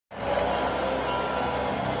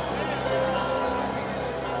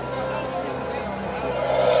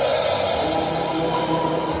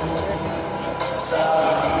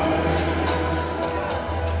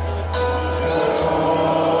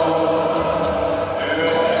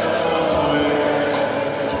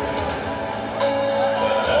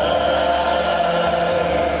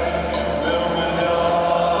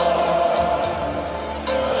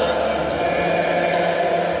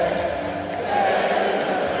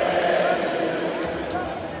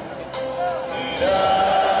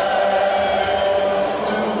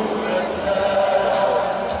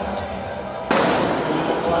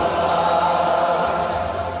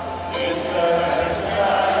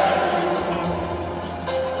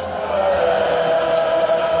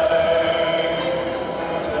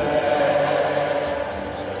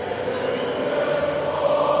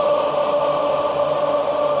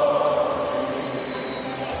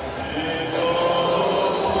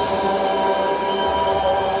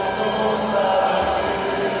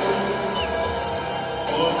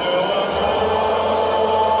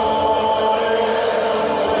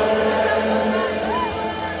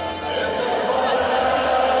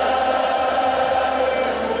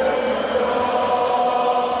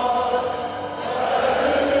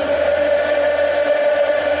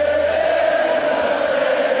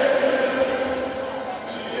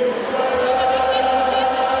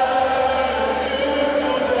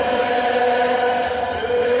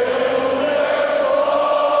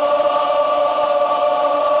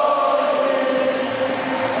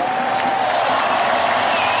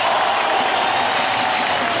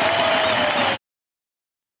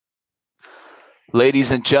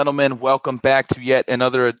Ladies and gentlemen, welcome back to yet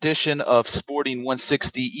another edition of Sporting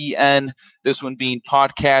 160 EN. This one being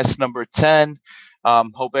podcast number 10.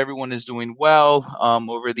 Hope everyone is doing well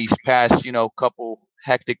over these past, couple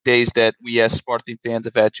hectic days that we as Sporting fans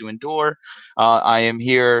have had to endure. I am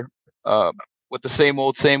here with the same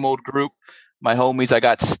old group. My homies, I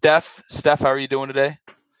got Steph. Steph, how are you doing today?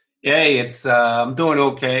 Hey, it's I'm doing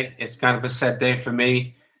okay. It's kind of a sad day for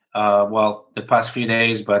me. The past few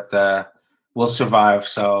days, but we'll survive.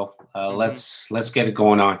 So hmm let's get it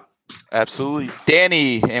going on. Absolutely.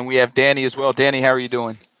 Danny, and we have Danny as well. Danny, how are you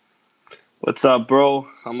doing? What's up, bro?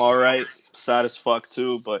 I'm all right. Sad as fuck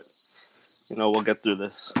too, but we'll get through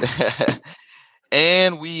this.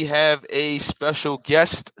 And we have a special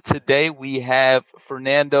guest today. We have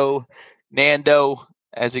Fernando Nando,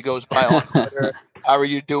 as he goes by on Twitter. How are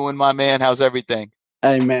you doing, my man? How's everything?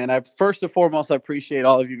 Hey man, I first and foremost I appreciate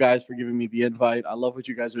all of you guys for giving me the invite. I love what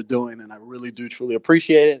you guys are doing and I really do truly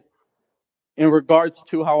appreciate it. In regards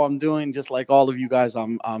to how I'm doing, just like all of you guys,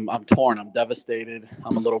 I'm torn, I'm devastated,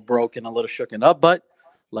 I'm a little broken, a little shooken up, but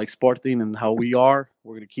like Sporting and how we are,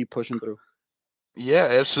 we're gonna keep pushing through. Yeah,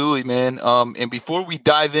 absolutely, man. And before we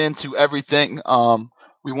dive into everything,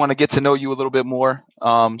 we want to get to know you a little bit more.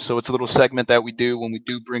 So it's a little segment that we do when we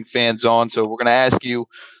do bring fans on. So we're going to ask you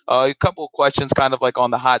a couple of questions, kind of like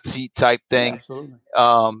on the hot seat type Yeah, thing. absolutely.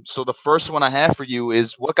 So the first one I have for you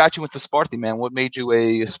is, what got you into Sporting, man? What made you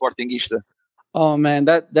a Sportingista? Oh man,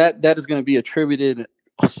 that is gonna be attributed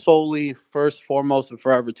solely, first, foremost, and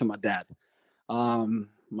forever to my dad.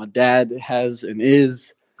 My dad has and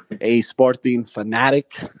is a Sporting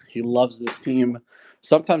fanatic. He loves this team.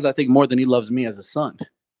 Sometimes I think more than he loves me as a son.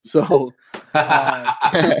 So,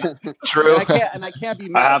 True. and I can't be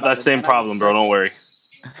mad. I have about that it, same man. problem, bro. Don't worry.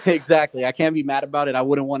 Exactly. I can't be mad about it. I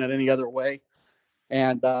wouldn't want it any other way.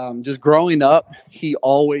 And just growing up, he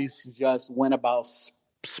always just went about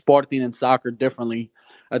Sporting and soccer differently.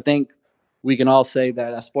 I think we can all say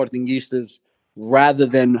that as Sportingistas, rather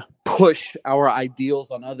than push our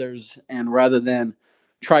ideals on others and rather than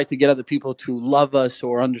try to get other people to love us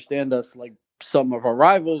or understand us like some of our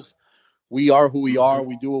rivals, we are who we are.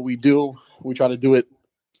 We do what we do. We try to do it,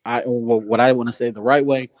 what I want to say, the right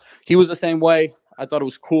way. He was the same way. I thought it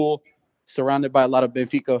was cool, surrounded by a lot of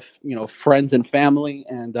Benfica, friends and family,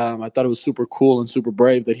 and I thought it was super cool and super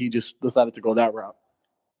brave that he just decided to go that route.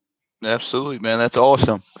 Absolutely, man. That's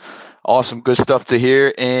awesome. Awesome. Good stuff to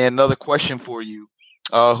hear. And another question for you.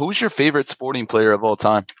 Who's your favorite Sporting player of all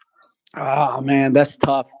time? Oh man, that's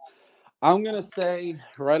tough. I'm gonna say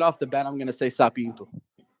right off the bat, I'm gonna say Sapinto.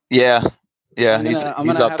 Yeah. Yeah, I'm he's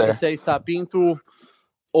gonna up have to there. say Sapinto,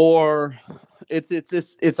 or it's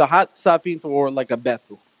a hot Sapinto or like a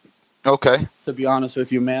Beto. Okay. To be honest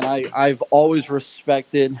with you, man, I've always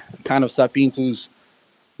respected kind of Sapinto's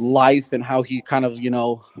life and how he kind of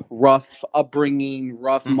rough upbringing,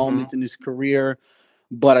 rough hmm moments in his career,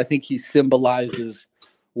 but I think he symbolizes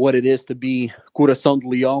what it is to be Corazon de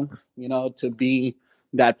Leon, to be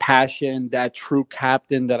that passion, that true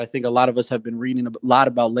captain that I think a lot of us have been reading a lot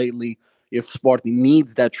about lately. If Sporting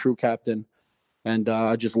needs that true captain, and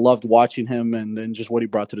I just loved watching him and just what he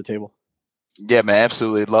brought to the table. Yeah, man,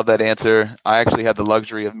 absolutely. Love that answer. I actually had the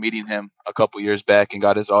luxury of meeting him a couple years back and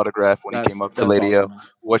got his autograph when he That's came up to that's Ladio, awesome, man.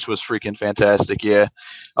 which was freaking fantastic. Yeah.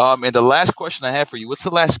 And the last question I have for you, what's the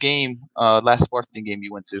last Sporting game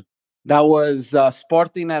you went to? That was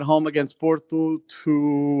Sporting at home against Porto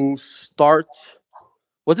to start.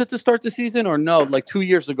 Was it to start the season or no? Like 2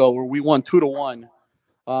 years ago, where we won 2-1.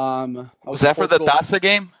 I Was was in that for the Portugal. Taça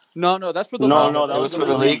game? No, that's for the No, league. no, It that That was was was the for for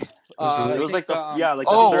the the league. league. league. It was for the It I league. was think like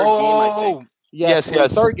the Oh, third game, I oh, think. oh. yes, Yes, it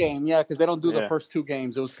was yes, third game. Yeah, because they don't do the Yeah. first two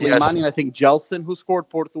games. It was yes. Slimani and I think Gelson who scored.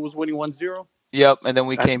 Porto was winning 1-0. Yep. And then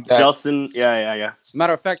we came back. Justin, yeah.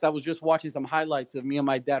 Matter of fact, I was just watching some highlights of me and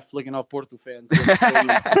my dad flicking off Porto fans.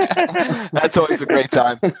 That's always a great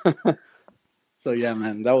time. So yeah,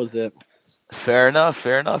 man, that was it. Fair enough,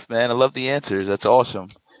 man. I love the answers. That's awesome.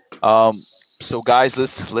 Um, so guys,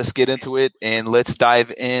 let's get into it and let's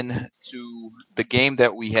dive in to the game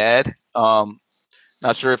that we had.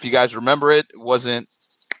 Not sure if you guys remember it. It wasn't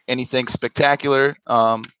anything spectacular,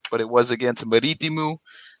 but it was against Marítimo,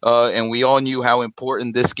 and we all knew how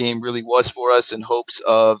important this game really was for us in hopes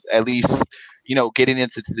of at least getting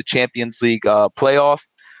into the Champions League playoff.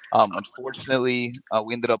 Unfortunately,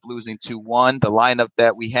 we ended up losing 2-1. The lineup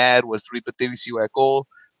that we had was Rui Patricio at goal,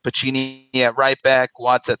 Pacini at right back,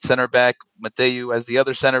 Watts at center back, Mateu as the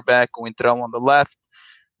other center back, Coentrão on the left,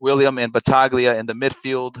 William and Bataglia in the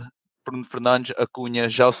midfield, Bruno Fernandes, Acuna,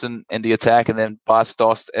 Gelson in the attack, and then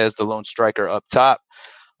Bastos as the lone striker up top.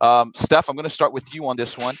 Steph, I'm going to start with you on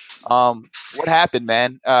this one. What happened,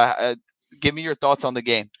 man? Give me your thoughts on the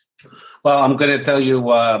game. Well, I'm going to tell you.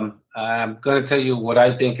 What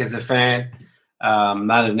I think as a fan.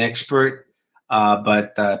 Not an expert,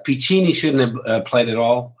 but Piccini shouldn't have played at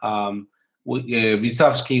all.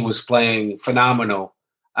 Vitovsky was playing phenomenal.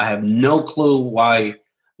 I have no clue why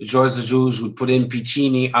Jorge Jesus would put in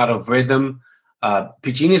Piccini out of rhythm.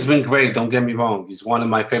 Piccini's been great. Don't get me wrong; he's one of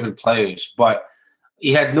my favorite players, but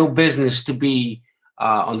he had no business to be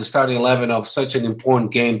on the starting 11 of such an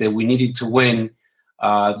important game that we needed to win.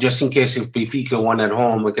 Just in case if Benfica won at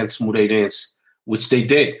home against Moreirense, which they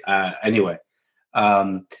did anyway.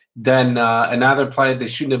 Then another player that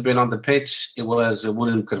shouldn't have been on the pitch, it was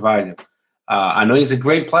William Carvalho. I know he's a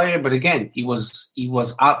great player, but again, he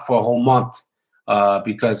was out for a whole month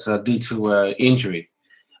because due to injury.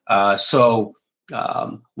 So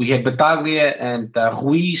we had Battaglia and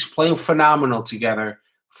Ruiz playing phenomenal together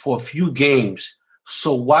for a few games.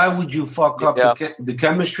 So why would you fuck up the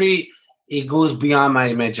chemistry? It goes beyond my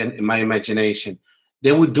imagination.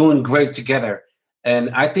 They were doing great together, and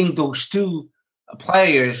I think those two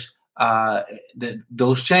players,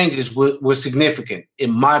 those changes were significant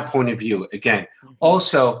in my point of view. Again,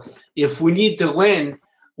 also, if we need to win,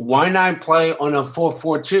 why not play on a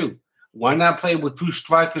 4-4-2? Why not play with two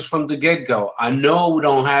strikers from the get-go? I know we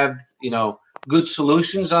don't have good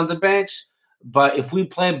solutions on the bench, but if we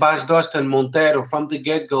play Bas Dost and Montero from the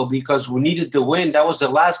get-go because we needed to win, that was the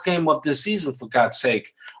last game of the season, for God's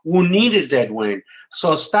sake. We needed that win.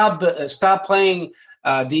 So stop playing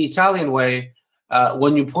the Italian way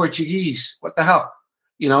when you're Portuguese. What the hell?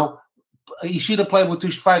 He should have played with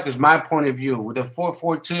two strikers, my point of view. With a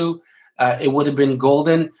 4-4-2, it would have been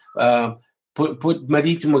golden. Put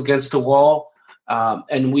Marítimo against the wall,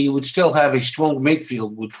 and we would still have a strong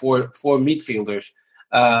midfield with four midfielders.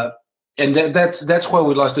 And that's why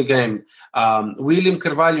we lost the game. William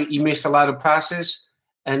Carvalho, he missed a lot of passes,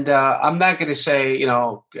 and I'm not going to say,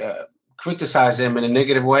 criticize him in a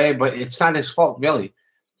negative way, but it's not his fault, really.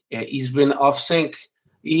 He's been off sync.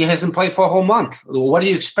 He hasn't played for a whole month. What do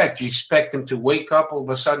you expect? You expect him to wake up all of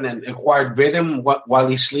a sudden and acquire rhythm while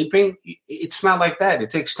he's sleeping? It's not like that.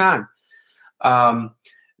 It takes time. And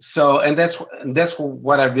that's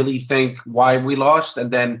what I really think why we lost.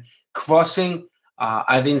 And then crossing,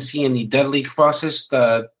 I didn't see any deadly crosses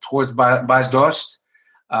towards Bas Dost.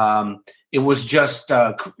 It was just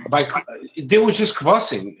they were just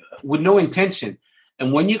crossing with no intention.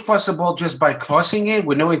 And when you cross the ball just by crossing it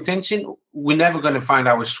with no intention, we're never going to find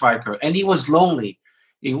our striker. And he was lonely.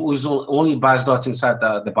 It was only Bas Dost inside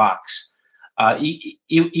the box.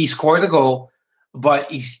 He scored a goal, but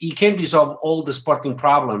he can resolve all the Sporting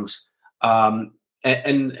problems. And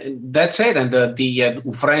that's it. And the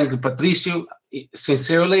Frank Patricio,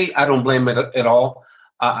 sincerely, I don't blame it at all.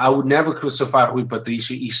 I would never crucify Rui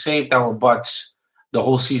Patricio. He saved our butts the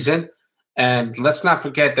whole season. And let's not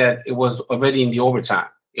forget that it was already in the overtime.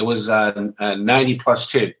 It was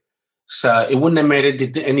 90+2. So it wouldn't have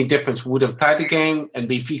made any difference. We would have tied the game, and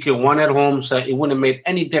Benfica won at home. So it wouldn't have made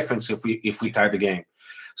any difference if we tied the game.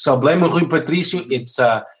 So blaming Rui Patricio,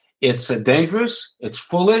 it's dangerous, it's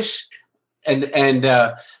foolish, and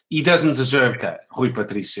he doesn't deserve that, Rui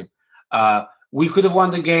Patricio. We could have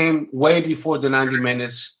won the game way before the 90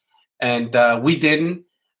 minutes, and we didn't.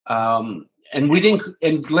 And we didn't.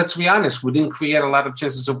 And let's be honest, we didn't create a lot of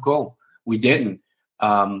chances of goal. We didn't.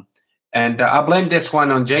 And I blame this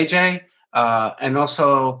one on JJ, and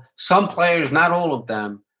also some players, not all of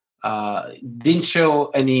them, didn't show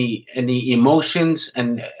any emotions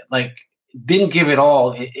and didn't give it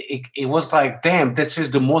all. It was like, damn, this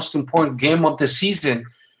is the most important game of the season,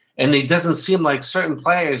 and it doesn't seem like certain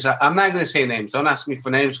players. I'm not going to say names. Don't ask me for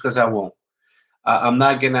names because I won't. I'm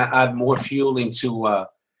not going to add more fuel into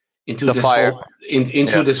the this fire.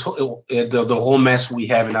 The whole mess we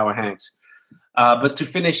have in our hands. But to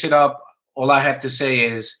finish it up, all I have to say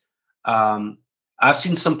is I've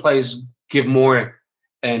seen some players give more,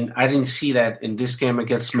 and I didn't see that in this game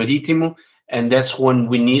against Marítimo, and that's when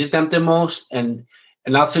we needed them the most. And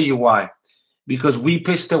I'll tell you why. Because we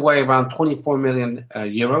pissed away around 24 million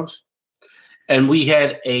euros, and we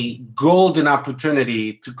had a golden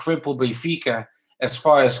opportunity to cripple Benfica as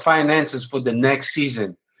far as finances for the next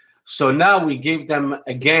season. So now we gave them,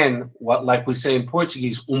 again, what, like we say in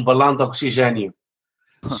Portuguese, balão de oxigênio.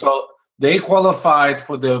 So they qualified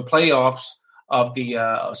for the playoffs of the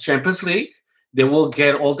Champions League. They will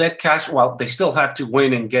get all that cash. Well, they still have to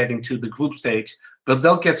win and get into the group stage, but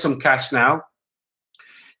they'll get some cash now.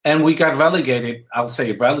 And we got relegated. I'll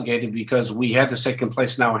say relegated because we had the second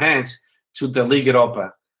place in our hands to the Liga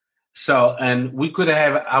Europa. So, and we could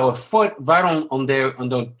have our foot right on their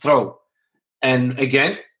throat. And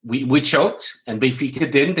again, we choked, and Benfica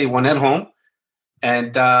didn't. They won at home.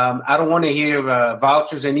 And I don't want to hear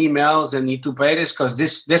vouchers and emails and need to pay this because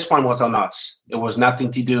this one was on us. It was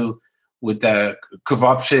nothing to do with the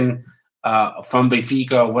corruption from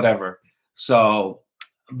Benfica or whatever. So,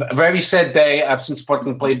 very sad day. I've seen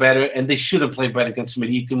Sporting play better, and they should have played better against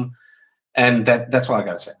Marítimo. And that's all I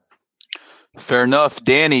got to say. Fair enough.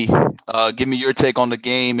 Danny, give me your take on the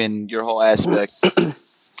game and your whole aspect.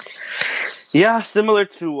 Yeah, similar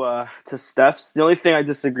to Steph's. The only thing I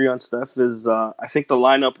disagree on Steph is I think the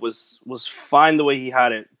lineup was fine the way he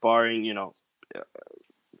had it, barring,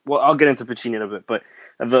 well, I'll get into Piccini in a bit, but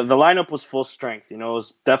the lineup was full strength. It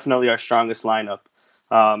was definitely our strongest lineup.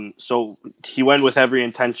 So he went with every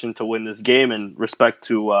intention to win this game, and respect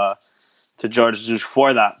to Jorge Jesus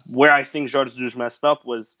for that. Where I think Jorge Jesus messed up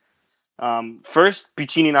was first,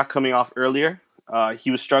 Piccini not coming off earlier.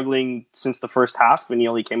 He was struggling since the first half, and he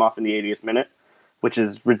only came off in the 80th minute, which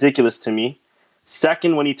is ridiculous to me.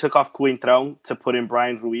 Second, when he took off Coentrão to put in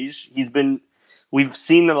Brian Ruiz, we've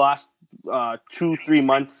seen the last 2-3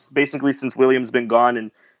 months, basically since William's been gone,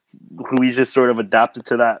 and Ruiz just sort of adapted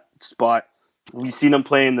to that spot. We've seen him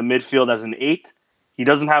play in the midfield as an 8. He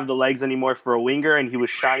doesn't have the legs anymore for a winger, and he was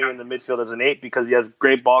shining in the midfield as an 8 because he has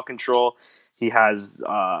great ball control. He has,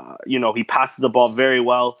 he passes the ball very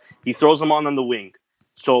well. He throws him on the wing.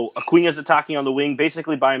 So Acuña's attacking on the wing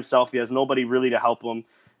basically by himself. He has nobody really to help him.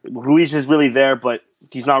 Ruiz is really there, but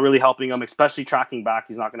he's not really helping him, especially tracking back.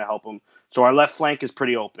 He's not going to help him. So our left flank is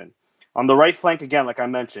pretty open. On the right flank, again, like I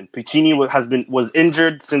mentioned, Piccini was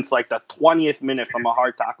injured since like the 20th minute from a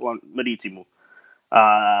hard tackle on Marítimo.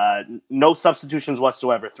 No substitutions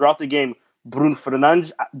whatsoever. Throughout the game, Bruno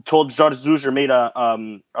Fernandes told Jorge Jesus made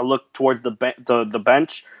a look towards the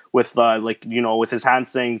bench with with his hand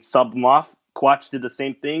saying sub him off. Coates did the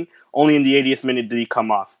same thing. Only in the 80th minute did he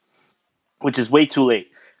come off, which is way too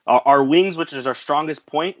late. Our wings, which is our strongest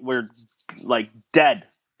point, were like dead.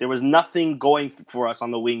 There was nothing going for us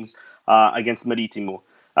on the wings against Marítimo.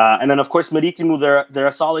 And then of course Marítimo, they're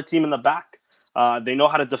a solid team in the back. They know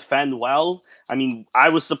how to defend well. I mean, I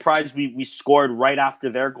was surprised we scored right after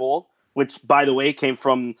their goal, which, by the way, came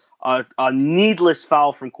from a needless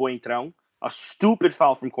foul from Coentrão, a stupid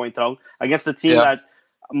foul from Coentrão against a team that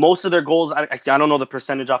most of their goals, I don't know the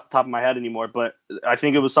percentage off the top of my head anymore, but I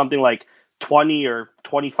think it was something like 20 or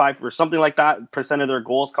 25 or something like that percent of their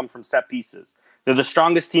goals come from set pieces. They're the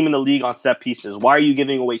strongest team in the league on set pieces. Why are you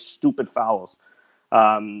giving away stupid fouls?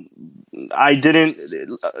 I didn't,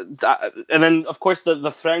 and then of course the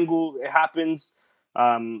Frango, it happens.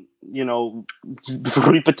 Rui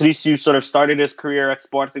Patricio sort of started his career at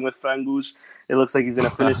Sporting with Frangos. It looks like he's going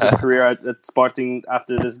to finish his career at Sporting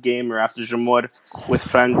after this game or after Jamor with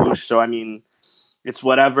Frangos. So I mean, it's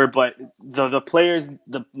whatever. But the players,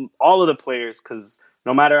 all of the players, because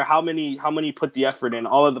no matter how many put the effort in,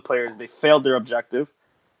 all of the players, they failed their objective.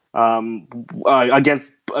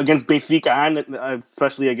 Against Benfica and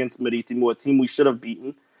especially against Marítimo, a team we should have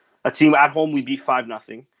beaten, a team at home we beat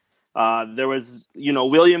 5-0. There was,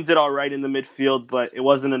 William did all right in the midfield, but it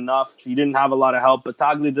wasn't enough. He didn't have a lot of help.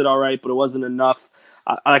 Battaglia did all right, but it wasn't enough.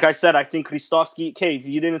 Like I said, I think Ristovski, okay, if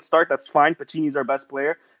you didn't start, that's fine. Pacini's our best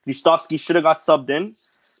player. Ristovski should have got subbed in.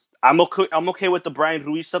 I'm okay with the Brian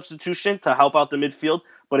Ruiz substitution to help out the midfield,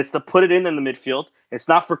 but it's to put it in the midfield. It's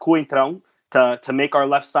not for Coentrão to make our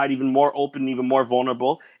left side even more open, even more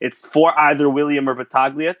vulnerable. It's for either William or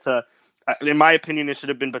Battaglia in my opinion, it should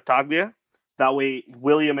have been Battaglia. That way,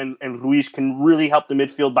 William and Ruiz can really help the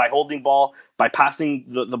midfield by holding ball, by passing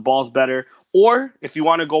the balls better. Or if you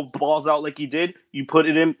want to go balls out like he did, you put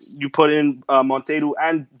in Monteiro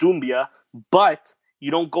and Doumbia, but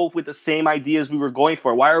you don't go with the same ideas we were going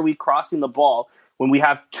for. Why are we crossing the ball when we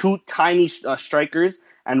have two tiny strikers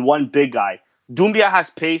and one big guy? Doumbia has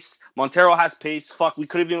pace. Monteiro has pace. Fuck, we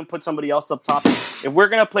could have even put somebody else up top. If we're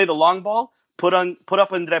gonna play the long ball, put up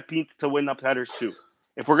André Pinto to win up headers too.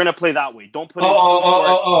 If we're gonna play that way, don't put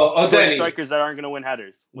Danny, strikers that aren't gonna win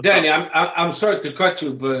headers. Danny, I'm sorry to cut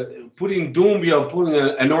you, but putting Doumbia or putting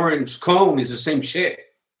an orange cone is the same shit.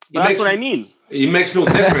 That's what I mean. It makes no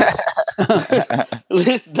difference.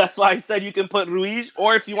 Listen, that's why I said you can put Ruiz,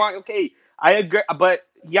 or if you want, okay, I agree, but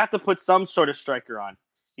you have to put some sort of striker on.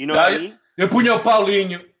 You know what I mean? Eu punha o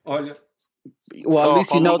Paulinho. Olha. Well, at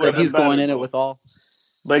least you know that he's going in it with all.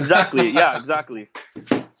 But exactly, yeah, exactly.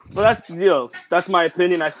 Well, that's my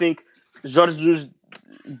opinion. I think Jorge Jesus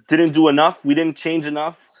didn't do enough. We didn't change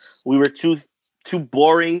enough. We were too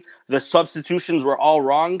boring. The substitutions were all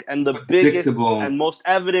wrong, and the biggest and most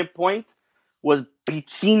evident point was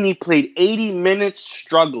Piccini played 80 minutes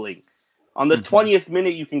struggling. On the 20th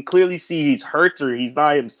minute, you can clearly see he's hurt or he's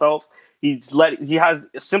not himself. He has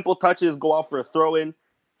simple touches go out for a throw in.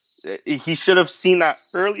 He should have seen that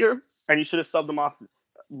earlier, and he should have subbed him off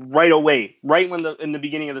right away, right in the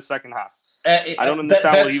beginning of the second half. I don't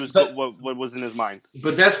understand what was in his mind.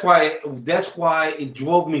 But that's why it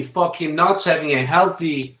drove me fucking nuts having a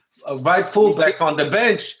healthy right fullback on the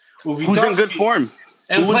bench who's in good form.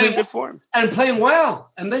 And playing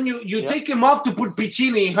well. And then you take him off to put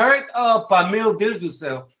Piccini hurt. Oh, Pamil did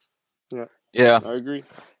yourself. Yeah. I agree.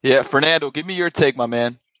 Yeah, Fernando, give me your take, my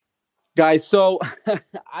man. Guys, so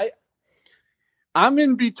I'm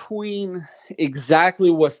in between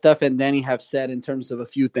exactly what Steph and Danny have said in terms of a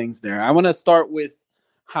few things there. I want to start with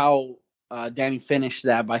how Danny finished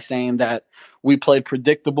that by saying that we played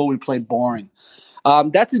predictable, we played boring.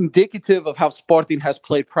 That's indicative of how Sporting has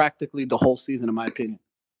played practically the whole season, in my opinion.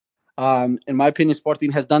 In my opinion,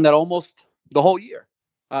 Sporting has done that almost the whole year.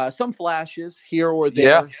 Some flashes here or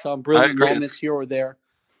there, some brilliant moments here or there.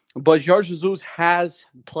 But Jorge Jesus has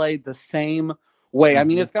played the same way. I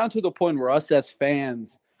mean, it's gotten to the point where us as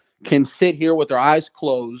fans can sit here with our eyes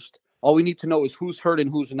closed. All we need to know is who's hurt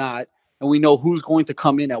and who's not, and we know who's going to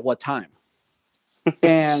come in at what time.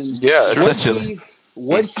 And essentially,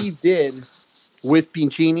 what he did with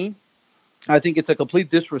Piccini, I think it's a complete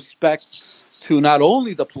disrespect to not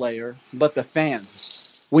only the player, but the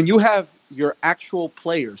fans. When you have your actual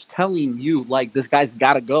players telling you, like, this guy's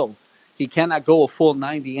got to go. He cannot go a full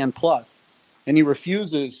 90 and plus. And he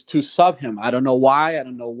refuses to sub him. I don't know why. I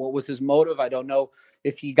don't know what was his motive. I don't know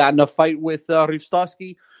if he got in a fight with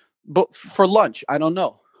Rivstovsky. But for lunch, I don't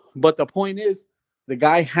know. But the point is, the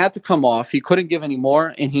guy had to come off. He couldn't give any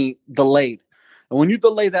more, and he delayed. And when you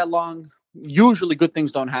delay that long, usually good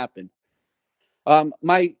things don't happen.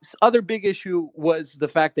 My other big issue was the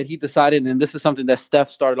fact that he decided, and this is something that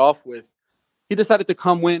Steph started off with, he decided to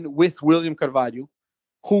come in with William Carvalho,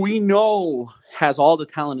 who we know has all the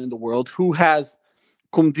talent in the world, who has,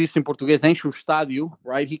 como diz em português, enche o estádio,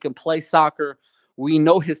 right? He can play soccer. We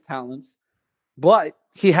know his talents, but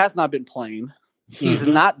he has not been playing. He's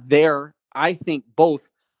not there, I think, both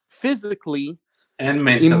physically and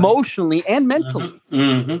mentally. Emotionally and mentally.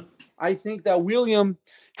 I think that William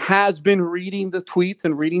has been reading the tweets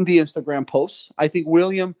and reading the Instagram posts. I think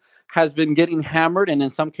William has been getting hammered, and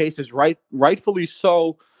in some cases, rightfully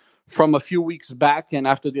so, from a few weeks back and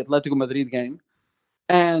after the Atletico Madrid game.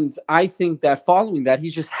 And I think that following that, he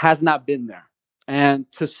just has not been there. And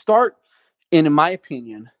to start, in my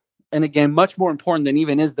opinion, and again, much more important than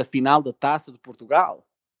even is the Final de Taça de Portugal,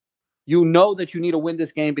 you know that you need to win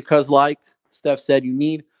this game because, like Steph said, you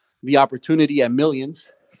need the opportunity at Millions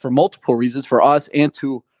for multiple reasons, for us and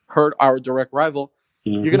to hurt our direct rival.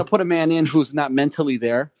 You're going to put a man in who's not mentally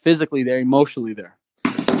there, physically there, emotionally there.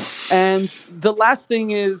 And the last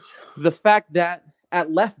thing is the fact that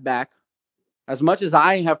at left back, as much as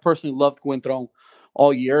I have personally loved Coentrão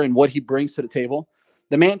all year and what he brings to the table,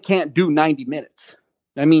 the man can't do 90 minutes.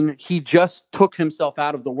 I mean, he just took himself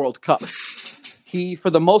out of the World Cup. He, for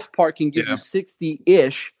the most part, can give you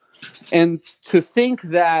 60-ish. And to think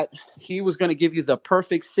that he was going to give you the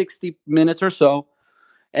perfect 60 minutes or so,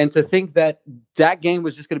 and to think that that game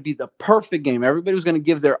was just going to be the perfect game, everybody was going to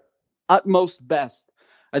give their utmost best,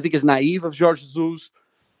 I think is naive of Jorge Jesus.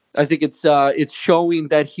 I think it's showing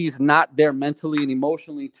that he's not there mentally and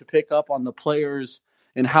emotionally to pick up on the players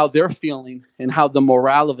and how they're feeling and how the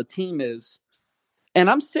morale of a team is. And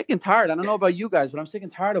I'm sick and tired. I don't know about you guys, but I'm sick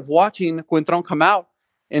and tired of watching Coentrão come out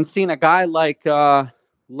and seeing a guy like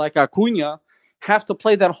Acuna have to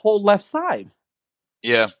play that whole left side.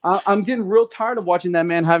 Yeah. I'm getting real tired of watching that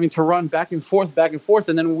man having to run back and forth,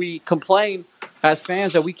 and then we complain as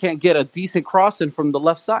fans that we can't get a decent crossing from the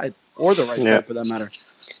left side or the right side for that matter.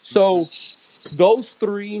 So those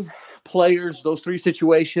three players, those three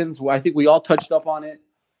situations, I think we all touched up on it.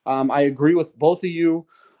 I agree with both of you.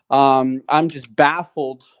 I'm just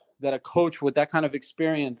baffled that a coach with that kind of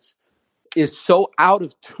experience is so out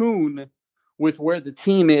of tune with where the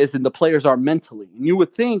team is and the players are mentally. And you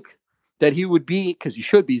would think that he would be, because he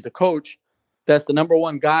should be, he's the coach, that's the number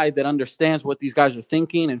one guy that understands what these guys are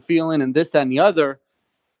thinking and feeling and this, that, and the other.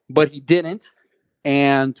 But he didn't.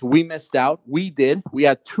 And we missed out. We did. We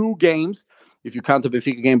had 2 games, if you count the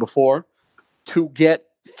Benfica game before, to get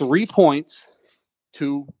 3 points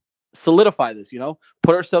to solidify this,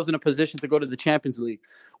 put ourselves in a position to go to the Champions League.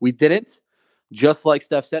 We didn't. Just like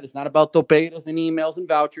Steph said, it's not about topeiras and emails and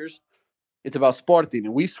vouchers. It's about Sporting.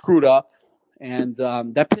 And we screwed up. And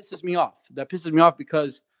that pisses me off. That pisses me off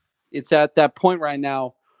because it's at that point right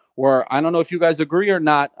now where I don't know if you guys agree or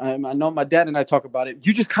not. I know my dad and I talk about it.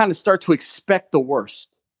 You just kind of start to expect the worst.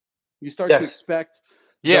 You start to expect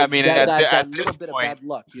that little this bit point, of bad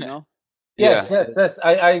luck, Yes.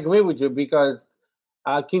 I agree with you because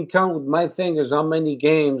I can count with my fingers how many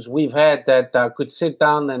games we've had that could sit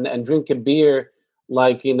down and drink a beer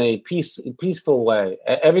like in a peaceful way.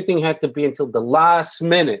 Everything had to be until the last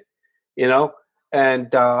minute, you know.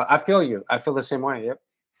 And I feel you. I feel the same way. Yep.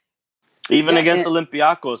 Even Yeah, against and-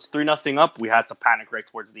 Olympiacos, 3-0 up, we had to panic right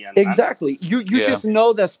towards the end. Man. Exactly. You Yeah. just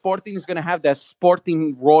know that Sporting is going to have that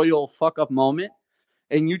Sporting royal fuck up moment,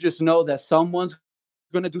 and you just know that someone's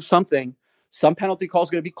going to do something. Some penalty call is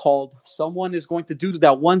going to be called. Someone is going to do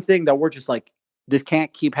that one thing that we're just like, this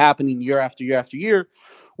can't keep happening year after year after year,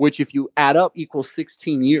 which if you add up equals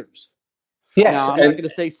 16 years. Yes, Now, I'm not going to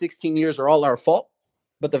say 16 years are all our fault,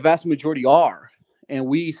 but the vast majority are. And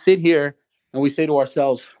we sit here and we say to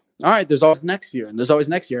ourselves, all right, there's always next year, and there's always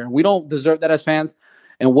next year. And we don't deserve that as fans.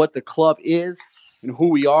 And what the club is and who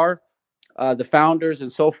we are, the founders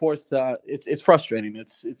and so forth, it's frustrating.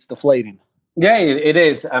 It's deflating. yeah, it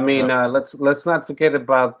is. I mean, Yeah. let's not forget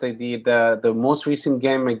about the most recent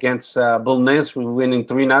game against Bulnes. We were winning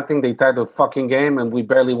 3-0. They tied the fucking game, and we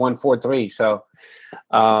barely won 4-3. So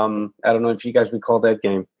I don't know if you guys recall that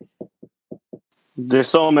game. There's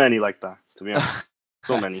so many like that, to be honest.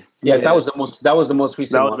 So many. Yeah, that was the most. That was the most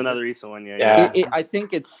recent. That was one. another recent one. Yeah. Yeah. I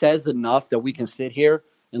think it says enough that we can sit here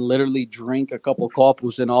and literally drink a couple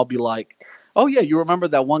copos and I'll be like, oh, yeah, you remember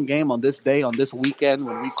that one game on this day, on this weekend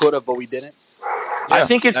when we could have, but we didn't? I Yeah,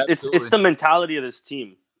 think it's absolutely. the mentality of this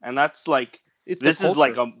team, and that's like It's this is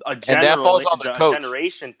like a that general falls on the coach.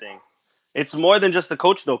 generation thing. It's more than just the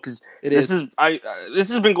coach though, because this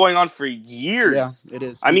has been going on for years. Yeah, it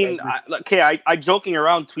is. I mean, I joking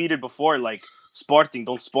around tweeted before like Sporting,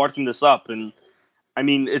 don't Sporting this up, and I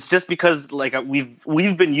mean it's just because like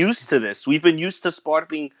we've been used to this. We've been used to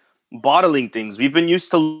Sporting bottling things. We've been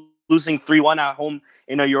used to losing 3-1 at home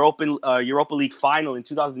in a Europa League final in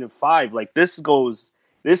 2005. Like this goes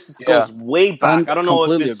way back. I don't know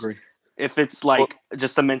if it's like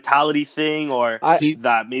just a mentality thing or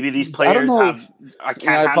that maybe these players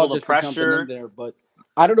can't handle the pressure. There, but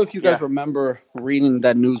I don't know if you guys remember reading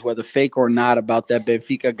that news, whether fake or not, about that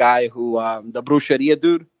Benfica guy who the Bruxeria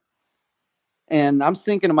dude. And I'm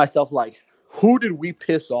thinking to myself, like, who did we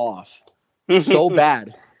piss off so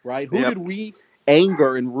bad, right? Who did we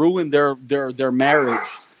anger and ruin their marriage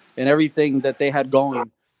and everything that they had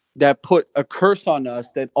going, that put a curse on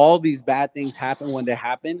us, that all these bad things happen when they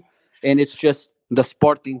happen, and it's just the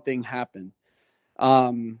Sporting thing happened.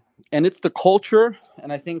 And it's the culture,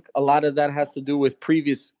 and I think a lot of that has to do with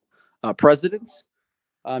previous presidents.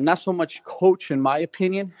 Not so much coach, in my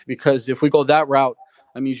opinion, because if we go that route,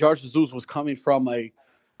 I mean, Jorge Jesus was coming from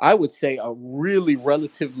I would say, a really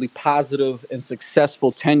relatively positive and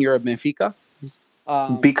successful tenure at Benfica.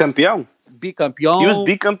 Bicampeão. He was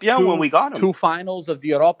bicampeão when we got him. 2 finals of the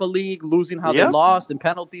Europa League, losing how they lost in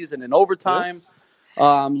penalties and in overtime.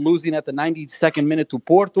 Losing at the 92nd minute to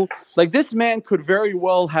Porto. Like, this man could very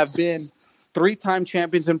well have been 3-time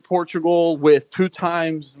champions in Portugal with 2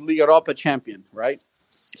 times Liga Europa champion, right?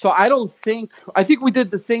 So I think we did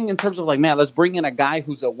the thing in terms of like, man, let's bring in a guy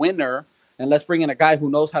who's a winner and let's bring in a guy who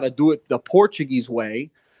knows how to do it the Portuguese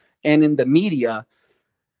way and in the media.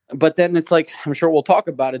 But then it's like, I'm sure we'll talk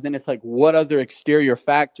about it. Then it's like, what other exterior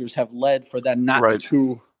factors have led for that not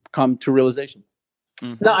to come to realization?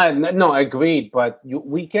 Mm-hmm. No, agreed. But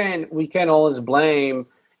we can always blame,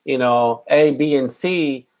 A, B, and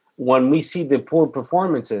C when we see the poor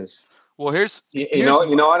performances. Well, here's you know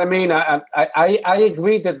what I mean. I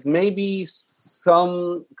agree that maybe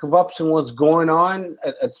some corruption was going on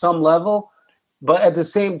at some level, but at the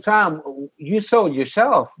same time, you saw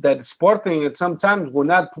yourself that Sporting at some times were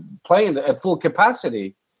not playing at full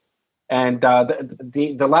capacity, and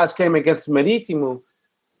the last game against Marítimo.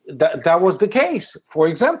 That was the case, for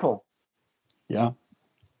example. Yeah.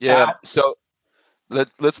 So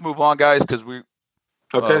let's move on, guys, because we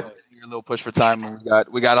a little push for time, and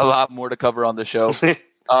we got a lot more to cover on the show.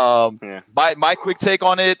 My quick take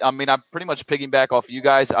on it. I mean, I'm pretty much piggyback off you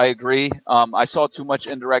guys. I agree. I saw too much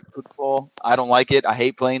indirect football. I don't like it. I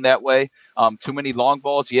hate playing that way. Too many long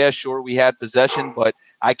balls. Yeah, sure, we had possession, but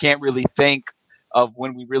I can't really think of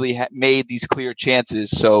when we really made these clear chances.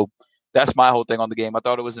 So that's my whole thing on the game. I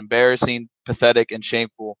thought it was embarrassing, pathetic, and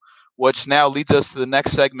shameful, which now leads us to the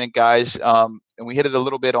next segment, guys. And we hit it a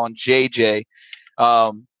little bit on JJ.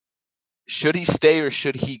 Should he stay or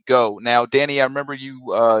should he go? Now, Danny, I remember you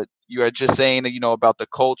were just saying, about the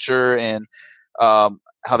culture and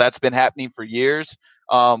how that's been happening for years.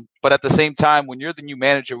 But at the same time, when you're the new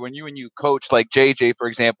manager, when you're a new coach, like JJ, for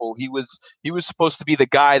example, he was supposed to be the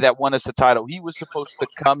guy that won us the title. He was supposed to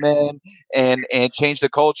come in and change the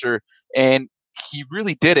culture, and he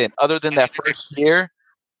really didn't. Other than that first year,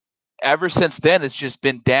 ever since then, it's just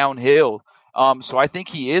been downhill. So I think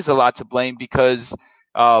he is a lot to blame because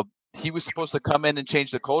he was supposed to come in and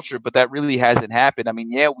change the culture, but that really hasn't happened. I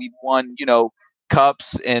mean, yeah, we've won,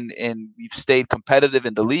 cups and we've stayed competitive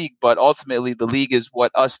in the league, but ultimately the league is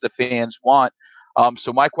what us, the fans, want.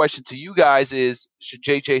 So my question to you guys is, should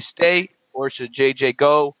JJ stay or should JJ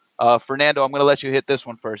go? Fernando, I'm going to let you hit this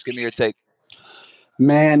one first. Give me your take.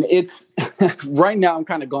 Man, it's right now I'm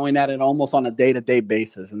kind of going at it almost on a day-to-day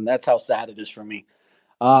basis, and that's how sad it is for me.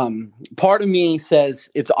 Part of me says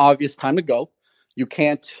it's obvious time to go. You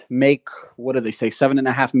can't make, what do they say,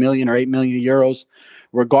 7.5 million or 8 million euros,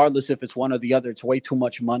 regardless if it's one or the other. It's way too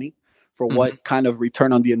much money for what kind of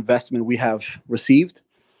return on the investment we have received.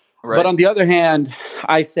 Right. But on the other hand,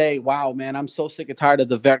 I say, wow, man, I'm so sick and tired of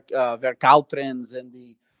the Verkautrens and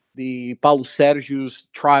the Paulo Sergio's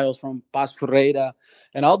trials from Paz Ferreira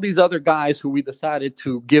and all these other guys who we decided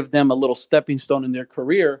to give them a little stepping stone in their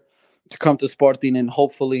career to come to Sporting and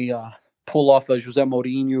hopefully pull off a Jose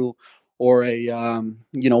Mourinho or a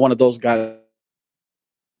one of those guys.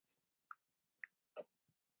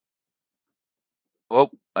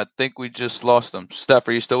 Oh, I think we just lost them. Steph,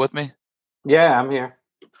 are you still with me? Yeah, I'm here.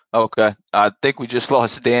 Okay. I think we just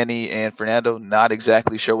lost Danny and Fernando. Not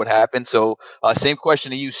exactly sure what happened. So same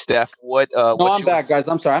question to you, Steph. I'm back, guys.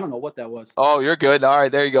 I'm sorry. I don't know what that was. Oh, you're good. All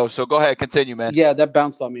right, there you go. So go ahead. Continue, man. Yeah, that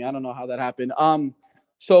bounced on me. I don't know how that happened.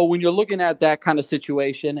 So when you're looking at that kind of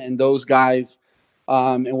situation and those guys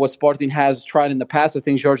and what Sporting has tried in the past, I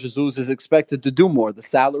think Jorge Jesus is expected to do more. The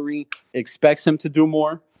salary expects him to do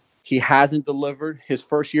more. He hasn't delivered. His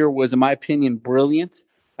first year was, in my opinion, brilliant.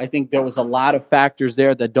 I think there was a lot of factors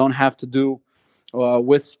there that don't have to do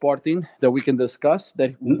with Sporting that we can discuss,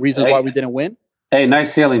 that reasons why we didn't win. Hey,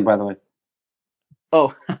 nice ceiling, by the way.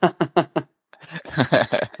 Oh. Appreciate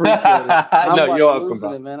it. No, you're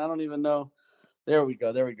welcome, man. I don't even know. There we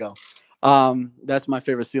go. That's my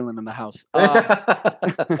favorite ceiling in the house.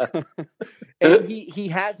 And he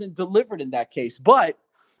hasn't delivered in that case. But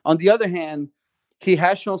on the other hand, he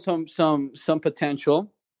has shown some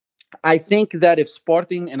potential. I think that if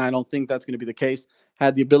Sporting, and I don't think that's going to be the case,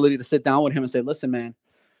 had the ability to sit down with him and say, listen, man,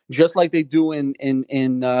 just like they do in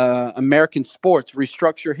American sports,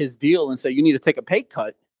 restructure his deal and say, you need to take a pay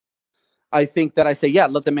cut. I think that I say, yeah,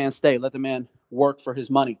 let the man stay. Let the man work for his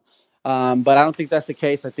money. But I don't think that's the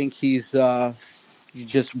case. I think he's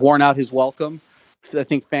just worn out his welcome. I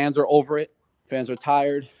think fans are over it. Fans are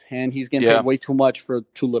tired. And he's getting paid way too much for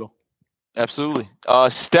too little. Absolutely.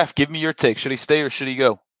 Steph, give me your take. Should he stay or should he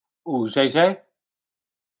go? Ooh, JJ?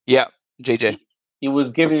 Yeah, JJ. He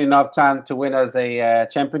was given enough time to win us a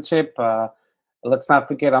championship. Let's not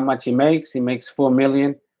forget how much he makes. He makes $4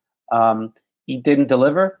 million. He didn't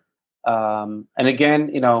deliver. And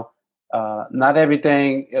again, not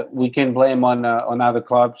everything we can blame on other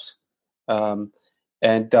clubs. And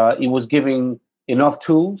he was giving enough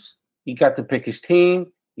tools. He got to pick his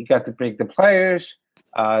team. He got to pick the players.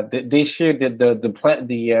 This year, the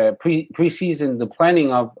preseason, the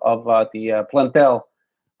planning of the plantel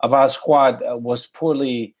of our squad was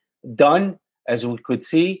poorly done, as we could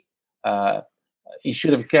see. He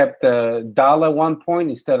should have kept Dalla at one point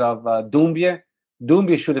instead of Doumbia.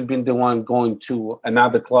 Doumbia should have been the one going to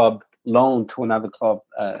another club, loaned to another club,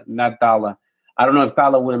 not Dalla. I don't know if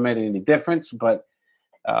Dalla would have made any difference, but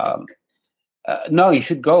no, he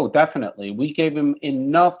should go, definitely. We gave him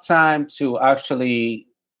enough time to actually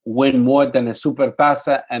win more than a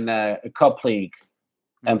Supertaça and a Cup League.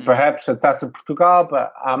 And perhaps a Taça Portugal,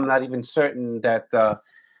 but I'm not even certain that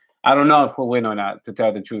I don't know if we'll win or not, to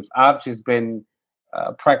tell the truth. I've just been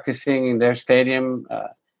practicing in their stadium,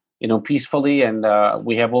 peacefully, and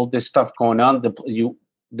we have all this stuff going on.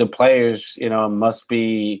 The players, must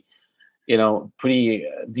be, pretty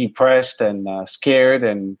depressed and scared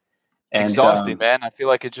and exhausting, man. I feel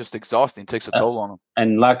like it's just exhausting. It takes a toll on them.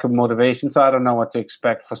 And lack of motivation. So I don't know what to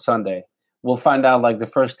expect for Sunday. We'll find out like the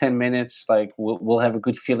first 10 minutes, like we'll have a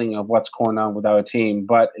good feeling of what's going on with our team.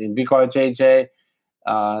 But in regard JJ,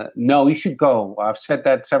 no, he should go. I've said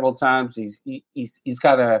that several times. He's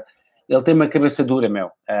got ele tem uma cabeça dura, meu.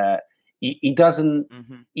 He doesn't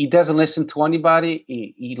listen to anybody.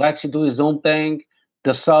 He likes to do his own thing.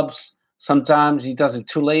 The subs, sometimes he does it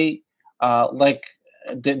too late.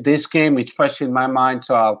 This game, it's fresh in my mind,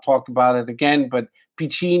 so I'll talk about it again. But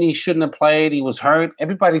Piccini shouldn't have played. He was hurt.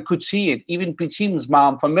 Everybody could see it. Even Piccini's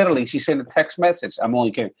mom from Italy, she sent a text message. I'm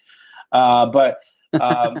only kidding. But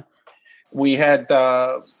we had...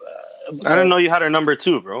 I didn't know you had a number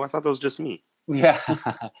 2, bro. I thought that was just me. Yeah.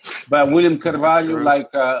 But William Carvalho,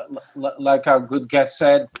 like our good guest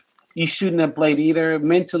said, he shouldn't have played either.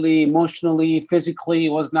 Mentally, emotionally, physically, he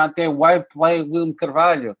was not there. Why play William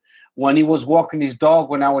Carvalho? when he was walking his dog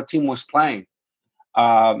when our team was playing.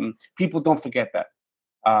 People don't forget that.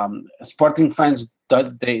 Sporting fans,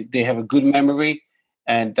 they have a good memory,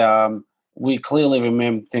 and we clearly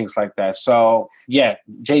remember things like that. So, yeah,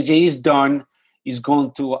 JJ is done. He's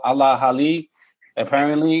going to Al Ahly,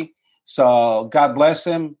 apparently. So, God bless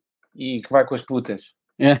him. E que vai com as putas.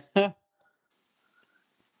 Yeah.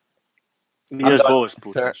 Here's boas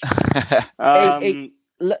Fair. putas.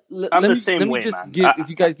 I'm the same let me way, just man. if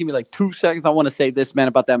you guys give me like 2 seconds, I want to say this, man,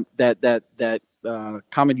 about that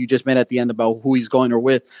comment you just made at the end about who he's going or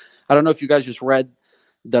with. I don't know if you guys just read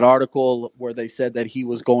that article where they said that he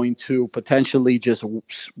was going to potentially just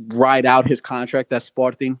ride out his contract at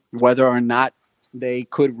Sporting, whether or not they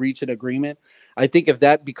could reach an agreement. I think if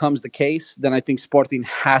that becomes the case, then I think Sporting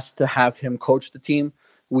has to have him coach the team.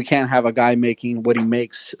 We can't have a guy making what he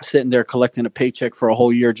makes sitting there collecting a paycheck for a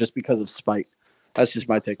whole year just because of spite. That's just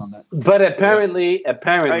my take on that. But apparently,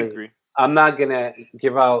 I agree. I'm not gonna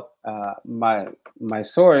give out my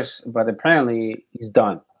source, but apparently he's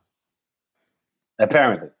done.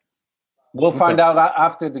 Apparently, we'll find out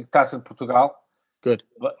after the Taça de Portugal. Good.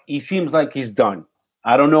 But he seems like he's done.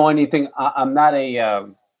 I don't know anything. I'm not a.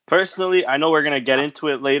 Personally, I know we're gonna get into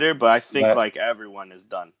it later, but I think like everyone is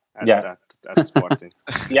done. At Sporting.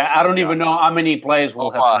 Yeah, I don't even know how many players will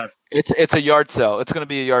have left. It's a yard sale. It's going to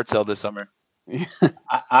be a yard sale this summer.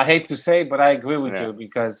 I hate to say, but I agree with you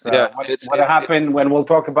because what happened when we'll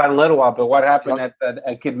talk about it in a little while. But what happened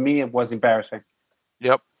at Kid Me was embarrassing.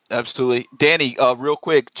 Yep, absolutely. Danny, real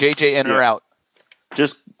quick, JJ in or out?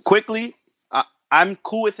 Just quickly, I'm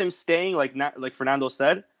cool with him staying. Like Fernando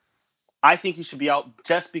said, I think he should be out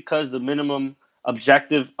just because the minimum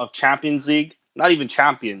objective of Champions League, not even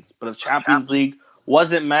champions, but of Champions League,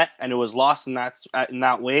 wasn't met, and it was lost in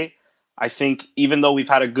that way. I think even though we've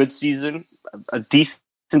had a good season, a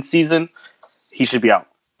decent season, he should be out.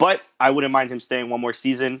 But I wouldn't mind him staying one more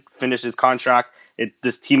season, finish his contract.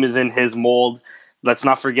 This team is in his mold. Let's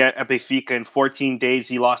not forget Benfica. In 14 days,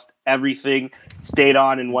 he lost everything, stayed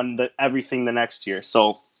on, and won everything the next year.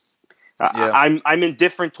 So I'm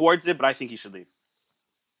indifferent towards it, but I think he should leave.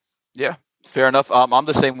 Yeah, fair enough. I'm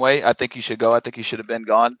the same way. I think he should go. I think he should have been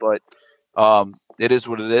gone, but it is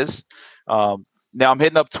what it is. Now I'm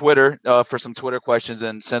hitting up Twitter for some Twitter questions,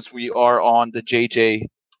 and since we are on the JJ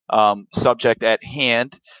subject at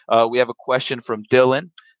hand, we have a question from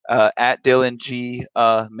Dylan at Dylan G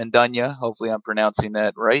Mendonia. Hopefully, I'm pronouncing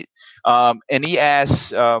that right. And he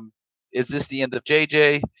asks, "Is this the end of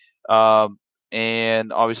JJ?"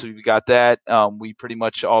 And obviously, we got that. We pretty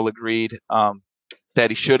much all agreed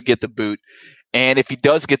that he should get the boot. And if he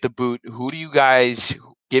does get the boot, who do you guys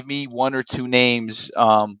give me 1 or 2 names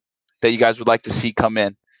that you guys would like to see come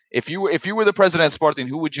in? If you were the president of Sporting,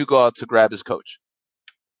 who would you go out to grab as coach?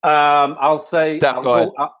 I'll say Steph,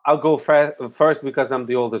 I'll go first because I'm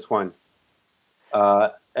the oldest one,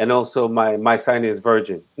 and also my sign is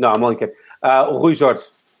virgin. No, I'm only kidding. Rui Jorge.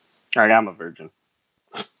 I'm a virgin.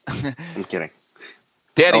 I'm kidding.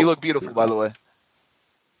 Danny, you look beautiful, by the way.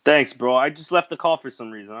 Thanks, bro. I just left the call for some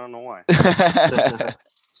reason. I don't know why.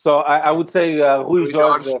 So I would say Rui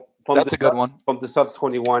Jorge. That's a good one. From the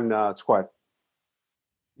sub-21 squad.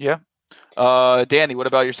 Yeah. Danny, what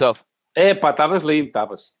about yourself? Epa, estavas lindo,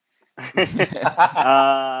 estavas.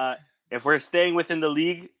 If we're staying within the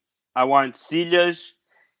league, I want Silhas.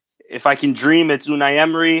 If I can dream, it's Unai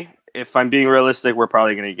Emery. If I'm being realistic, we're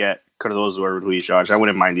probably going to get Cardoso or Luis Jorge. I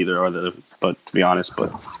wouldn't mind either or the, but to be honest,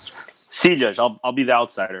 but Silhas, I'll be the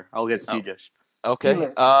outsider. I'll get Silhas. Okay.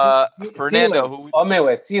 Fernando, who? Oh, meu,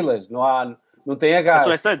 é Silas. Não tem H. That's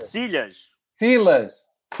what I said. Silhas. Silas.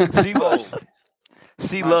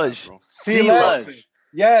 Silas.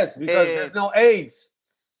 Yes, because there's no AIDS.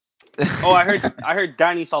 Oh, I heard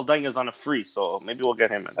Danny Saldanha's on a free, so maybe we'll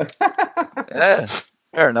get him in. Yeah,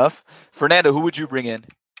 fair enough. Fernando, who would you bring in?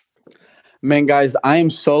 Man, guys, I am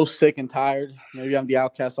so sick and tired. Maybe I'm the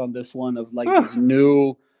outcast on this one of like these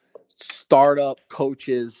new startup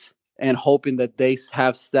coaches and hoping that they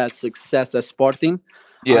have that success at Sporting.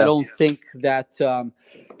 Yeah. I don't think that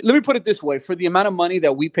let me put it this way. For the amount of money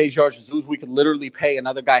that we pay Jorge Jesus, we could literally pay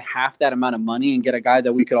another guy half that amount of money and get a guy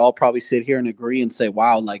that we could all probably sit here and agree and say,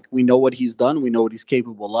 wow, like we know what he's done. We know what he's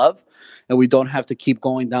capable of. And we don't have to keep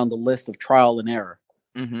going down the list of trial and error.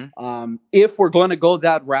 Mm-hmm. If we're going to go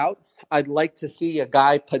that route, I'd like to see a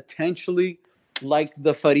guy potentially like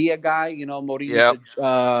the Faria guy, you know, Mourinho.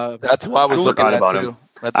 Yep. That's what I was looking at about him.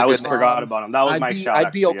 I forgot about him. That was my shot.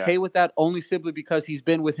 I'd be okay with that only simply because he's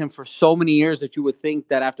been with him for so many years that you would think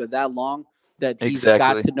that after that long that he's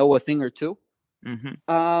got to know a thing or two.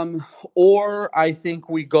 Or I think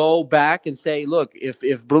we go back and say, look,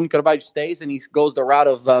 if Bruno Carvalho stays and he goes the route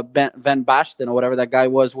of Van Basten or whatever that guy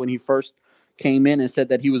was when he first came in and said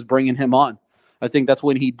that he was bringing him on, I think that's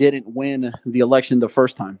when he didn't win the election the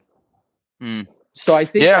first time. So I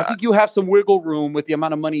think you have some wiggle room with the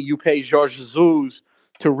amount of money you pay Jorge Jesus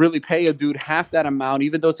to really pay a dude half that amount,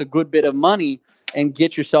 even though it's a good bit of money, and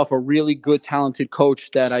get yourself a really good, talented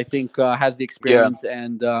coach that I think has the experience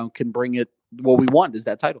and can bring it. What we want is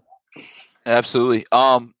that title. Absolutely.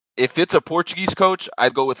 If it's a Portuguese coach,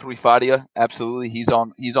 I'd go with Rui Faria. Absolutely, he's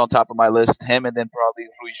on top of my list. Him and then probably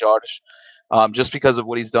Rui Jorge, just because of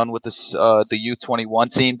what he's done with this the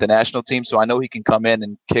U21 team, the national team. So I know he can come in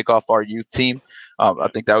and kick off our youth team. I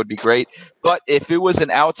think that would be great. But if it was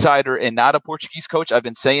an outsider and not a Portuguese coach, I've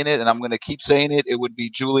been saying it and I'm going to keep saying it. It would be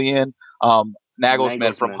Julian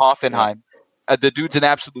Nagelsmann from Hoffenheim. Yeah. The dude's an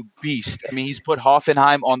absolute beast. I mean, he's put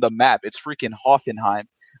Hoffenheim on the map. It's freaking Hoffenheim.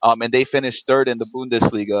 And they finished third in the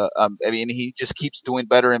Bundesliga. I mean, he just keeps doing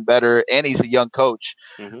better and better, and he's a young coach.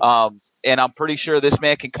 And I'm pretty sure this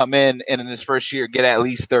man can come in and in his first year get at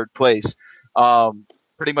least third place.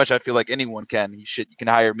 Pretty much, I feel like anyone can. You can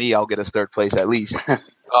hire me. I'll get us third place at least.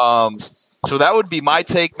 So that would be my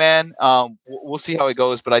take, man. We'll see how it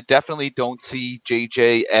goes, but I definitely don't see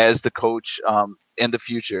JJ as the coach in the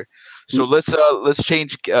future. So let's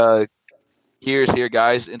change gears here,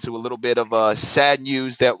 guys, into a little bit of sad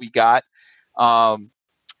news that we got.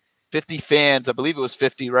 50 fans, I believe it was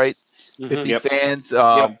 50, right? 50 fans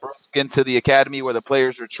broke into the academy where the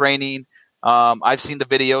players were training. I've seen the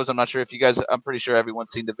videos. I'm not sure if you guys – I'm pretty sure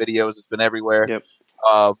everyone's seen the videos. It's been everywhere.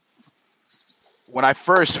 When I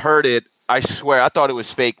first heard it, I swear I thought it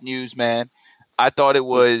was fake news, man. I thought I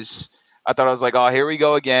was like, oh, here we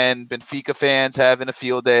go again. Benfica fans having a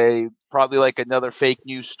field day, probably like another fake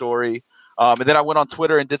news story. And then I went on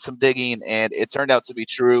Twitter and did some digging, and it turned out to be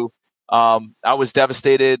true. I was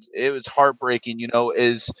devastated. It was heartbreaking. You know,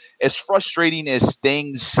 as frustrating as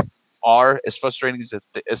things are, as frustrating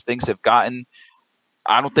as things have gotten,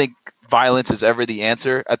 I don't think violence is ever the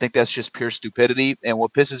answer. I think that's just pure stupidity. And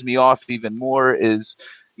what pisses me off even more is,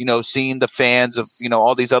 you know, seeing the fans of, you know,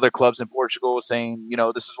 all these other clubs in Portugal saying, you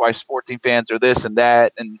know, this is why Sporting fans are this and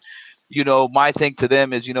that. And, you know, my thing to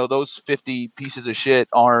them is, you know, those 50 pieces of shit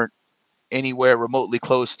aren't anywhere remotely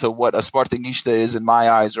close to what a Sportingista is in my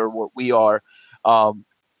eyes, or what we are.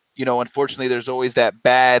 You know, unfortunately, there's always that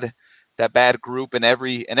bad group in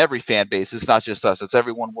every fan base. It's not just us; it's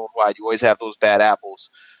everyone worldwide. You always have those bad apples.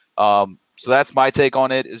 So that's my take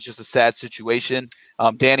on it. It's just a sad situation.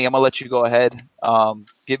 Danny, I'm gonna let you go ahead.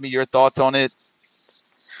 Give me your thoughts on it.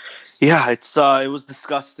 Yeah, it was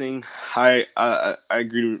disgusting. I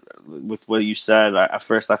agree with what you said. At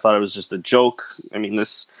first, I thought it was just a joke. I mean,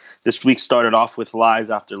 this week started off with lies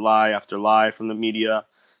after lie after lie from the media,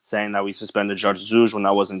 saying that we suspended Jorge Jesus when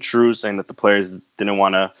that wasn't true, saying that the players didn't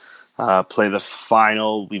want to play the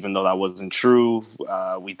final, even though that wasn't true.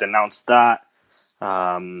 We denounced that.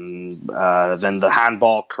 Then the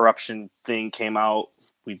handball corruption thing came out.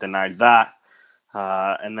 We denied that.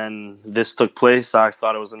 And then this took place. I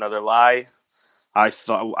thought it was another lie. I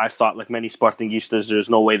thought like many Sportingistas, there's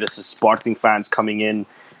no way this is Sporting fans coming in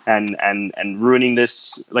and ruining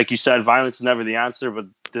this. Like you said, violence is never the answer, but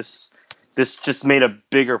this just made a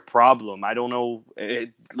bigger problem. I don't know,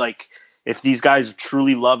 like if these guys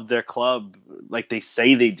truly love their club, like they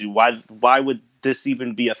say they do, why would this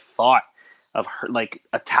even be a thought of like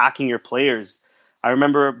attacking your players? I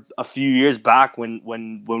remember a few years back when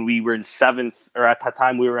we were in 7th, or at that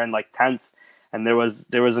time we were in like 10th, and there was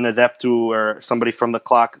an adepto or somebody from the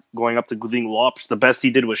clock going up to Godinho Lopes. The best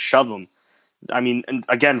he did was shove him. I mean, and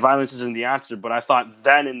again, violence isn't the answer, but I thought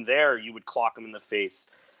then and there you would clock him in the face.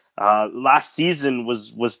 Last season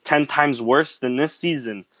was 10 times worse than this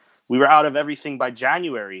season. We were out of everything by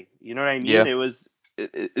January. You know what I mean? Yeah. It was.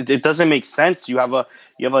 It doesn't make sense. You have a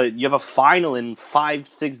final in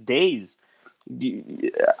 5-6 days.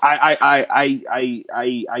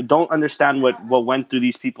 I don't understand what went through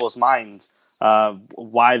these people's minds,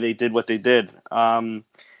 why they did what they did.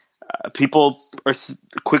 People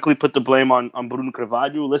quickly put the blame on Bruno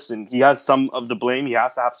Carvalho. Listen, he has some of the blame. He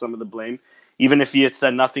has to have some of the blame. Even if he had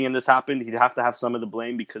said nothing and this happened, he'd have to have some of the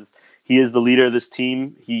blame because he is the leader of this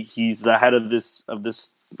team. He's the head of this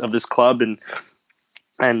club, and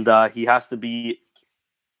he has to be.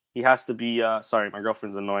 He has to be. Sorry, my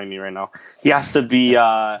girlfriend's annoying me right now. He has to be.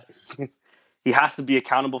 He has to be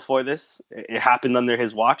accountable for this. It happened under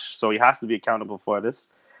his watch, so he has to be accountable for this.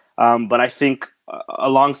 But I think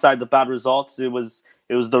alongside the bad results, it was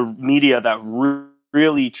the media that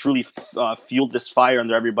really truly fueled this fire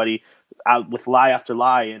under everybody, with lie after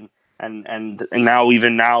lie, and now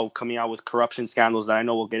even now coming out with corruption scandals that I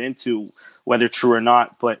know we'll get into, whether true or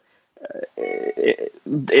not. But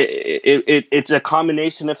it's a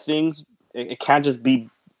combination of things. It can't just be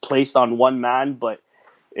placed on one man, but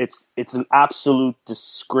it's an absolute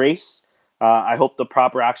disgrace. I hope the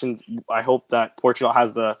proper actions. I hope that Portugal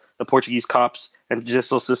has the Portuguese cops and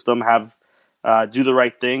judicial system have do the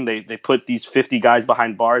right thing. They put these 50 guys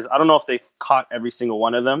behind bars. I don't know if they've caught every single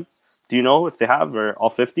one of them. Do you know if they have, or all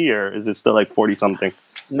 50, or is it still like 40 something?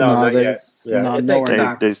 No, not yet.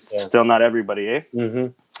 Yeah. They still not everybody, eh? Mm-hmm.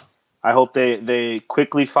 I hope they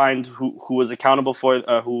quickly find who was accountable for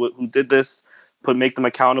who did this, make them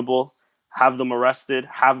accountable, have them arrested,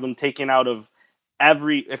 have them taken out of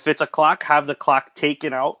if it's a clock, have the clock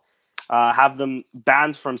taken out, have them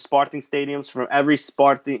banned from Sporting stadiums, from every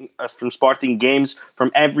Sporting games,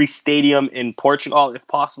 from every stadium in Portugal, if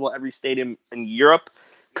possible, every stadium in Europe,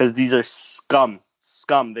 because these are scum.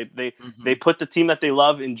 They put the team that they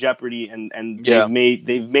love in jeopardy, and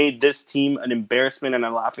they've made this team an embarrassment and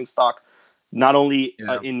a laughingstock, not only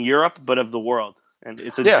in Europe but of the world. And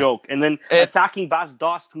it's a joke. And then attacking Bas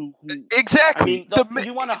Dost, who exactly. I mean,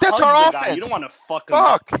 you want to that's hug our the offense. guy. You don't want to fuck him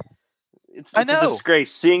up. It's a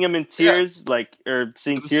disgrace. Seeing him in tears, or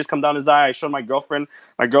seeing tears come down his eye. I showed my girlfriend.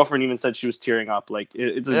 My girlfriend even said she was tearing up. Like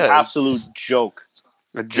it's an absolute joke.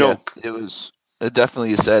 A joke. Yeah, it was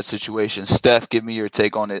definitely a sad situation. Steph, give me your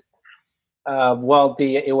take on it.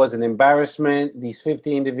 It was an embarrassment. These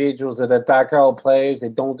 50 individuals that attack our players, they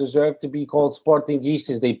don't deserve to be called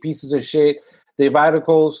Sportingistas. They pieces of shit. They're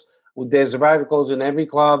radicals. There's radicals in every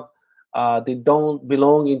club. They don't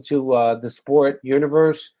belong into the sport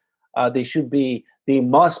universe. They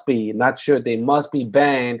must be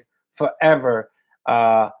banned forever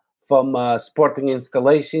from sporting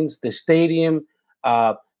installations. The stadium,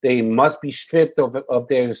 they must be stripped of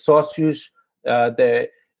their socios, their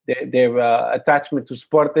attachment to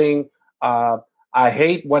Sporting. I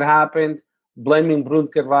hate what happened. Blaming Bruno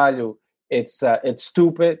Carvalho, it's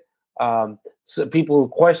stupid. So people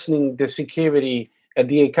questioning the security at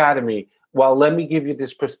the academy. Well, let me give you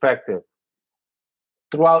this perspective.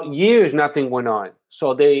 Throughout years, nothing went on.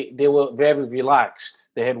 So they were very relaxed.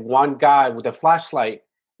 They had one guy with a flashlight,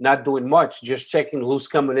 not doing much, just checking who's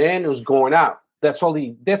coming in, who's going out. That's all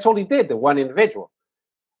he did, the one individual.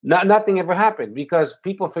 Nothing ever happened because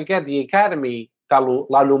people forget the academy,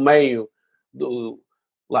 lá no meio,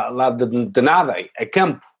 lá de nada, a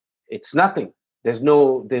camp. It's nothing. There's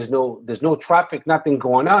no traffic, nothing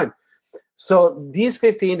going on. So these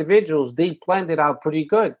 50 individuals, they planned it out pretty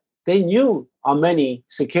good. They knew how many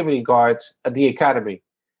security guards at the academy.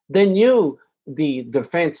 They knew the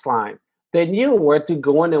defense line. They knew where to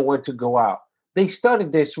go in and where to go out. They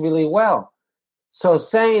studied this really well. So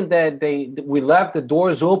saying that we left the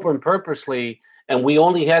doors open purposely and we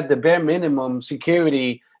only had the bare minimum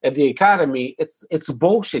security at the academy, it's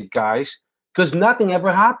bullshit, guys, because nothing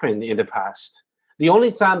ever happened in the past. The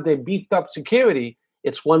only time they beefed up security,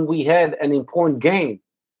 it's when we had an important game,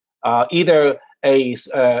 either a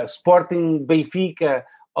Sporting Benfica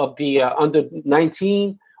of the under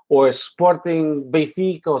 19 or Sporting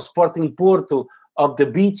Benfica or Sporting Porto of the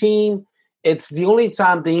B team. It's the only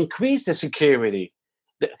time they increase the security.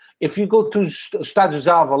 If you go to Estádio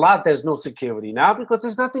Alvalade, there's no security now because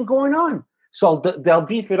there's nothing going on. So they'll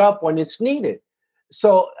beef it up when it's needed.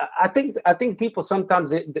 So I think people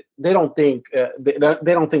sometimes they don't think they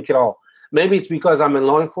don't think at all. Maybe it's because I'm in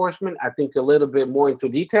law enforcement. I think a little bit more into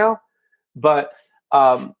detail, but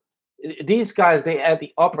these guys, they had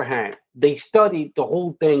the upper hand. They studied the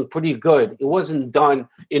whole thing pretty good. It wasn't done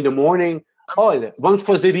in the morning. Oh, vamos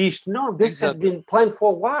fazer isto. No, this has been planned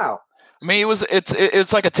for a while. I mean,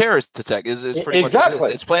 it's like a terrorist attack. It's pretty exactly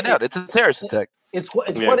much it's planned out. It's a terrorist attack. It's what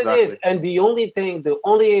it is. And the only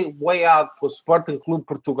way out for Sporting Clube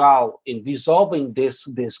Portugal in dissolving this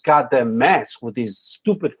goddamn mess with these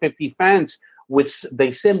stupid 50 fans, which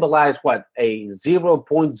they symbolize a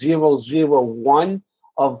 0.001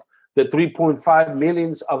 of the 3.5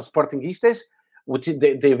 millions of Sportingistas, which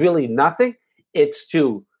they really nothing. It's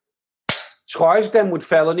to charge them with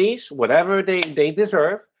felonies, whatever they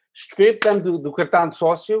deserve, strip them do cartão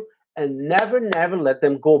sócio, and never let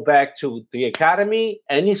them go back to the academy,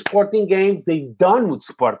 any sporting games. They done with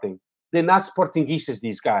Sporting. They're not Sportingistas,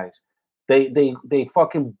 these guys. They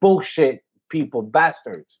fucking bullshit people,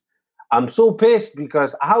 bastards. I'm so pissed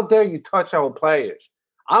because how dare you touch our players?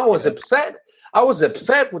 I was upset. I was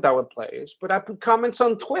upset with our players, but I put comments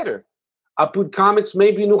on Twitter. I put comments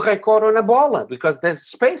maybe no Record or na Bola because there's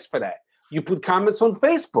space for that. You put comments on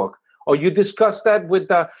Facebook or you discuss that with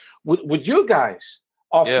you guys.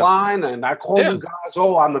 offline, and I call you guys.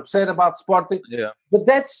 Oh, I'm upset about Sporting. Yeah. But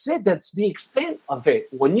that's it. That's the extent of it.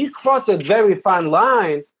 When you cross a very fine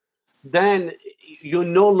line, then you're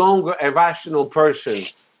no longer a rational person.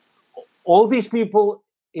 All these people,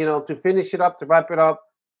 to finish it up, to wrap it up,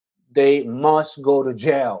 they must go to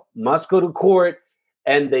jail, must go to court,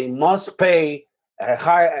 and they must pay a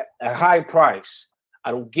high price. I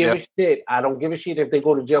don't give a shit. I don't give a shit if they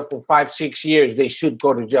go to jail for 5-6 years. They should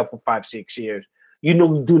go to jail for 5-6 years.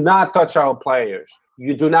 Do not touch our players.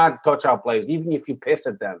 You do not touch our players, even if you piss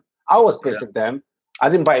at them. I was pissed at them. I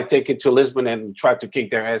didn't buy a ticket to Lisbon and try to kick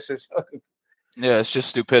their asses. Yeah, it's just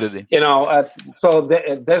stupidity. So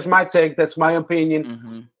that's my take. That's my opinion.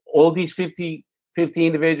 Mm-hmm. All these 50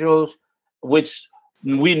 individuals, which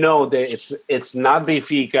we know that it's not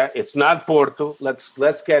Benfica, it's not Porto.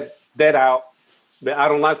 Let's get that out. But I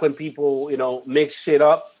don't like when people mix shit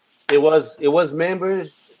up. It was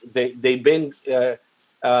members. They've been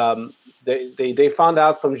they found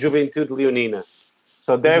out from Juventude Leonina.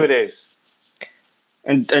 So there it is.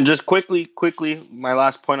 And just quickly, my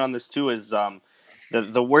last point on this too is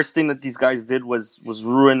the worst thing that these guys did was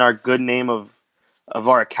ruin our good name of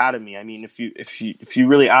our academy. I mean, if you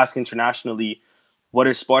really ask internationally, what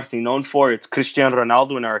is Sporting known for? It's Cristiano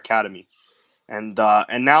Ronaldo in our academy, and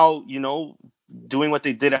now doing what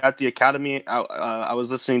they did at the academy. I was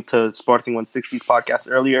listening to Sporting 160's podcast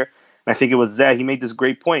earlier, and I think it was Zed. He made this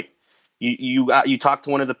great point. You talk to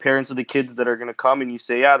one of the parents of the kids that are going to come, and you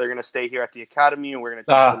say, they're going to stay here at the academy, and we're going to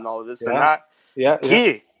teach them all of this and that.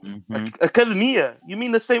 Academia. You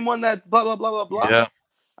mean the same one that blah blah blah blah blah? Yeah.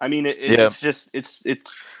 I mean, it's just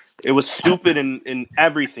it was stupid in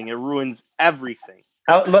everything. It ruins everything.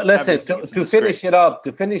 Listen, to finish it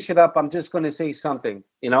up, I'm just going to say something.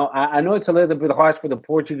 I know it's a little bit hard for the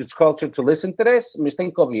Portuguese culture to listen to this, mas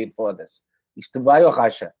tem que ouvir for this. Isto vai ao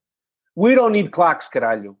racha. We don't need clocks,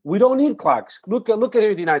 caralho. We don't need clocks. Look at here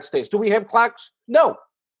in the United States. Do we have clocks? No.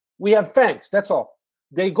 We have fans. That's all.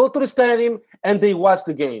 They go to the stadium and they watch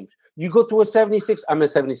the games. You go to a 76. I'm a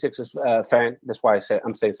 76ers fan. That's why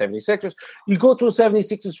I'm saying 76ers. You go to a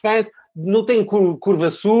 76ers fan, não tem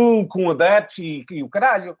curva sul, com adeptos e o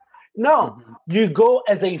caralho. No. You go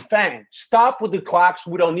as a fan. Stop with the clocks.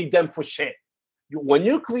 We don't need them for shit. When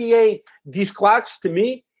you create these clocks, to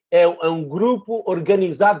me, é grupo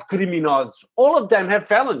organizado de criminosos. All of them have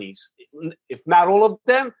felonies. If not all of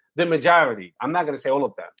them, the majority. I'm not going to say all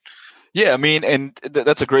of them. Yeah, I mean, and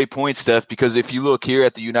that's a great point, Steph, because if you look here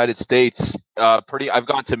at the United States, I've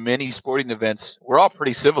gone to many sporting events. We're all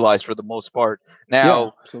pretty civilized for the most part.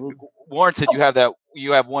 Now, Warrington,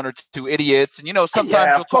 you have one or two idiots, and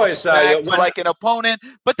sometimes you'll talk smack to like an opponent,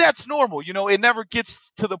 but that's normal. It never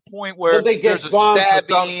gets to the point where there's a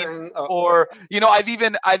stabbing or I've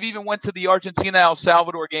even went to the Argentina El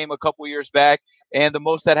Salvador game a couple years back, and the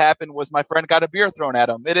most that happened was my friend got a beer thrown at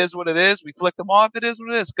him. It is what it is. We flicked him off. It is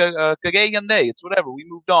what it is. It's whatever. We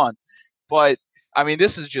moved on. But I mean,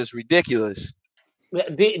 this is just ridiculous.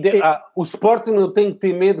 O Sporting não tem que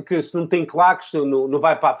ter medo que se não tem claques não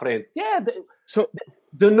vai para a frente. So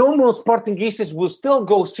the normal Sportingistas will still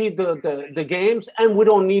go see the games, and we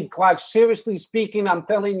don't need claques. Seriously speaking, I'm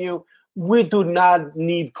telling you, we do not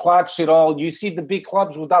need claques at all. You see the big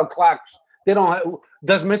clubs without claques. They don't have,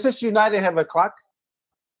 does Manchester United have a claque?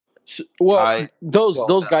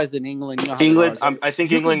 Those guys in England. I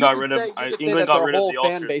think England got rid of the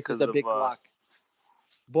ultras because of big clock.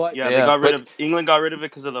 But England got rid of it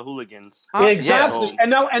because of the hooligans. Exactly, and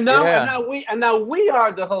now we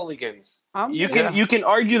are the hooligans. You can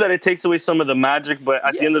argue that it takes away some of the magic, but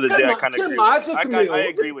at the end of the day, I kind of agree. I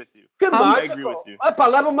agree with you. I agree with you.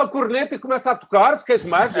 Leva uma corneta e começa a tocar, se queres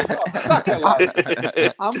mágico.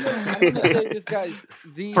 I'm gonna say this, guys.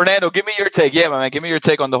 Fernando, give me your take. Yeah, man, give me your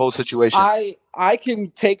take on the whole situation. I can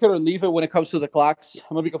take it or leave it when it comes to the clocks.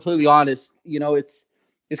 I'm gonna be completely honest.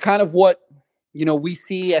 It's kind of what we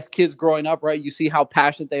see as kids growing up, right? You see how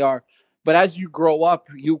passionate they are, but as you grow up,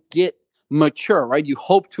 you get mature, right? You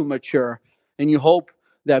hope to mature, and you hope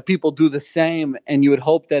that people do the same, and you would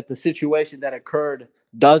hope that the situation that occurred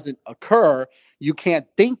doesn't occur. You can't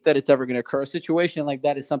think that it's ever going to occur. A situation like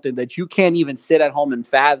that is something that you can't even sit at home and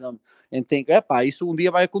fathom and think, "Epa, isso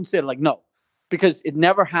dia vai acontecer." Like, no, because it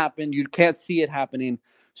never happened. You can't see it happening.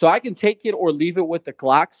 So I can take it or leave it with the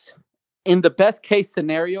clocks. In the best case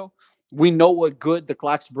scenario, we know what good the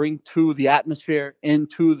clocks bring to the atmosphere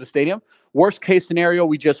into the stadium. Worst case scenario,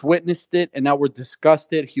 we just witnessed it, and now we're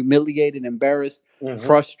disgusted, humiliated, embarrassed,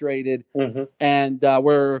 frustrated, and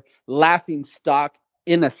we're laughing stock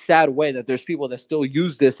in a sad way that there's people that still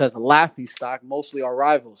use this as a laughing stock, mostly our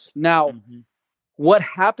rivals. Now, what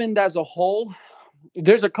happened as a whole,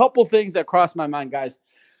 there's a couple things that crossed my mind, guys.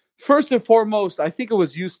 First and foremost, I think it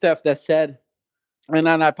was you, Steph, that said, and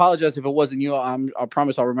I apologize if it wasn't you. I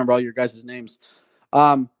promise I'll remember all your guys' names.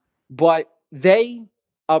 But they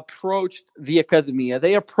approached the Academia.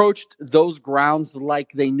 They approached those grounds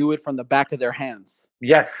like they knew it from the back of their hands.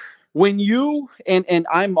 Yes. When you and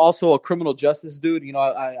I'm also a criminal justice dude. You know,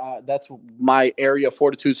 I that's my area of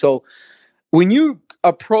fortitude. So when you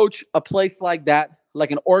approach a place like that,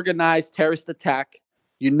 like an organized terrorist attack,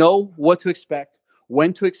 you know what to expect,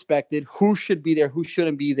 when to expect it, who should be there, who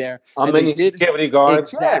shouldn't be there. How many security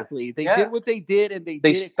guards? Exactly. They did what they did, and they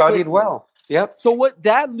did it studied quickly. well. Yep. So what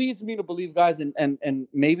that leads me to believe, guys, and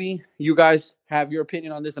maybe you guys have your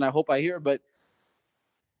opinion on this, and I hope I hear, but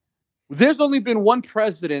there's only been one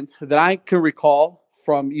president that I can recall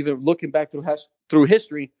from even looking back through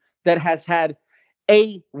history that has had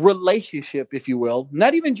a relationship, if you will,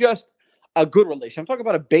 not even just a good relationship. I'm talking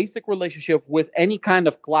about a basic relationship with any kind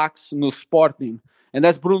of claques no Sporting, and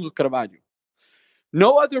that's Bruno Carvalho.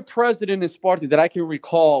 No other president in Sporting that I can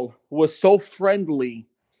recall was so friendly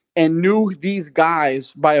and knew these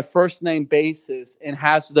guys by a first name basis and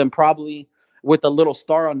has them probably with a little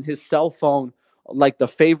star on his cell phone, like the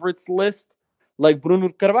favorites list, like Bruno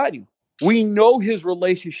Carvalho. We know his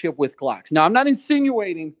relationship with claques. Now, I'm not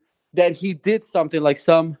insinuating that he did something like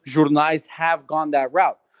some journalists have gone that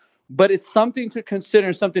route, but it's something to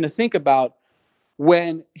consider, something to think about.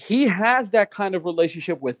 When he has that kind of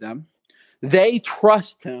relationship with them, they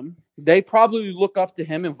trust him. They probably look up to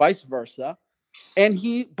him and vice versa. And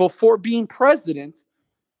he, before being president,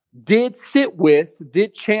 did sit with,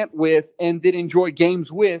 did chant with, and did enjoy games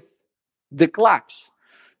with the claques.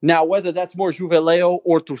 Now, whether that's more Juveleo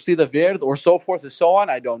or Torcida Verde or so forth and so on,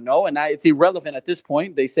 I don't know. And it's irrelevant at this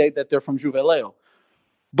point. They say that they're from Juveleo.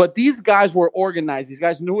 But these guys were organized. These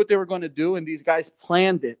guys knew what they were going to do, and these guys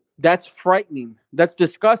planned it. That's frightening. That's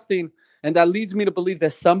disgusting. And that leads me to believe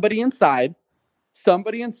that somebody inside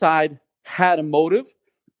had a motive.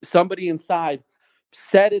 Somebody inside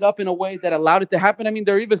set it up in a way that allowed it to happen. I mean,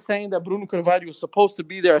 they're even saying that Bruno Carvalho was supposed to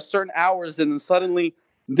be there at certain hours and then suddenly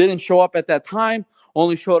didn't show up at that time,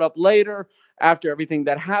 only showed up later after everything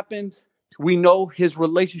that happened. We know his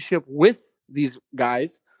relationship with these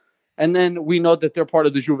guys, and then we know that they're part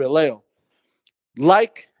of the Juveleo.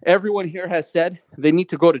 Like everyone here has said, they need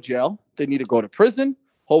to go to jail. They need to go to prison.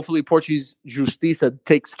 Hopefully, Portuguese Justiça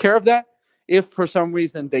takes care of that. If for some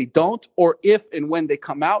reason they don't, or if and when they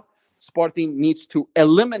come out, Sporting needs to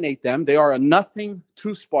eliminate them. They are a nothing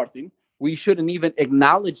to Sporting. We shouldn't even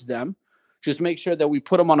acknowledge them. Just make sure that we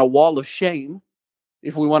put them on a wall of shame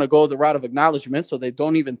if we want to go the route of acknowledgement, so they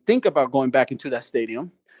don't even think about going back into that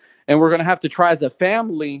stadium. And we're going to have to try as a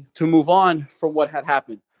family to move on from what had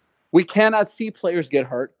happened. We cannot see players get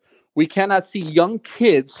hurt. We cannot see young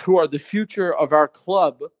kids who are the future of our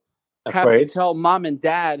club have to tell mom and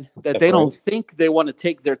dad that they don't think they want to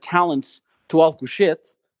take their talents to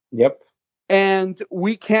Alcochete. Yep. And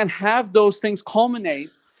we can't have those things culminate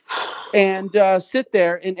and sit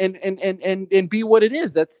there and be what it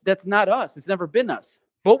is. That's not us. It's never been us.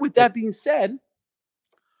 But with that being said,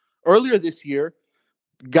 earlier this year,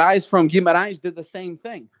 guys from Guimarães did the same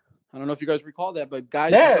thing. I don't know if you guys recall that, but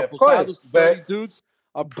guys, of course, 30 dudes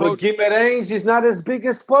approached. But Guimarães is not as big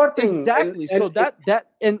as Sporting. Exactly. So that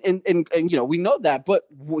you know, we know that, but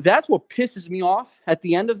that's what pisses me off at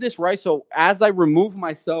the end of this, right? So as I remove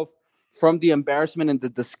myself from the embarrassment and the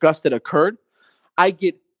disgust that occurred, I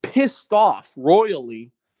get pissed off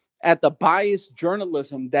royally at the biased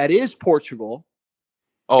journalism that is Portugal.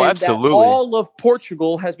 Oh, and absolutely. All of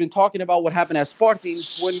Portugal has been talking about what happened at Sporting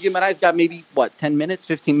when Guimarães got maybe, 10 minutes,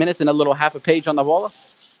 15 minutes, and a little half a page on the bola?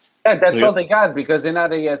 Yeah, that's all they got because they're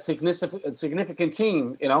not a significant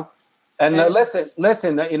team, you know. And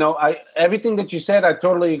listen, you know, everything that you said, I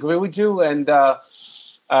totally agree with you. And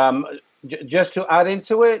just to add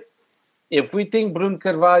into it, if we think Bruno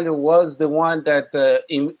Carvalho was the one that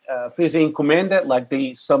fez encomenda, like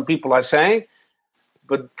some people are saying,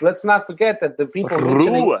 but let's not forget that the people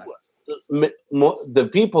the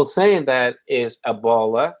people saying that is a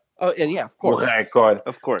baller. Oh, and yeah, of course.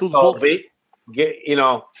 Of course. So you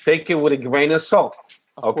know, take it with a grain of salt.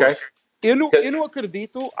 Okay. Eu não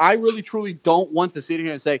acredito. I really, truly don't want to sit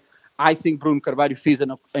here and say, I think Bruno Carvalho fez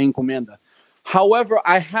an encomenda. However,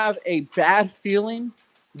 I have a bad feeling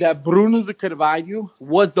that Bruno de Carvalho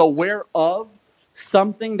was aware of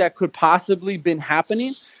something that could possibly been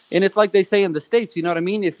happening. And it's like they say in the States, you know what I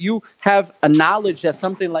mean? If you have a knowledge that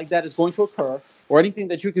something like that is going to occur or anything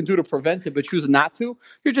that you can do to prevent it but choose not to,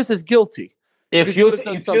 you're just as guilty. If your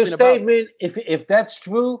statement, if that's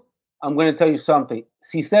true, I'm going to tell you something.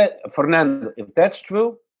 She said, Fernando, if that's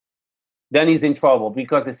true, then he's in trouble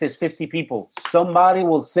because it says 50 people. Somebody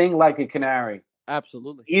will sing like a canary.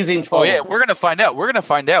 Absolutely. He's in trouble. Oh yeah, we're gonna find out. We're gonna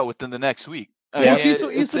find out within the next week. Yeah.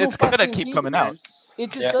 It's gonna keep coming out.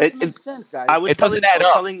 It just Yeah. doesn't make sense, guys. It doesn't add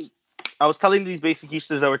up. I was telling these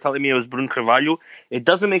Benfiquistas that were telling me it was Bruno Carvalho. It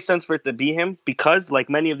doesn't make sense for it to be him because, like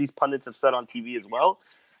many of these pundits have said on TV as well,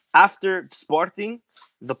 after Sporting,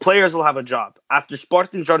 the players will have a job. After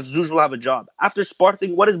Sporting, Jorge Jesus will have a job. After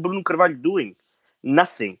Sporting, what is Bruno Carvalho doing?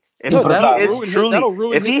 Nothing.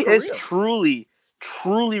 If he is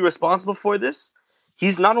truly responsible for this,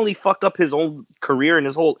 he's not only fucked up his own career and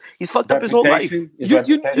he's fucked up his whole life. His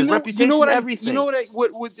reputation, everything. You know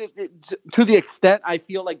what to the extent I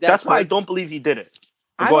feel like that's why I don't believe he did it.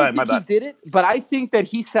 I don't think he did it, but I think that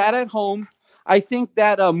he sat at home. I think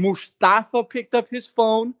that Mustafa picked up his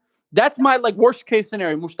phone. That's my worst case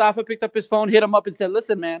scenario. Mustafa picked up his phone, hit him up, and said,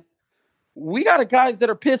 "Listen, man, we got guys that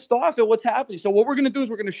are pissed off at what's happening. So what we're gonna do is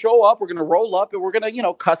we're gonna show up, we're gonna roll up, and we're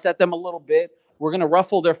gonna cuss at them a little bit. We're gonna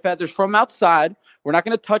ruffle their feathers from outside. We're not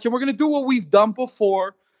gonna touch them. We're gonna do what we've done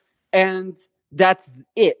before, and that's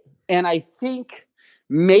it." And I think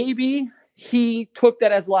maybe he took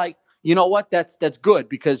that as you know what? That's good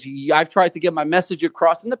because I've tried to get my message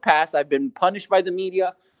across in the past. I've been punished by the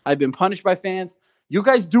media. I've been punished by fans. You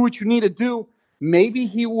guys do what you need to do. Maybe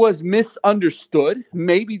he was misunderstood.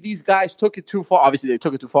 Maybe these guys took it too far. Obviously, they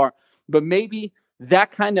took it too far. But maybe that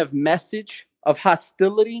kind of message of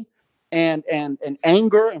hostility and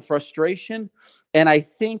anger and frustration. And I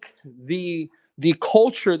think the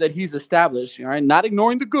culture that he's established, right? Not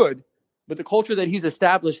ignoring the good, but the culture that he's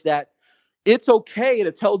established that it's okay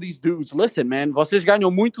to tell these dudes, listen, man, vocês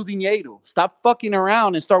ganham muito dinheiro. Stop fucking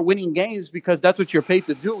around and start winning games because that's what you're paid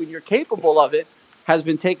to do and you're capable of it, has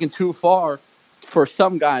been taken too far for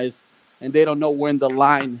some guys, and they don't know when the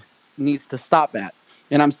line needs to stop at.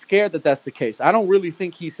 And I'm scared that that's the case. I don't really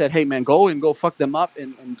think he said, hey, man, go fuck them up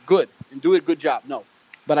and do a good job. No.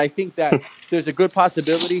 But I think that there's a good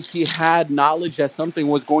possibility he had knowledge that something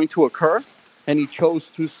was going to occur, and he chose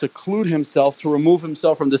to seclude himself, to remove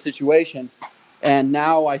himself from the situation. And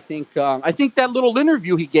now I think that little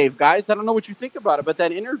interview he gave, guys, I don't know what you think about it, but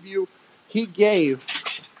that interview he gave,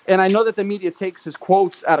 and I know that the media takes his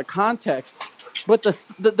quotes out of context, but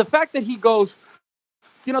the fact that he goes,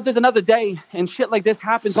 there's another day and shit like this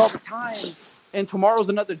happens all the time, and tomorrow's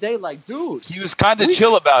another day, dude. He was kind of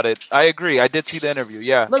chill about it. I agree. I did see the interview.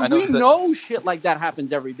 Yeah. We know shit like that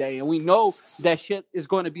happens every day, and we know that shit is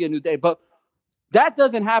going to be a new day. But that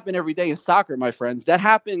doesn't happen every day in soccer, my friends. That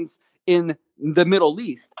happens in the Middle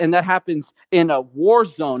East, and that happens in a war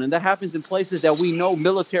zone, and that happens in places that we know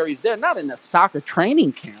military's there, not in a soccer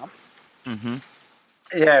training camp. Mm-hmm.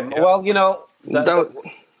 Yeah, well, we're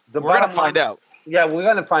going to find out. Yeah, we're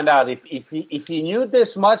going to find out. If he knew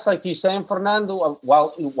this much, like you're saying, Fernando,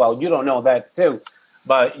 well, you don't know that too.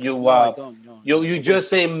 But you just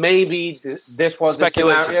say maybe this was a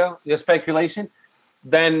scenario, your speculation,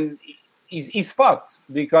 then he's fucked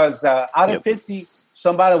because out of 50,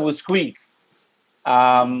 somebody will squeak.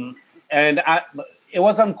 It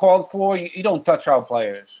was uncalled for. You don't touch our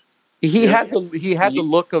players. He had the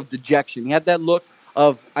look of dejection. He had that look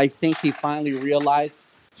of, I think he finally realized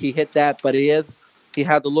he hit that, but he had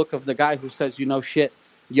the look of the guy who says, shit,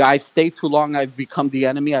 I've stayed too long. I've become the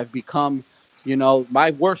enemy. I've become,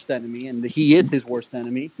 my worst enemy, and he is his worst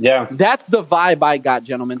enemy. Yeah. That's the vibe I got,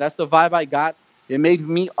 gentlemen. That's the vibe I got. It made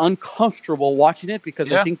me uncomfortable watching it because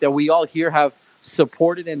I think that we all here have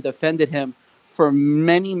supported and defended him for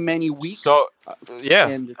many, many weeks. So,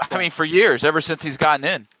 for years, ever since he's gotten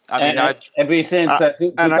in. Ever since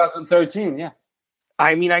 2013, yeah.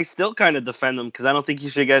 I mean, I still kind of defend him because I don't think he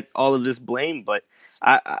should get all of this blame. But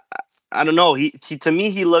I don't know. He to me,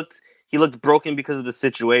 he looked broken because of the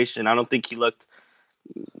situation. I don't think he looked.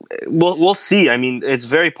 We'll see. I mean, it's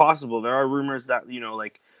very possible. There are rumors that we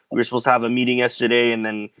were supposed to have a meeting yesterday, and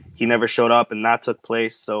then he never showed up, and that took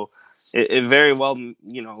place. So it very well,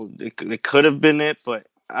 it could have been it, but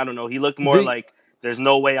I don't know. He looked more like there's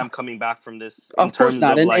no way I'm coming back from this. Of course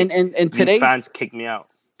not. And these fans kicked me out.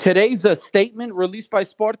 Today's statement released by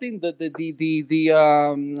Sporting, the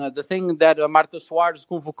thing that Marta Soares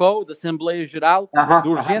convocou, the Assembleia Geral de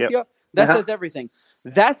Urgência, that says everything.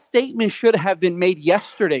 That statement should have been made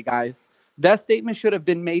yesterday, guys. That statement should have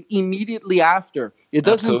been made immediately after. It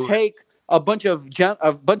doesn't take a bunch of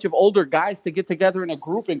older guys to get together in a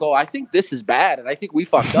group and go, I think this is bad, and I think we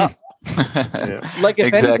fucked up. If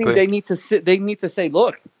anything, they need to say,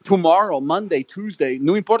 look, tomorrow, Monday, Tuesday,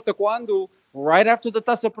 no importa cuando, right after the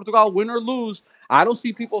Taça de Portugal, win or lose, I don't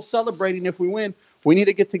see people celebrating if we win. We need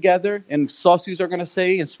to get together, and socios are going to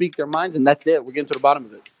say and speak their minds, and that's it. We're getting to the bottom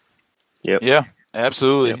of it. Yep. Yeah.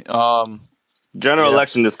 Absolutely. General Yeah.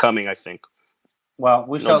 election is coming, I think. Well,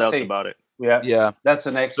 we No shall doubts see. about it. Yeah. That's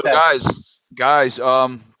the next So step. guys,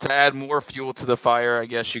 to add more fuel to the fire, I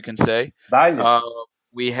guess you can say, Dale.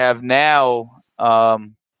 we have now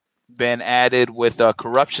been added with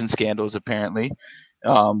corruption scandals apparently,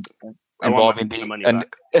 um, I want involving my money the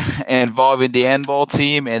back. involving the handball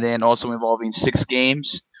team, and then also involving 6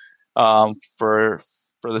 games for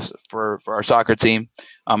our soccer team.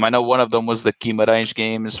 I know one of them was the Guimarães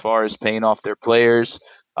game as far as paying off their players.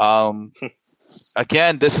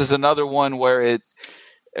 Again, this is another one where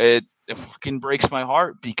it fucking breaks my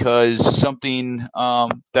heart because something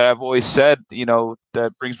that I've always said,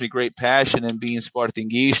 that brings me great passion in being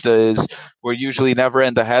Sportingista is we're usually never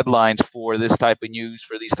in the headlines for this type of news,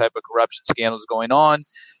 for these type of corruption scandals going on.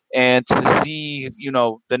 And to see,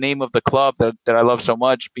 the name of the club that I love so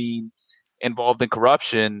much being involved in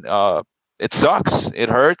corruption, it sucks. It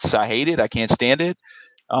hurts. I hate it. I can't stand it.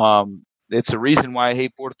 It's a reason why I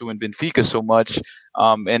hate Porto and Benfica so much.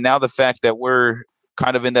 And now the fact that we're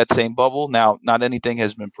kind of in that same bubble. Now, not anything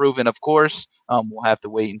has been proven, of course. We'll have to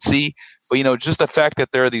wait and see. But, just the fact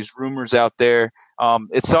that there are these rumors out there,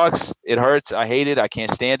 it sucks. It hurts. I hate it. I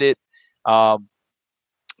can't stand it.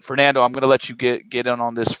 Fernando, I'm going to let you get in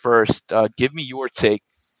on this first. Give me your take.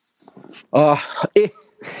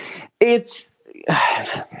 It's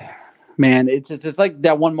man, it's like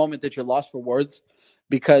that one moment that you're lost for words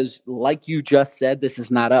because, like you just said, this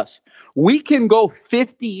is not us. We can go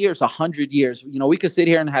 50 years, 100 years. We could sit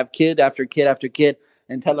here and have kid after kid after kid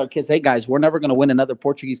and tell our kids, hey, guys, we're never going to win another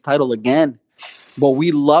Portuguese title again. But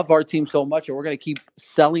we love our team so much, and we're going to keep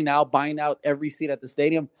selling out, buying out every seat at the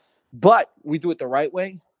stadium. But we do it the right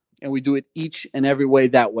way, and we do it each and every way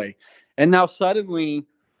that way. And now suddenly,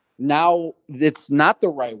 it's not the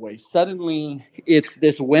right way. Suddenly, it's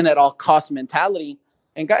this win at all cost mentality.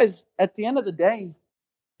 And guys, at the end of the day,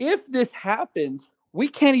 if this happened, we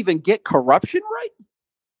can't even get corruption right.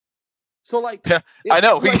 So, I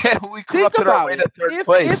know we corrupted our way to third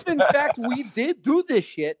place. If in fact we did do this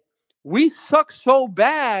shit, we suck so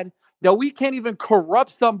bad that we can't even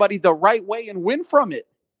corrupt somebody the right way and win from it.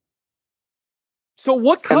 So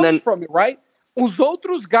what comes from it, right? Os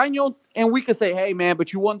outros ganham, and we can say, hey, man,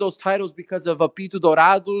 but you won those titles because of Apito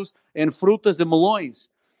Dourados and Frutas and Melões.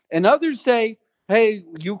 And others say, hey,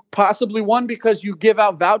 you possibly won because you give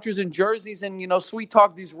out vouchers and jerseys and, sweet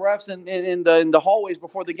talk these refs in the hallways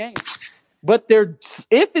before the game. But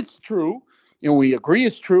if it's true, we agree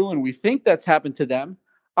it's true and we think that's happened to them,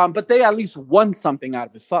 but they at least won something out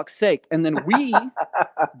of it, fuck's sake. And then we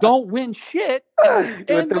don't win shit,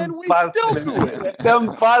 and then we still do it.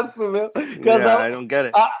 Yeah, I don't get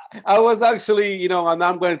it. I was actually, and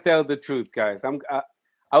I'm going to tell the truth, guys.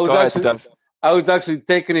 I was actually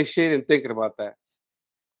taking a shit and thinking about that.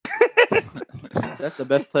 That's the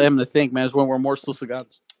best time to think, man, is when we're more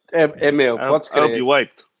sossegados. Emil, I hope you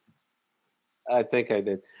wiped. I think I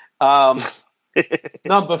did.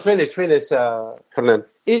 No, but finish, Fernando.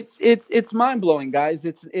 It's mind blowing, guys.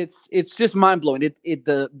 It's just mind blowing.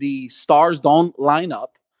 The stars don't line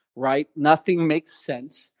up, right? Nothing makes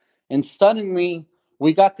sense, and suddenly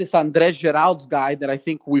we got this Andrés Geraldes guy that I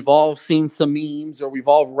think we've all seen some memes or we've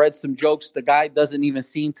all read some jokes. The guy doesn't even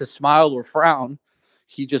seem to smile or frown.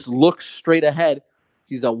 He just looks straight ahead.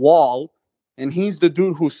 He's a wall, and he's the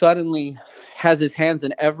dude who suddenly has his hands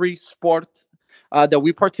in every sport that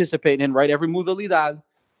we participate in, right? Every modalidad.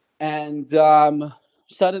 And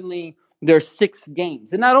suddenly there's 6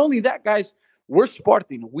 games. And not only that, guys, we're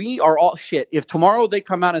Sporting. We are all shit. If tomorrow they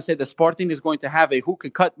come out and say the Sporting is going to have a who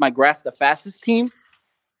could cut my grass the fastest team,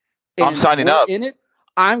 I'm signing up in it,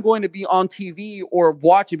 I'm going to be on TV or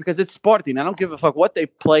watching because it's Sporting. I don't give a fuck what they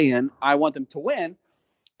play in. I want them to win.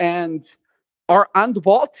 And our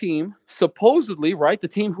handball team, supposedly, right, the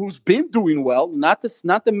team who's been doing well, not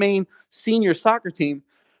the main senior soccer team,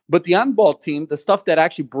 but the handball team, the stuff that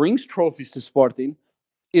actually brings trophies to Sporting,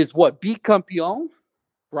 is what? Bicampeão,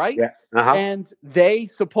 right? Yeah. Uh-huh. And they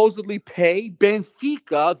supposedly pay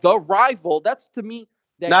Benfica, the rival. That's to me.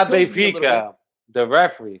 Not Benfica, the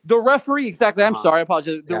referee. The referee, exactly. I'm sorry, I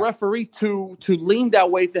apologize. The referee to lean that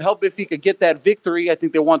way to help Benfica get that victory. I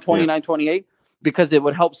think they won 29-28. Because it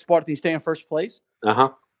would help Sporting stay in first place. Uh-huh.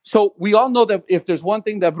 So we all know that if there's one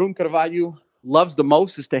thing that Bruno Carvalho loves the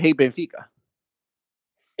most is to hate Benfica.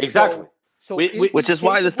 Exactly. Which is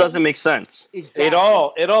why this doesn't make sense. Exactly. At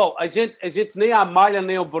all. A gente nem a Malha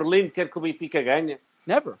nem o Berlim quer que o Benfica ganhe.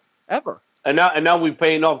 Never, ever. And now we're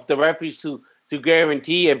paying off the referees to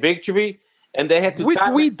guarantee a victory, and they had to which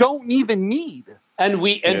we don't even need. And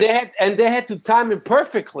they had to time it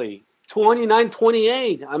perfectly.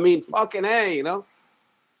 29-28. I mean, fucking A,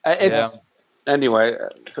 Anyway,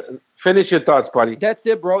 finish your thoughts, buddy. That's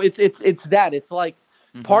it, bro. It's that. It's like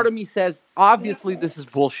part of me says, obviously this is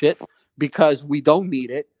bullshit because we don't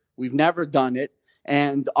need it. We've never done it.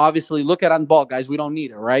 And obviously, look at on ball, guys. We don't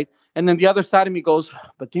need it, right? And then the other side of me goes,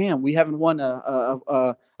 but damn, we haven't won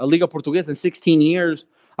a Liga Portuguesa in 16 years.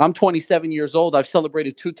 I'm 27 years old. I've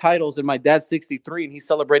celebrated 2 titles, and my dad's 63, and he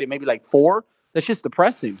celebrated maybe like 4. That's just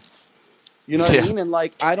depressing. You know what I mean? And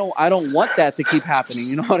like, I don't want that to keep happening.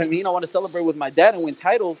 You know what I mean? I want to celebrate with my dad and win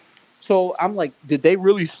titles. So I'm like, did they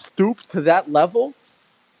really stoop to that level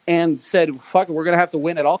and said, fuck it, we're going to have to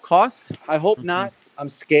win at all costs? I hope not. I'm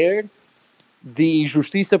scared. The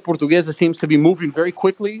Justiça Portuguesa seems to be moving very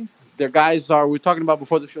quickly. Their guys we were talking about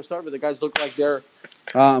before the show started, but the guys look like they're,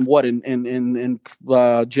 in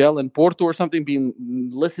jail in Porto or something, being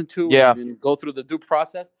listened to and go through the due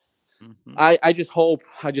process. I just hope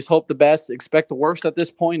the best, expect the worst at this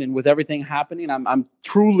point, and with everything happening, I'm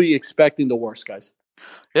truly expecting the worst, guys.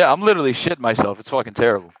 Yeah, I'm literally shitting myself. It's fucking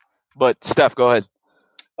terrible. But Steph, go ahead.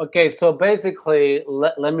 Okay, so basically,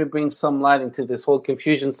 let me bring some light into this whole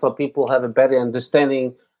confusion so people have a better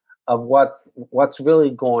understanding of what's really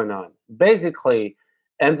going on. Basically,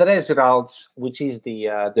 André Geraldo, which is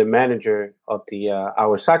the manager of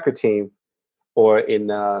our soccer team, or in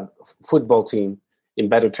football team, in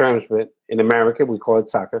better terms, but in America we call it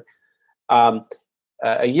soccer.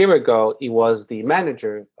 A year ago, he was the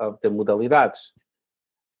manager of the Modalidades.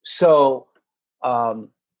 So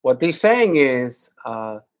what they're saying is,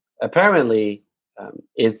 apparently,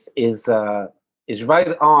 his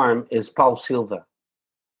right arm is Paulo Silva.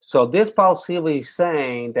 So this Paulo Silva is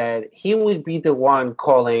saying that he would be the one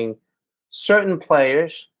calling certain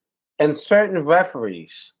players and certain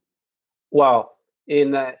referees. Well,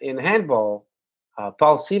 in handball,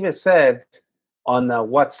 Paulo Silva said on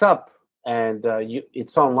WhatsApp, and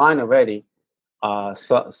it's online already.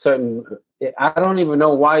 Certain, I don't even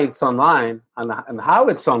know why it's online and how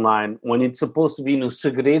it's online when it's supposed to be no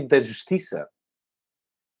segredo da justiça.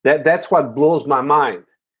 That's what blows my mind.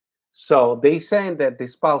 So they saying that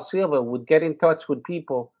this Paulo Silva would get in touch with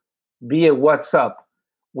people via WhatsApp,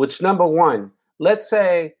 which, number one, let's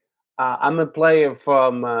say I'm a player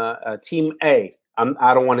from Team A.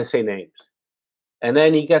 I don't want to say names. And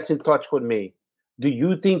then he gets in touch with me. Do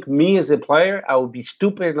you think me as a player, I would be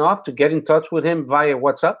stupid enough to get in touch with him via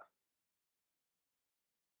WhatsApp?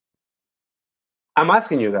 I'm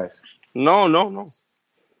asking you guys. No. No,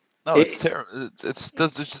 it's terrible. It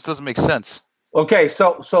just doesn't make sense. Okay,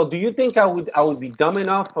 so do you think I would be dumb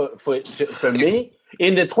enough for me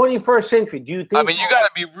in the 21st century? Do you think? I mean, you got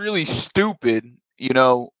to be really stupid,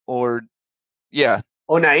 or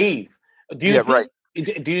naive. Do you think, right?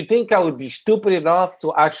 Do you think I would be stupid enough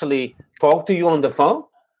to actually talk to you on the phone?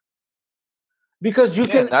 Because you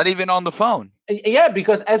can not even on the phone. Yeah,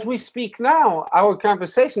 because as we speak now, our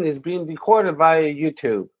conversation is being recorded via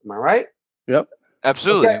YouTube. Am I right? Yep.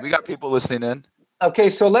 Absolutely. Okay. We got people listening in.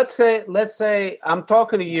 Okay, so let's say I'm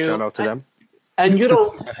talking to you. Shout out to them. And you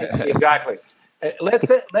don't exactly.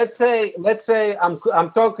 Let's say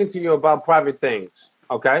I'm talking to you about private things,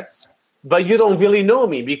 okay? But you don't really know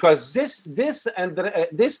me because this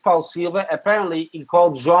Paulo Silva, apparently he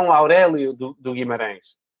called João Aurélio do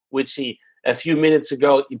Guimarães, which a few minutes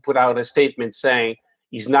ago he put out a statement saying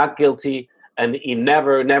he's not guilty and he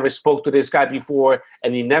never spoke to this guy before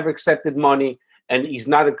and he never accepted money and he's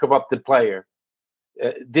not a corrupted player.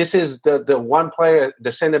 This is the one player,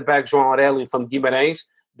 the center back João Aurélio from Guimarães.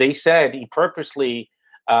 They said he purposely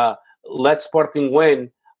let Sporting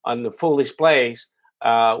win on the foolish plays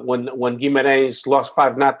when Guimarães lost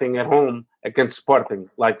 5-0 at home against Sporting,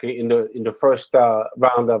 like in the first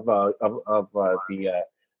round of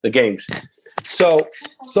the games. So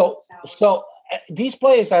these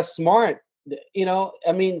players are smart.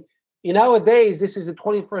 I mean, nowadays this is the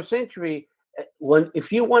 21st century.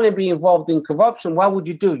 If you want to be involved in corruption, what would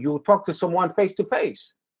you do? You would talk to someone face to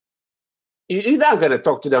face. You're not going to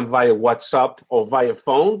talk to them via WhatsApp or via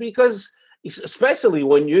phone because, especially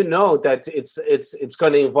when you know that it's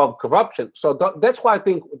going to involve corruption. So that's why I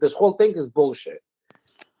think this whole thing is bullshit.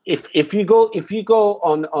 If you go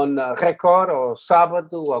on Record or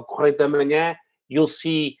Sábado or Correio da Manhã, you'll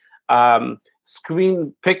see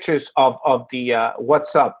screen pictures of the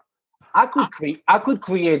WhatsApp. I could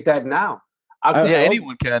create that now.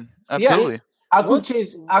 Anyone can. Absolutely. Yeah,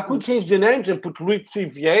 I could change the names and put Rui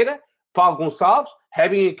Vieira, Paulo Gonçalves,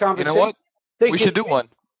 having a conversation. You know what? We should do one.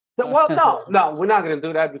 Well, no, we're not going to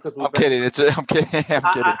do that because I'm kidding. I'm kidding.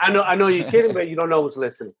 I know you're kidding, but you don't know who's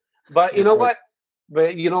listening. But you know what?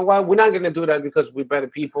 We're not going to do that because we're better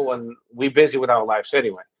people and we're busy with our lives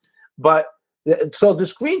anyway. But So the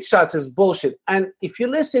screenshots is bullshit. And if you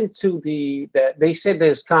listen to they said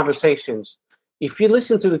there's conversations. If you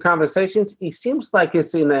listen to the conversations, it seems like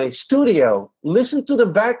it's in a studio. Listen to the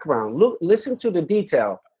background. Listen to the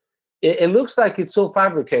detail. It looks like it's so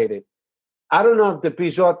fabricated. I don't know if the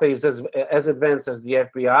PJ is as advanced as the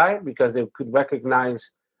FBI because they could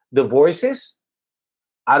recognize the voices.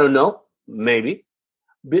 I don't know, maybe.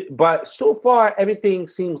 But so far, everything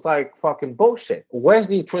seems like fucking bullshit. Where's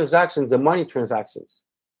the transactions, the money transactions?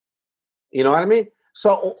 You know what I mean?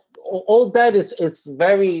 So all that it's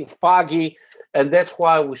very foggy, and that's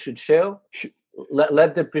why we should chill.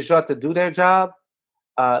 Let the PJ do their job.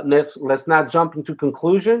 Let's not jump into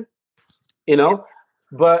conclusion. You know.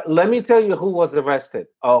 But let me tell you who was arrested,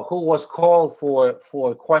 who was called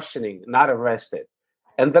for questioning, not arrested.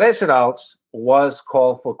 André Geraldes was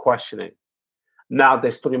called for questioning. Now,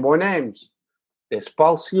 there's 3 more names. There's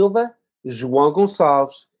Paulo Silva, João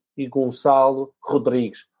Gonçalves, and Gonçalo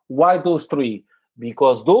Rodrigues. Why those 3?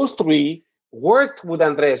 Because those 3 worked with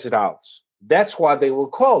André Geraldes. That's why they were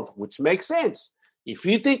called, which makes sense. If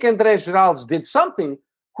you think André Geraldes did something,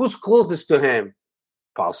 who's closest to him?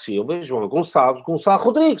 Paulo Silva, João Gonçalves, Gonçalo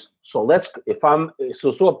Rodrigues. So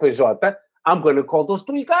sou a PJ, I'm going to call those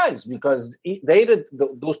 3 guys because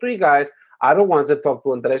those 3 guys are the ones that talk to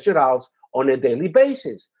André Geraldes on a daily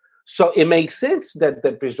basis. So it makes sense that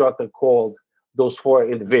the PJ called those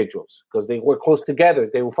 4 individuals because they were close together.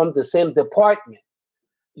 They were from the same department.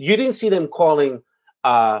 You didn't see them calling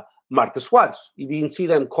Marta Soares. You didn't see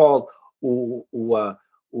them call o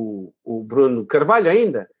Bruno Carvalho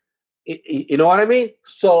ainda. You know what I mean?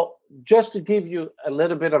 So just to give you a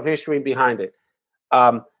little bit of history behind it,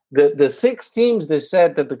 the 6 teams that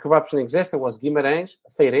said that the corruption existed was Guimarães,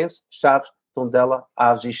 Feirense, Chaves, Tondela,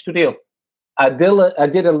 Aves, and Estoril. I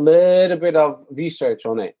did a little bit of research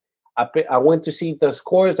on it. I went to see the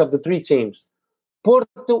scores of the 3 teams.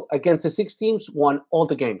 Porto, against the 6 teams, won all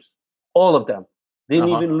the games. All of them. Didn't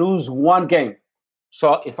even lose 1 game.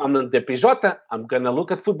 So if I'm in the PJ, I'm going to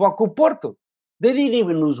look at Futebol Clube Porto. They didn't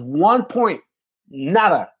even lose 1 point.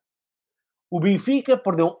 Nada. O Benfica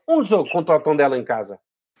perdeu jogo contra o Tondela em casa.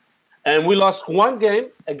 And we lost 1 game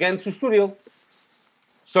against o Estoril.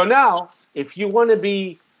 So now, if you want to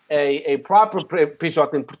be a proper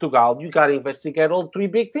PJ in Portugal, you got to investigate all 3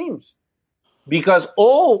 big teams. Because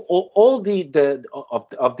all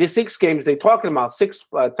the 6 games they're talking about, 6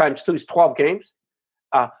 times 2 is 12 games.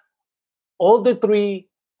 All the 3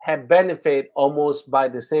 have benefited almost by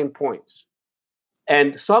the same points.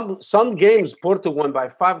 And some games Porto won by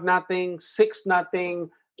 5-0, 6-0,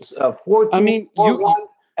 4-2, I mean, 4-1,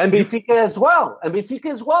 and Benfica as well.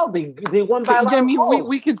 They won by a lot of goals.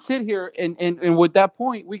 We could sit here and with that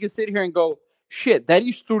point, we could sit here and go, shit, that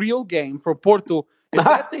Estoril game for Porto.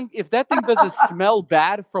 If that thing doesn't smell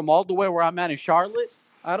bad from all the way where I'm at in Charlotte,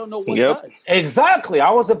 I don't know what does. Exactly.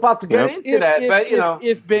 I was about to get into that.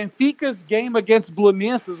 If Benfica's game against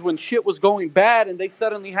Belenenses when shit was going bad and they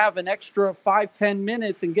suddenly have an extra 5-10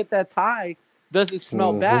 minutes and get that tie, does it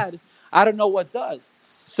smell bad? I don't know what does.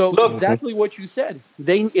 So exactly what you said.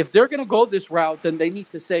 If they're going to go this route, then they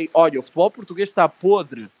need to say, olha, o futebol português está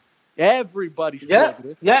podre. Everybody's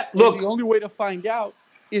podre. Yeah, look. And the only way to find out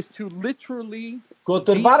is to literally go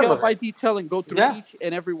to detail by detail and go through each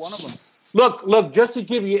and every one of them. Look, just to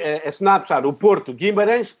give you a snapshot, o Porto,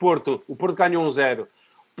 Guimarães, Porto, o Porto ganhou 1-0.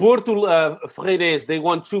 Porto, Ferreirense, they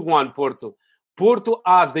won 2-1, Porto. Porto,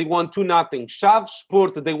 Aves, they won 2-0. Chaves,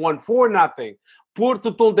 Porto, they won 4-0.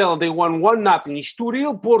 Porto, Tondela, they won 1-0.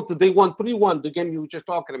 Estoril, Porto, they won 3-1, the game you were just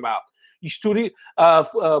talking about. Estoril,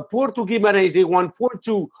 Porto, Guimarães, they won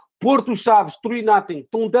 4-2. Porto, Chaves, 3-0.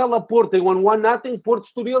 Tondela, Porto, they won 1-0. Porto,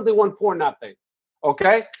 Estoril, they won 4-0.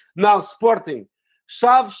 Okay? Now, Sporting.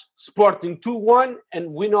 Chaves, Sporting 2-1,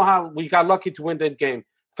 and we know how we got lucky to win that game.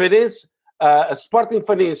 Feirense, Sporting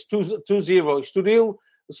Feirense 2-0. Estoril,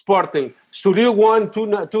 Sporting. Estoril won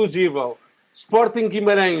 2-0. Sporting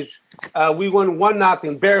Guimarães, we won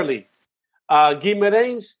 1-0, barely.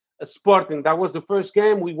 Guimarães, Sporting, that was the first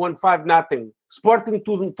game, we won 5-0. Sporting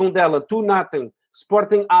Tondela, 2-0.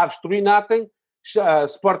 Sporting Aves, 3-0.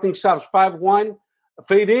 Sporting Chaves, 5-1.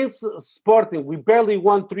 Feirense, Sporting, we barely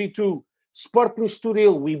won 3-2. Sporting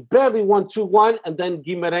Estoril, we barely won 2-1, and then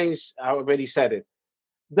Guimarães, I already said it.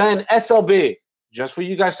 Then SLB, just for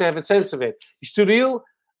you guys to have a sense of it. Estoril,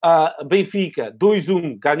 Benfica,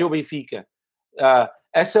 2-1, ganhou Benfica.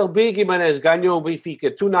 SLB, Guimarães, ganhou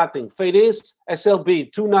Benfica, 2-0. Feirense, SLB,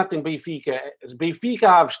 2-0 Benfica. Benfica,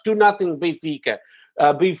 Aves, 2-0 Benfica.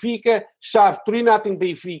 Benfica, Chaves, 3-0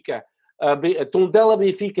 Benfica. Tondela,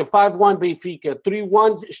 Benfica, 5-1 Benfica.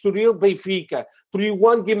 3-1 Estoril, Benfica.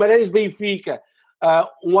 3-1 Guimarães, Benfica.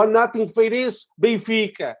 1-0 Feirense,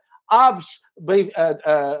 Benfica. Aves,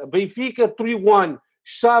 Benfica 3-1.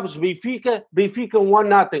 Chaves, Benfica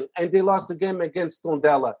 1-0. And they lost the game against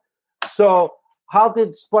Tondela. So how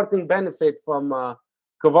did Sporting benefit from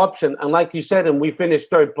corruption? And like you said, and we finished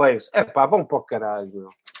third place. Vamos pro caralho.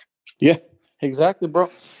 Yeah, exactly, bro.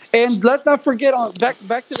 And let's not forget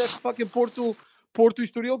back to that fucking Porto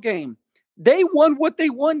Estoril game. They won what they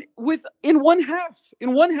won in one half.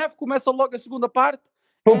 In one half começa logo a segunda parte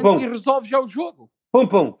e resolve já o jogo.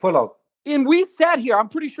 Foi logo. And we sat here. I'm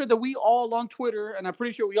pretty sure that we all on Twitter, and I'm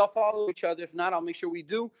pretty sure we all follow each other. If not, I'll make sure we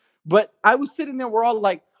do. But I was sitting there. We're all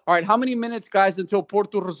like, all right, how many minutes, guys, until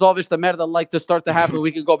Porto resolve esta merda, like to start the half and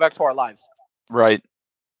we can go back to our lives? Right.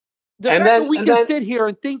 The fact that we can sit here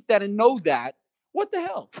and think that and know that, what the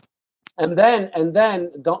hell? And then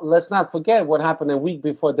let's not forget what happened a week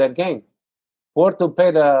before that game. Porto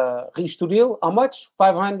paid Estoril how much?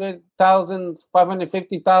 500,000,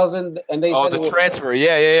 550,000, and they said the transfer.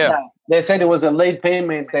 Yeah. They said it was a late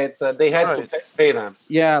payment that they had to pay them.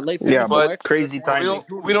 Yeah, late payment. Yeah, but crazy timing.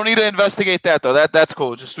 We don't need to investigate that though. That's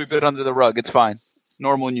cool. Just sweep it under the rug. It's fine.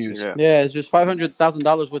 Normal news. Yeah, it's just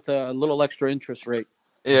 $500,000 with a little extra interest rate.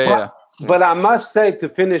 Yeah. But I must say, to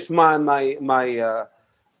finish my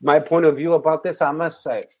point of view about this, I must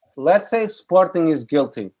say, let's say Sporting is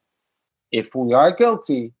guilty. If we are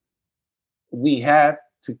guilty, we have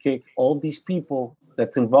to kick all these people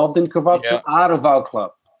that's involved in corruption out of our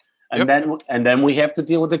club. And then we have to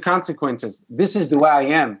deal with the consequences. This is the way I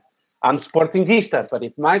am. I'm Sportingista, but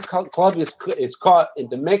if my club is caught in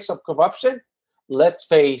the mix of corruption, let's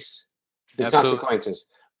face the consequences.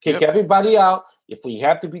 Kick everybody out. If we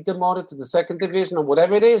have to be demoted to the second division or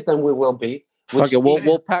whatever it is, then we will be.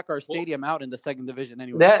 We'll pack our stadium out in the second division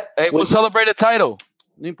anyway. We'll celebrate a title.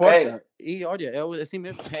 No importa. It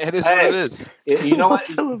is what it is. You know what?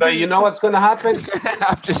 But you know what's going to happen?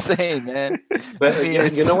 I'm just saying, man. But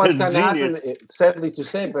you know what's going to happen? Sadly to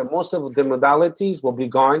say, but most of the modalities will be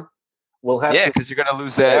gone. We'll have because you're going to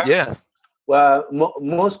lose that. Yeah. Well,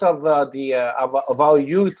 most of our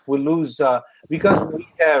youth will lose because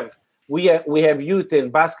we have youth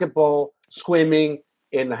in basketball, swimming,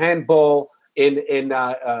 in handball, in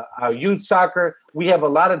our youth soccer. We have a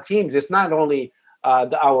lot of teams. It's not only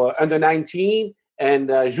our under 19 and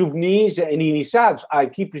juvenis and iniciados.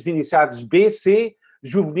 Equipes de iniciados BC,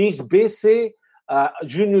 juvenis BC,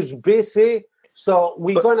 juniors BC. So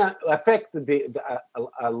we're gonna affect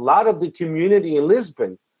a lot of the community in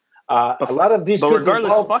Lisbon. A lot of these. But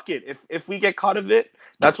regardless, fuck it. If we get caught of it,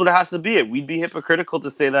 that's what it has to be. We'd be hypocritical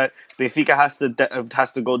to say that Benfica has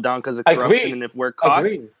to go down because of corruption, and if we're caught,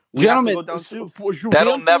 we have to go down too.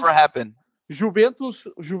 That'll never happen. Juventus,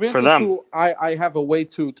 for them. Who I have a way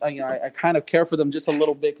to, I kind of care for them just a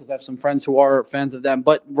little bit because I have some friends who are fans of them.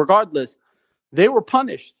 But regardless, they were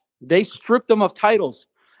punished. They stripped them of titles.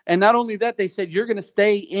 And not only that, they said, you're going to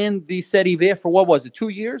stay in the Serie B for, what was it, 2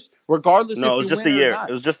 years? Regardless No, if it was just a year.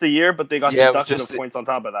 It was just a year, but they got deducted of points on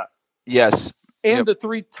top of that. Yes. And the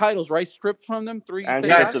 3 titles, right? Stripped from them? 3 and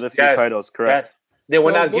stripped to the 3 titles, correct. They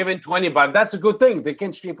were not given 20, but that's a good thing. They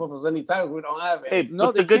can't strip us any titles. We don't have it. Hey,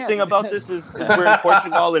 no, the good thing about this is we're in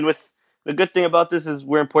Portugal,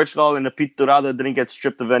 and the the Piturada didn't get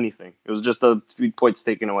stripped of anything. It was just a 3 points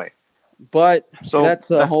taken away. But so that's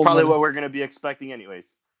probably what we're going to be expecting,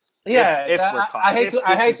 anyways. Yeah, if we're caught. I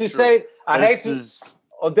hate to say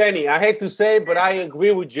Danny, I hate to say, but I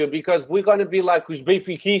agree with you because we're going to be like os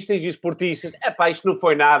benfiquistas e os portistas. Isto não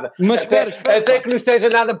foi nada. Mas espera. Até que não esteja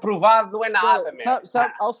nada provado, não é nada, man.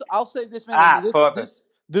 I'll say this, man.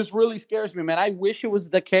 This really scares me, man. I wish it was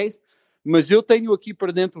the case. Mas eu tenho aqui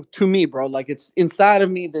por dentro, to me, bro, like it's inside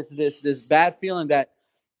of me, this bad feeling that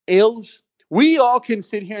we all can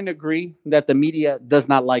sit here and agree that the media does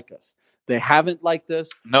not like us. They haven't liked us.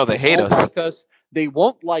 No, they hate us. Like us. They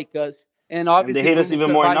won't like us. And obviously, and they hate us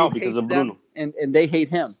even more now because of Bruno. And they hate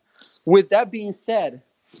him. With that being said,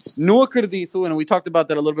 não acredito, and we talked about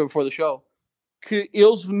that a little bit before the show, que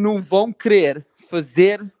eles não vão querer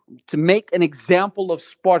fazer, to make an example of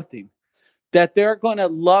Sporting, that they're going to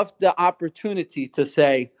love the opportunity to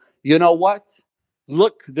say, you know what?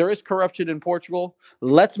 Look, there is corruption in Portugal.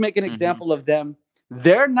 Let's make an example of them.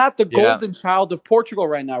 They're not the golden child of Portugal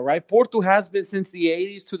right now, right? Porto has been since the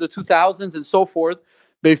 80s to the 2000s and so forth.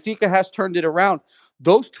 Benfica has turned it around.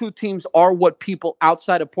 Those 2 teams are what people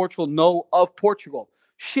outside of Portugal know of Portugal.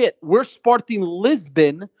 Shit, we're Sporting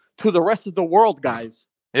Lisbon to the rest of the world, guys.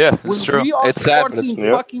 Yeah, it's true. It's sad, but it's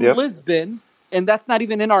fucking Lisbon, and that's not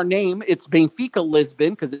even in our name. It's Benfica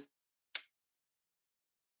Lisbon because.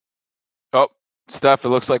 Oh, Steph, it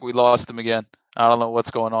looks like we lost him again. I don't know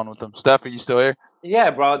what's going on with him. Steph, are you still here?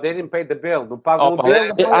 Yeah, bro, they didn't pay the bill. No pagam but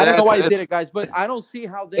bill. that- I don't know why it's- they did it, guys, but I don't see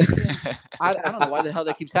how they can. I don't know why the hell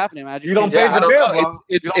that keeps happening, man. I just You don't can't- pay Yeah, I the don't bill, know. bro.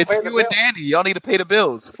 It's You don't pay the you and bill. Danny. Y'all need to pay the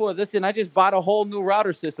bills. For listen, I just bought a whole new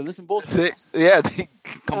router system. This is bullshit. That's it. Yeah, they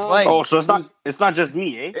complain. Oh, so it's not just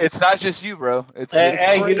me, eh? It's not just you, bro. It's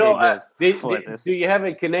Hey, you know, crazy for this. do you have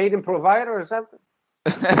a Canadian provider or something?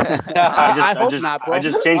 I hope not, bro. I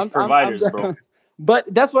just changed providers, bro. But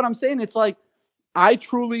that's what I'm saying. It's like I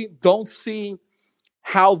truly don't see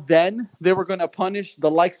how then they were going to punish the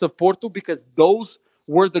likes of Porto, because those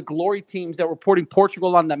were the glory teams that were putting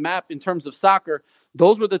Portugal on the map in terms of soccer.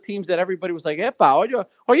 Those were the teams that everybody was like, "Epa,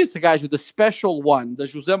 olha esse guys with the special one, the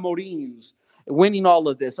Jose Mourinho's winning all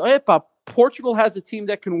of this. Epa, Portugal has a team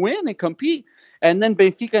that can win and compete." And then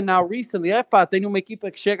Benfica now recently, epa, tem uma equipa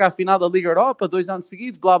que chega à final da Liga Europa 2 anos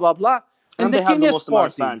seguidos, blah, blah, blah. And they have the most amount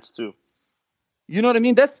of fans, too. You know what I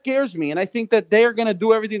mean? That scares me. And I think that they are going to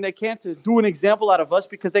do everything they can to do an example out of us,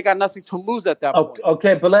 because they got nothing to lose at that point.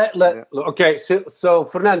 Okay, but okay. So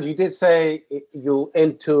Fernando, you did say you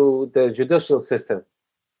into the judicial system.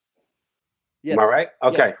 Yes. Am I right?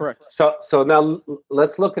 Okay, yes, correct. So now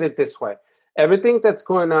let's look at it this way. Everything that's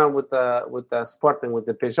going on with the Sporting, with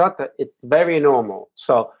the PJ, it's very normal.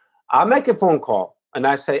 So I make a phone call and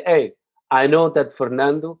I say, "Hey, I know that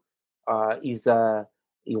Fernando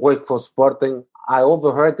he worked for Sporting. I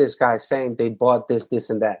overheard this guy saying they bought this,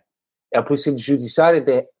 and that. A polícia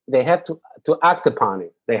judiciária, they have to act upon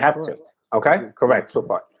it. They have Correct. to. Okay? Correct so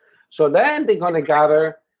far. So then they're going to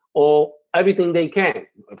gather everything they can.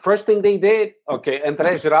 First thing they did, okay,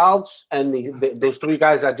 André Geraldes and those three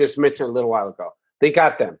guys I just mentioned a little while ago, they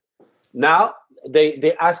got them. Now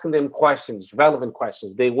they asking them questions, relevant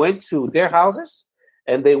questions. They went to their houses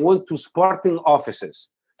and they went to Sporting offices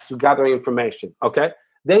to gather information. Okay,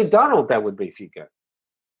 they've done all that with Benfica.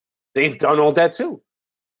 They've done all that too.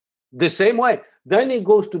 The same way. Then it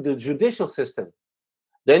goes to the judicial system.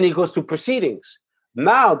 Then it goes to proceedings.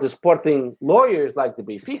 Now the Sporting lawyers, like the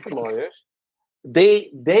Benfica lawyers, they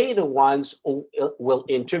the ones who will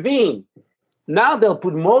intervene. Now they'll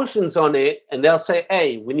put motions on it and they'll say,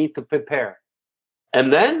 "Hey, we need to prepare."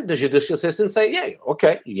 And then the judicial system say, "Yeah,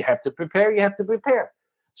 okay, you have to prepare, you have to prepare."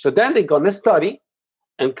 So then they're going to study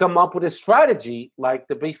and come up with a strategy like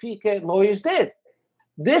the Benfica lawyers did.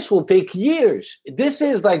 This will take years. This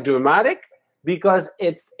is like dramatic because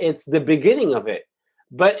it's the beginning of it.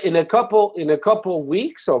 But in a couple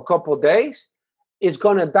weeks or a couple days, it's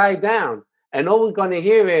going to die down. And all we're going to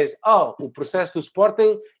hear is, "Oh, o processo do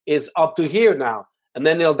Sporting is up to here now." And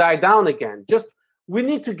then it'll die down again. We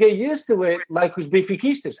need to get used to it like os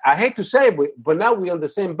Benfiquistas. I hate to say it, but now we're on the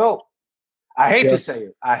same boat. I hate to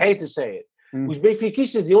say it. Os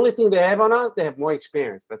Benfiquistas, the only thing they have on us, they have more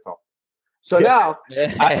experience. That's all. So now,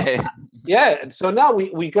 so now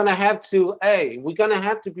we're going to have to, we're going to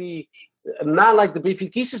have to be not like the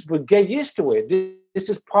Benfiquistas, but get used to it. This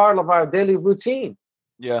is part of our daily routine.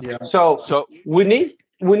 Yeah. So we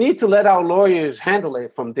need to let our lawyers handle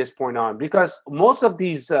it from this point on, because most of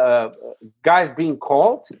these guys being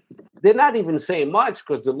called, they're not even saying much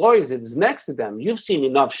because the lawyers is next to them. You've seen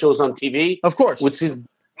enough shows on TV, Of course. which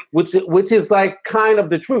is like kind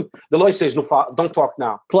of the truth. The lawyer says, "No, don't talk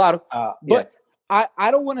now." Claro. But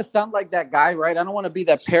I don't want to sound like that guy, right? I don't want to be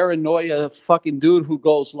that paranoia fucking dude who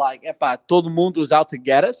goes like, "Epa, todo mundo is out to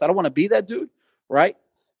get us." I don't want to be that dude, right?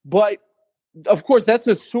 But of course, that's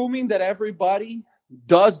assuming that everybody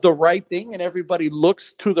does the right thing and everybody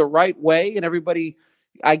looks to the right way and everybody,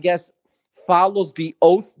 I guess, follows the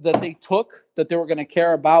oath that they took, that they were going to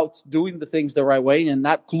care about doing the things the right way and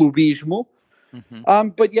not clubismo. Mm-hmm.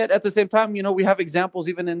 But yet at the same time, we have examples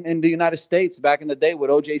even in the United States back in the day with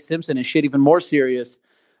O.J. Simpson and shit even more serious.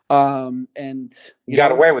 And you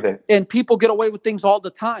got away with it. And people get away with things all the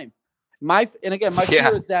time. My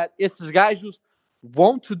fear is that esses gajos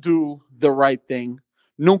want to do the right thing,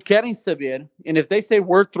 não querem saber, and if they say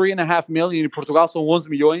we're 3.5 million, in Portugal são 11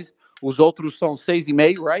 milhões, os outros são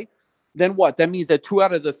 6.5, right? Then what? That means that two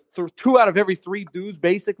out of every 3 dudes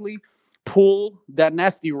basically pull that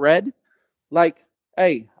nasty red. Like,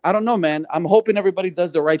 hey, I don't know, man. I'm hoping everybody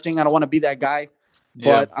does the right thing. I don't want to be that guy,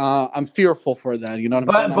 but I'm fearful for that. You know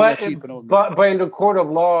what I'm saying? But in the court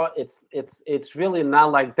of law, it's really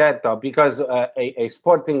not like that though, because a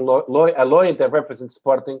Sporting lawyer that represents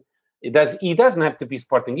Sporting, he doesn't have to be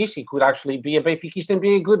Sportingista. He could actually be a Benfiquista and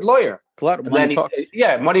be a good lawyer. Claro, money talks.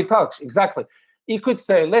 Money talks, exactly. He could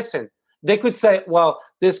say, listen, they could say, well,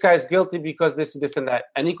 this guy's guilty because this, and that.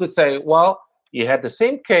 And he could say, well, you had the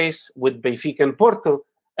same case with Benfica and Porto,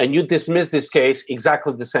 and you dismiss this case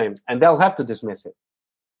exactly the same. And they'll have to dismiss it.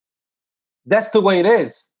 That's the way it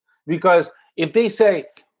is. Because if they say,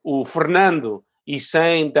 Fernando He's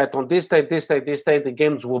saying that on this day, the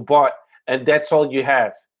games were bought, and that's all you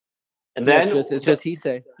have. And then it's just he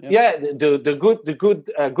say. Yeah,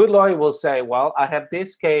 the good lawyer will say, well, I have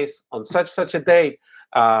this case on such a date.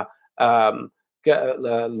 Lisboa,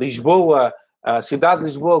 Cidade de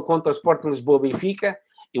Lisboa contra o Sporting Lisboa Benfica.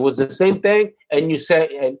 It was the same thing, and you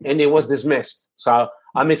say, and it was dismissed. So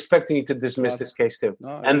I'm expecting you to dismiss this case too,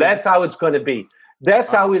 and that's how it's going to be.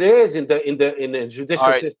 That's how it is in the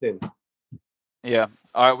judicial system. Yeah.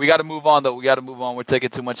 All right, we got to move on, though. We're taking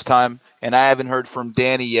too much time, and I haven't heard from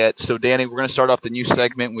Danny yet. So, Danny, we're going to start off the new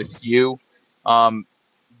segment with you,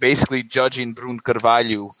 basically judging Bruno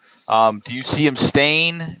Carvalho. Do you see him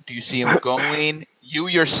staying? Do you see him going? You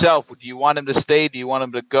yourself, do you want him to stay? Do you want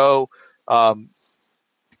him to go?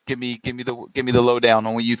 Give me the lowdown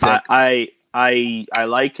on what you think. I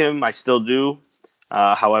like him. I still do.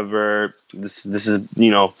 However, this is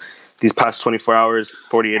these past 24 hours,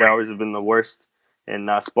 48 hours have been the worst in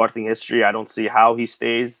Sporting history. I don't see how he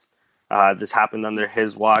stays. This happened under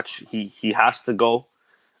his watch. He has to go.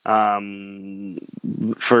 For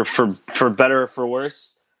better or for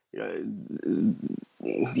worse,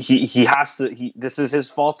 he has to. This is his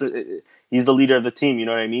fault. He's the leader of the team. You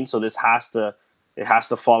know what I mean? So it has to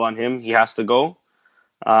fall on him. He has to go.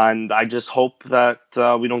 And I just hope that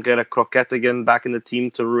we don't get a Croquette again back in the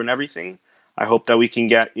team to ruin everything. I hope that we can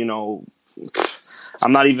get,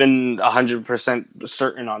 I'm not even 100%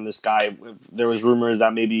 certain on this guy. There was rumors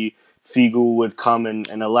that maybe Figu would come and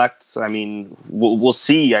elect. I mean, we'll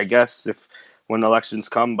see, I guess, if when elections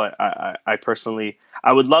come. But I personally,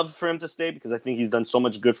 I would love for him to stay because I think he's done so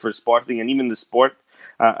much good for Sporting and even the sport.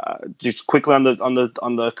 Just quickly on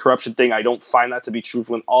the corruption thing, I don't find that to be true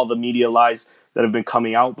when all the media lies that have been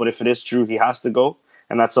coming out. But if it is true, he has to go.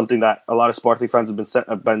 And that's something that a lot of Sporting fans have been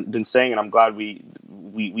saying, and I'm glad we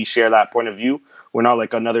share that point of view. We're not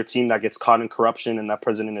like another team that gets caught in corruption and that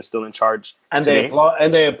president is still in charge. And they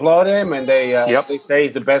applaud him, and they say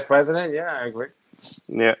he's the best president. Yeah, I agree.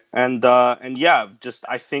 Yeah, and yeah, just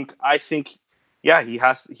I think yeah, he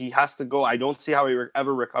has to go. I don't see how he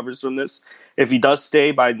ever recovers from this. If he does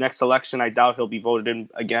stay by next election, I doubt he'll be voted in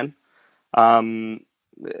again.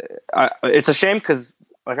 It's a shame because,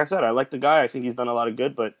 like I said, I like the guy. I think he's done a lot of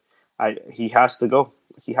good, but he has to go.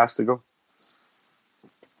 He has to go.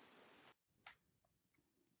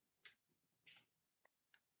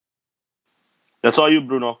 That's all you,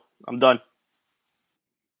 Bruno. I'm done.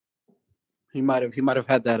 He might have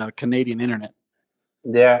had that Canadian internet.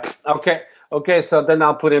 Yeah. Okay. So then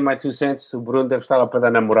I'll put in my 2 cents. O Bruno deve estar ao pé da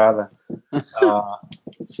namorada.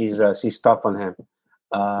 She's tough on him.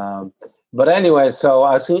 But anyway, so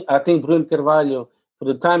I think Bruno Carvalho, for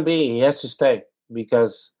the time being, he has to stay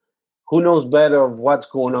because who knows better of what's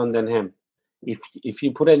going on than him? If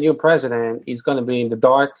you put a new president, he's going to be in the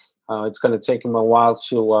dark. It's going to take him a while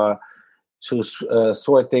to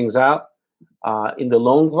sort things out. In the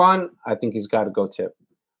long run, I think he's got to go too.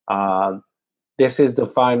 This is the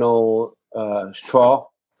final straw.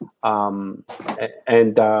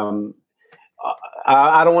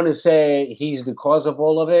 I don't want to say he's the cause of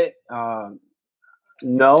all of it.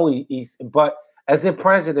 No, but as a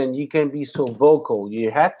president, you can be so vocal. You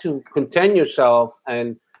have to contain yourself,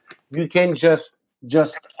 and you can just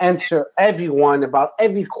answer everyone about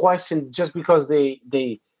every question just because they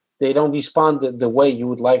don't respond the way you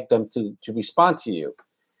would like them to respond to you.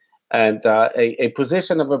 And a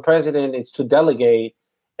position of a president is to delegate,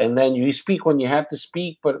 and then you speak when you have to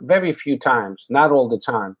speak, but very few times, not all the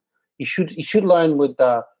time. You should learn with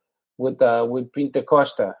Pinto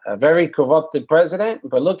Costa, a very corrupted president,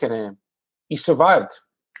 but look at him, he survived.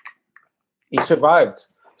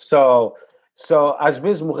 So às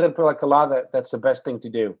vezes morrer pela calada, that's the best thing to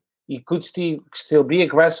do. He could still be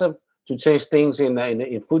aggressive to change things in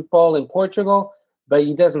football in Portugal, but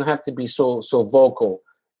he doesn't have to be so vocal.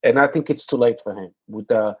 And I think it's too late for him with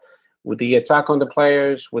the attack on the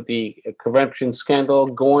players, with the corruption scandal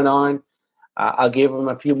going on. I'll give him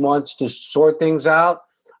a few months to sort things out.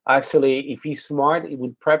 Actually, if he's smart, he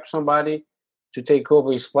would prep somebody to take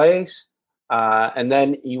over his place, and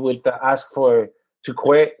then he would ask to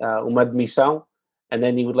quit uma admissão, and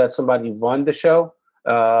then he would let somebody run the show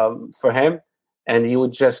for him, and he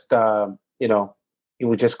would just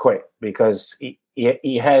quit because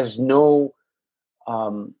he has no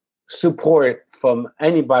support from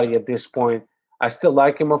anybody at this point. I still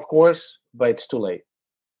like him, of course, but it's too late.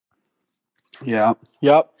 Yeah.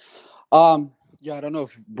 Yep. Yeah, I don't know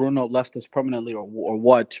if Bruno left us permanently or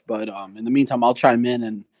what, but in the meantime, I'll chime in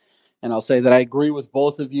and I'll say that I agree with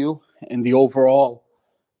both of you in the overall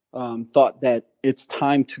thought that it's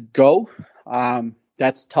time to go.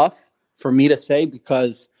 That's tough for me to say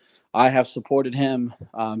because I have supported him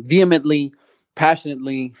vehemently,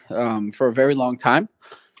 passionately for a very long time.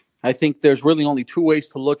 I think there's really only two ways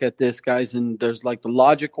to look at this, guys, and there's like the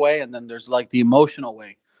logic way and then there's like the emotional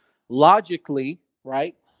way. Logically,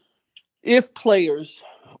 right? If players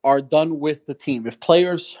are done with the team, if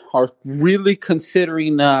players are really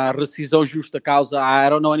considering rescisão justa causa, I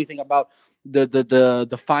don't know anything about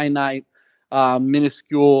the finite,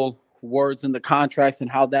 minuscule words in the contracts and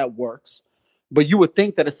how that works. But you would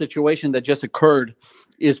think that a situation that just occurred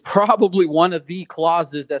is probably one of the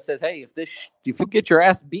clauses that says, "Hey, if you get your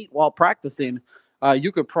ass beat while practicing,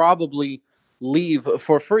 you could probably leave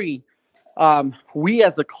for free." We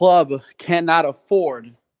as a club cannot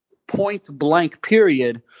afford, point blank,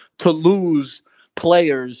 period, to lose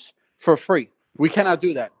players for free. We cannot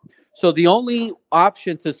do that. So the only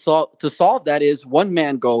option to solve that is one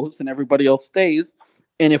man goes and everybody else stays.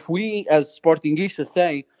 And if we, as Sportingistas,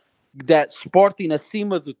 say that Sporting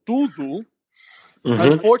acima de tudo,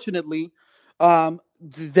 unfortunately,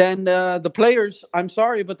 then the players, I'm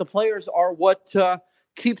sorry, but the players are what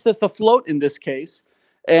keeps us afloat in this case.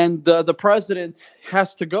 And the president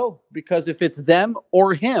has to go, because if it's them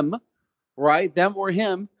or him, right, them or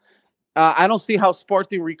him, I don't see how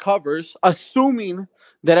Sporting recovers, assuming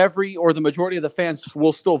that the majority of the fans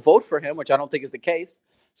will still vote for him, which I don't think is the case.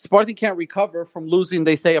 Sporting can't recover from losing,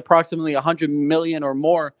 they say, approximately 100 million or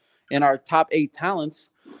more in our top 8 talents.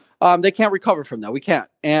 They can't recover from that. We can't.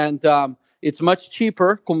 And it's much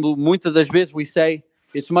cheaper, como muitas das vezes we say,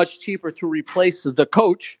 it's much cheaper to replace the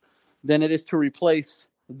coach than it is to replace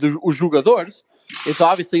os jogadores. It's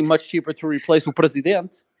obviously much cheaper to replace o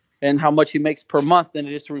presidente and how much he makes per month than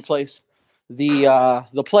it is to replace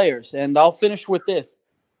the players. And I'll finish with this.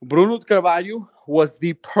 Bruno de Carvalho was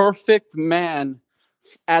the perfect man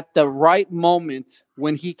at the right moment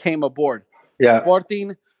when he came aboard. Yeah.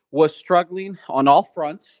 Sporting was struggling on all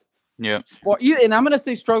fronts. Yeah. And I'm going to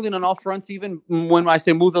say struggling on all fronts, even when I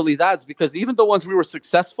say modalidades, because even the ones we were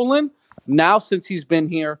successful in, now since he's been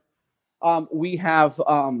here, we have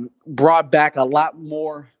brought back a lot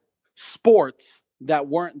more sports that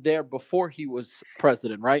weren't there before he was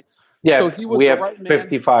president, right? Yeah, so he was we the have right man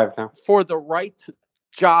 55 now. for the right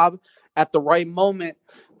job at the right moment.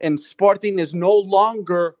 And Sporting is no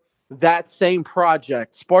longer that same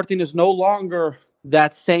project. Sporting is no longer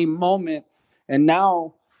that same moment. And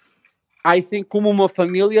now I think como uma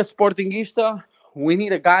familia Sportingista, we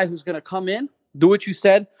need a guy who's going to come in, do what you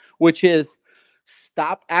said, which is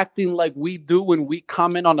stop acting like we do when we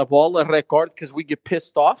comment on a ball and record because we get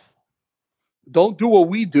pissed off. Don't do what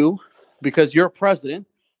we do because you're president.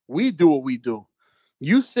 We do what we do.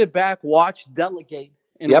 You sit back, watch, delegate,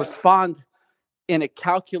 and respond in a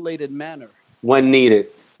calculated manner. When needed.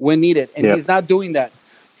 And he's not doing that.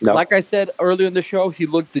 No. Like I said earlier in the show, he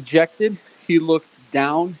looked dejected. He looked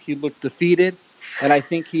down. He looked defeated. And I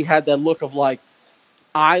think he had that look of like,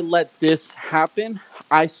 I let this happen.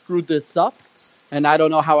 I screwed this up. And I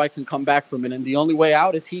don't know how I can come back from it. And the only way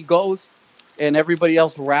out is he goes and everybody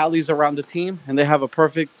else rallies around the team. And they have a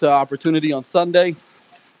perfect opportunity on Sunday.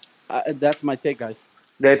 That's my take, guys.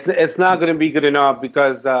 It's not going to be good enough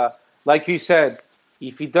because, like you said,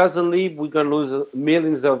 if he doesn't leave, we're going to lose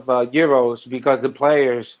millions of euros because the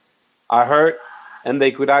players are hurt and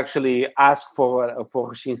they could actually ask for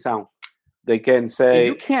rescisão. They can say... And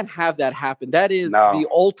you can't have that happen. That is the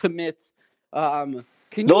ultimate...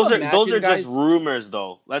 Those are just rumors,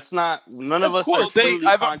 though. Let's not. None of us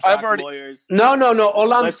are contract lawyers. No.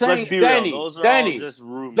 All I'm saying, let's be Danny, real. Those are all just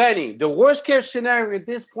rumors. Danny, the worst case scenario at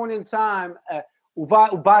this point in time,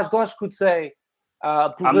 Bas Dost could say,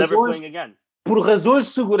 I'm never playing again. Por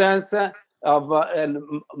razões de segurança of and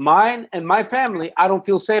mine and my family, I don't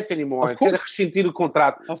feel safe anymore. Quero rescindir o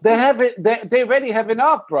contrato. They have it. They already have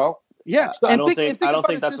enough, bro. Yeah, I don't think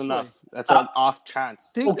that's enough. That's an off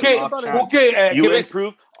chance. Okay. You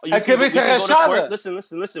improve. We can go to court.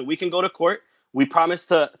 Listen. We can go to court. We promise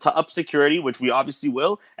to up security, which we obviously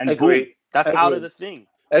will. And boom, that's out of the thing.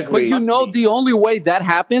 But you know, the only way that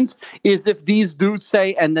happens is if these dudes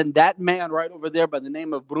say, and then that man right over there by the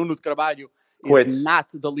name of Bruno Carvalho is not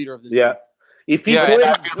the leader of this team. If he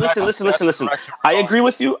listen. I agree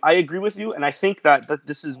with you, and I think that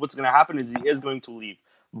this is what's going to happen is he is going to leave.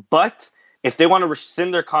 But if they want to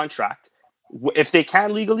rescind their contract, if they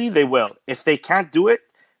can legally, they will. If they can't do it,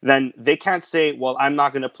 then they can't say, well, I'm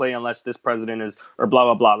not going to play unless this president is, or blah,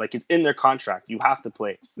 blah, blah. Like, it's in their contract. You have to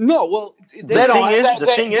play. No, well, the only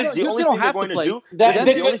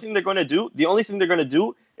thing they're going to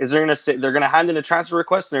do is they're going to hand in a transfer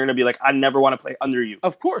request and they're going to be like, I never want to play under you.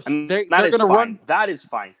 Of course. And they're going to run. That is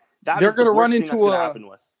fine. They're going to run into a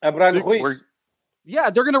Brandon Ruiz. Yeah,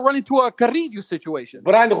 they're going to run into a Carrillo situation.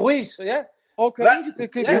 Brian Ruiz, yeah. O Carrillo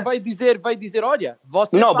vai dizer, olha,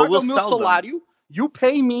 você No, but paga we'll o meu sell them. salário, you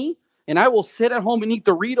pay me, and I will sit at home and eat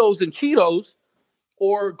Doritos and Cheetos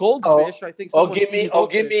or Goldfish. I think someone's eating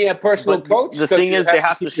Goldfish. Give me a personal But coach. the thing is, they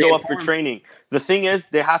have to keep me show up for informed. training. The thing is,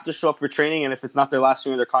 they have to show up for training, and if it's not their last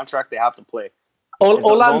year of their contract, they have to play. The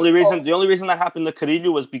only reason that happened to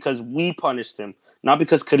Carrillo was because we punished him, not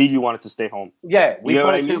because Carrillo wanted to stay home. Yeah, we You know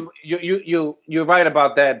what I punished him. You're right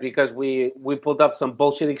about that because we pulled up some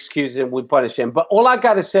bullshit excuses and we punished him. But all I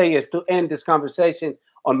gotta say is to end this conversation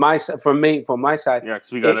on my side, from my side. Yeah,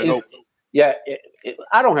 because we gotta go. Yeah,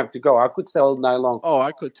 I don't have to go. I could stay all night long. Oh,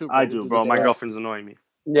 I could too. Bro. I do, bro. My girlfriend's annoying me.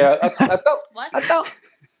 Yeah,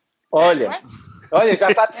 Olha, já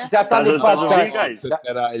tá no podcast.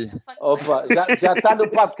 Opa, já tá no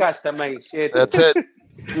podcast também. Shit. That's it.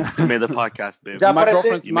 You made the podcast, babe. Já My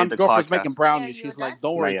apareceu- girlfriend's making brownies. Yeah, She's you're like,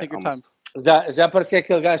 done? don't worry, Yeah, take your almost. time. já parecia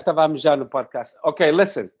aquele gajo que estava a mijar no podcast. Okay,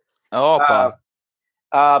 listen. Opa.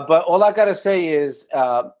 But all I gotta say is,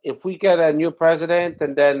 if we get a new president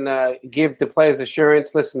and then give the players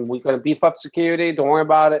assurance, listen, we're gonna beef up security. Don't worry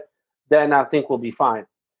about it. Then I think we'll be fine.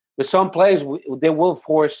 But some players, they will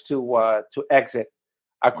force to exit.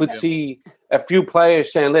 I could see a few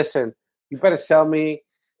players saying, "Listen, you better sell me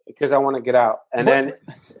because I want to get out." And then,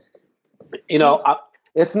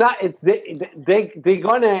 it's not. They're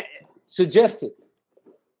gonna suggest it.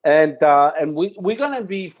 And we're gonna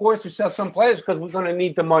be forced to sell some players because we're gonna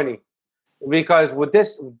need the money. Because with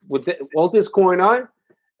all this going on,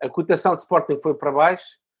 a cotação de Sporting foi para baixo,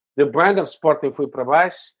 the brand of Sporting foi para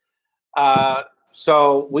baixo.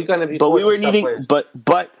 So we're gonna be. But we were forced to sell needing,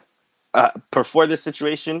 players. before this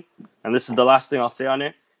situation, and this is the last thing I'll say on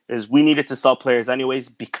it, is we needed to sell players anyways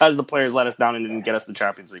because the players let us down and didn't get us the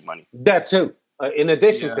Champions League money. That too. In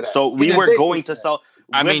addition to that, So we were going to sell.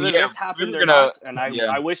 I mean, whether yeah, this happened we were or gonna- not, and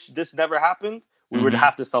I wish this never happened. We would Mhm.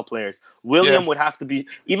 have to sell players. William Yeah. would have to be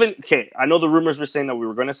I know the rumors were saying that we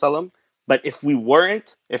were going to sell him, but if we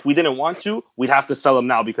didn't want to, we'd have to sell him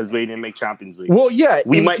now because we didn't make Champions League. Well, yeah,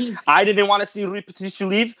 We and might. I didn't want to see Rui Patricio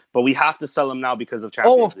leave, but we have to sell him now because of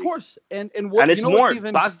Champions Oh, of League. course, and what, And it's you know more. what's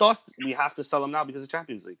even Bas Dost, we have to sell him now because of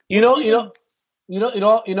Champions League. in all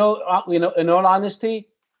honesty,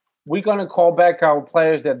 we're gonna call back our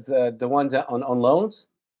players that the ones that on loans,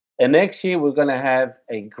 and next year we're gonna have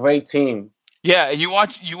a great team. Yeah, and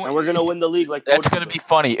And we're gonna win the league. Like That's going to be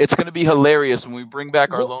funny. It's going to be hilarious when we bring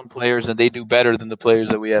back our loan players and they do better than the players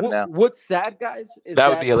that we have now. What's sad, guys, is That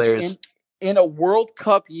would be hilarious. In a World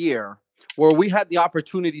Cup year where we had the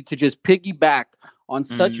opportunity to just piggyback on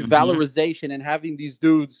such Mhm. valorization and having these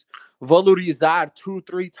dudes valorizar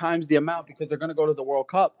 2-3 times the amount because they're going to go to the World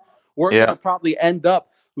Cup, we're Yeah. going to probably end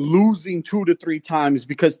up losing 2 to 3 times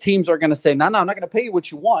because teams are going to say, no, I'm not going to pay you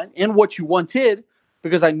what you want and what you wanted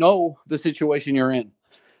because I know the situation you're in.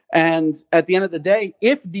 And at the end of the day,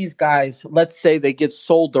 if these guys, let's say they get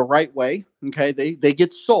sold the right way, okay, they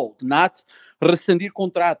get sold, not rescindir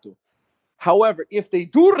contrato. However, if they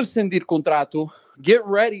do rescindir contrato, get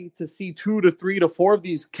ready to see 2 to 3 to 4 of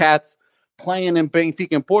these cats playing in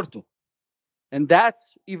Benfica and Porto. And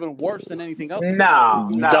that's even worse than anything else. No,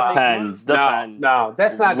 Depends. No,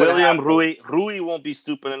 that's not gonna William happen. Rui won't be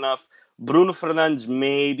stupid enough. Bruno Fernandes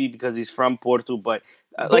maybe because he's from Porto, but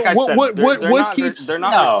like I said, they're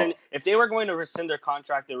not rescinding. If they were going to rescind their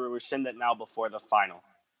contract, they would rescind it now before the final.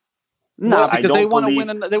 No, I because they don't want to believe-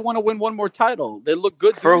 win. They want to win one more title. They look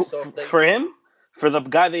good For doing so. If they- for him, for the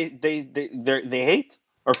guy they hate,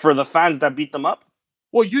 or for the fans that beat them up.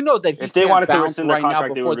 Well, you know that he If they can't wanted to bounce rescind their right now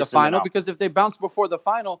contract, they before would the rescind it final now. because if they bounce before the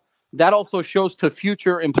final, that also shows to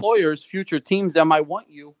future employers, future teams that might want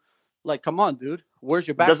you. Like, come on, dude, where's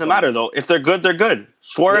your It back? doesn't matter though. If they're good, they're good.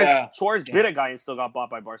 Suarez Yeah. bit a guy and still got bought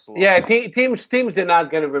by Barcelona. Yeah, teams are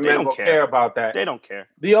not going to remember or care about that. They don't care.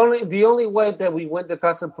 The only way that we win the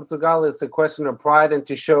Taça de Portugal is a question of pride and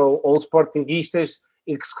to show old Sportingistas,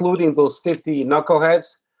 excluding those 50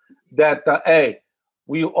 knuckleheads, that hey,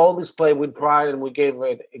 we always play with pride and we gave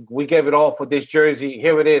it all for this jersey.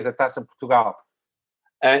 Here it is, a Taça de Portugal,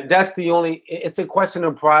 and that's the only. It's a question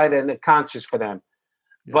of pride and a conscience for them,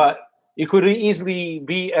 but it could easily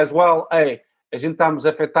be as well. Hey, a gente estamos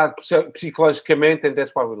afetados psicologicamente, and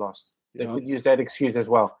that's why we lost. They could use that excuse as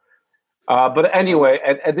well. But anyway,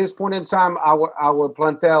 at this point in time, our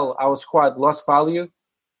plantel, our squad lost value,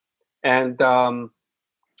 and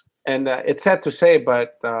it's sad to say,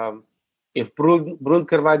 but if Bruno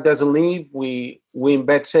Carvalho doesn't leave, we in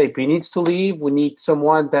bad shape. He needs to leave. We need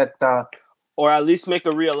someone that Or at least make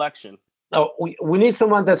a re-election. No, we need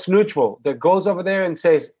someone that's neutral, that goes over there and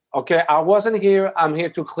says, okay, I wasn't here. I'm here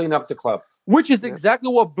to clean up the club. Which is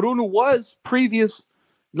exactly what Bruno was previous.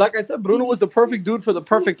 Like I said, Bruno was the perfect dude for the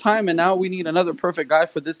perfect time, and now we need another perfect guy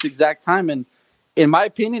for this exact time. And in my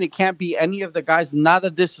opinion, it can't be any of the guys. Nada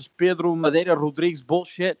of this is Pedro Madeira Rodriguez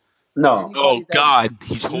bullshit. No. Oh God,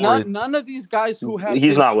 he's horrid. None of these guys who have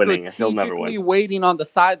He's been not winning. He'll never strategically win. waiting on the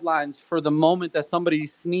sidelines for the moment that somebody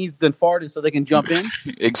sneezed and farted so they can jump in.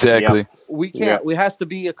 Exactly. We can't. We has to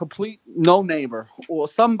be a complete no-namer or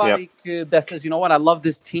somebody that says, you know what, I love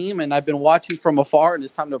this team and I've been watching from afar and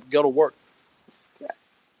it's time to go to work.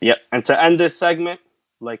 Yeah, and to end this segment,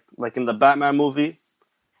 like in the Batman movie,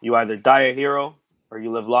 you either die a hero or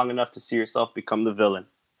you live long enough to see yourself become the villain.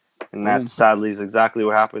 And that, sadly, is exactly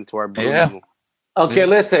what happened to our Bruno. Yeah. Okay,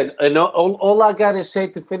 listen. All I got to say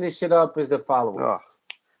to finish it up is the following. Oh,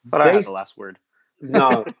 but I have the last word.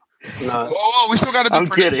 No. Oh, we still got to do I'm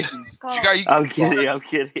kidding. I'm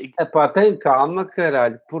kidding. Epá, tem calma,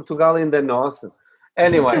 caralho. Portugal ainda é nossa.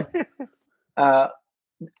 Anyway,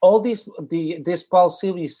 all this Paul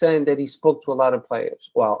Silva is saying that he spoke to a lot of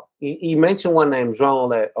players. Well, he mentioned one name,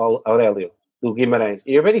 João Aurélio do Guimarães.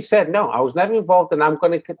 He already said, no, I was never involved, and I'm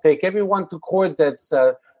going to take everyone to court that's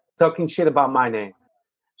talking shit about my name.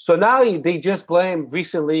 So now they just blamed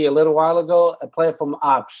recently, a little while ago, a player from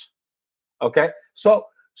Aves. Okay? So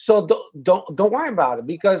don't worry about it,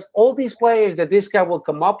 because all these players that this guy will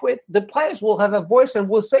come up with, the players will have a voice and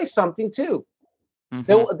will say something too.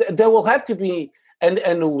 Mm-hmm. There will have to be, and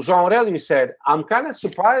o João Aurélio said, I'm kind of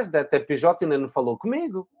surprised that the PJ não falou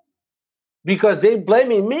comigo, because they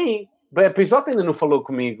blaming me, but PJ não falou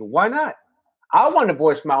comigo. Why not? I want to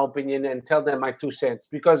voice my opinion and tell them my 2 cents,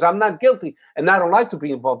 because I'm not guilty and I don't like to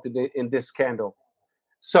be involved in this scandal.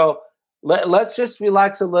 So let's just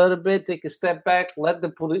relax a little bit, take a step back, let the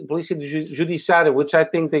Polícia Judiciária, which I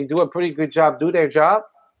think they do a pretty good job, do their job,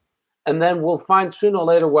 and then we'll find sooner or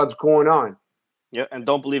later what's going on. Yeah, and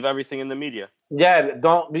don't believe everything in the media. Yeah,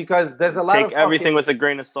 don't, because there's a lot of take everything with a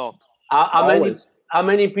grain of salt. How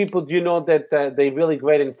many people do you know that they're really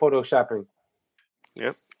great in photoshopping?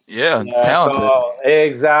 Yep. Yeah, talented. So,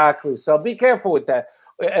 exactly. So be careful with that.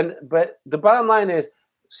 But the bottom line is,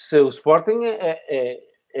 se o Sporting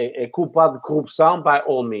é culpado de corrupção, by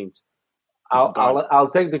all means, I'll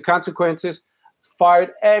take the consequences.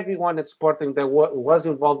 Fired everyone at Sporting that was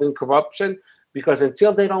involved in corruption, because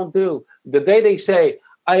until they don't do, the day they say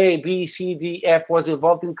A, B, C, D, F was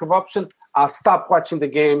involved in corruption, I'll stop watching the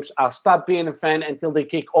games. I'll stop being a fan until they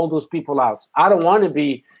kick all those people out. I don't want to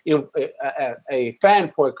be a fan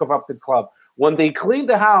for a corrupted club. When they clean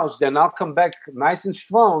the house, then I'll come back nice and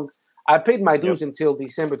strong. I paid my dues until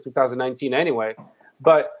December 2019 anyway.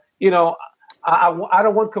 But, you know, I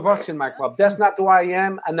don't want corruption in my club. That's not who I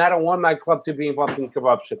am, and I don't want my club to be involved in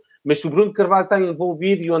corruption. Mas se o Bruno Carvalho está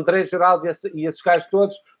envolvido, e o André Geraldo e esses gajos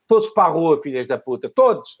todos para a rua, filhas da puta.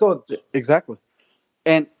 Todos. Exactly.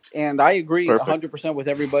 And I agree 100% with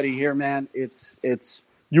everybody here, man. It's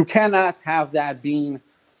you cannot have that being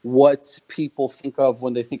what people think of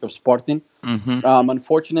when they think of Sporting. Mm-hmm.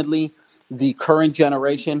 Unfortunately, the current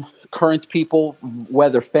generation, current people,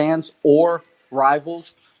 whether fans or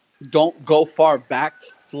rivals, don't go far back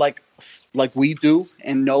like we do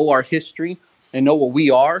and know our history and know what we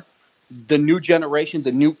are. The new generation,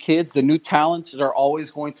 the new kids, the new talents are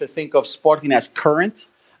always going to think of Sporting as current,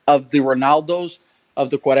 of the Ronaldos, of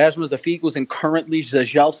the Quaresmas, the Figos, and currently the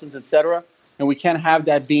Gelsons, etc. And we can't have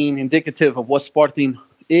that being indicative of what Sporting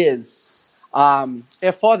is.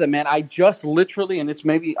 Father, man, I just literally, and it's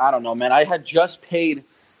maybe, I don't know, man, I had just paid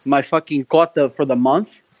my fucking cota for the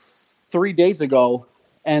month 3 days ago,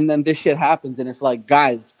 and then this shit happens, and it's like,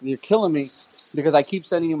 guys, you're killing me because I keep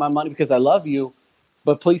sending you my money because I love you,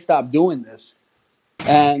 but please stop doing this.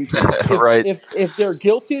 And if they're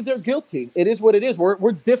guilty, they're guilty. It is what it is.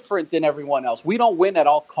 We're different than everyone else. We don't win at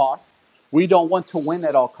all costs. We don't want to win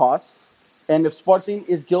at all costs. And if Sporting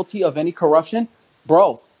is guilty of any corruption,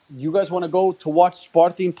 bro, you guys want to go to watch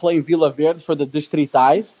Sporting playing Vila Verde for the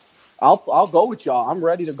Distritais? I'll go with y'all. I'm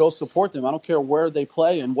ready to go support them. I don't care where they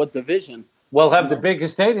play and what division. We'll have the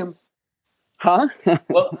biggest stadium. Huh?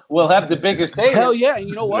 We'll have the biggest stadium. Hell yeah. And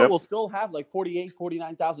you know what? Yep. We'll still have like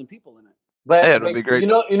 49,000 people in it. But it'll be great. You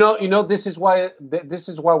know, this is why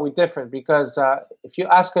we're different, because if you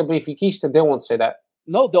ask a Benfiquista, they won't say that.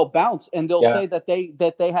 No, they'll bounce and they'll say that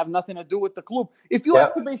they have nothing to do with the club. If you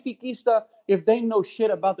ask a Benfiquista if they know shit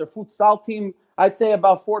about their futsal team, I'd say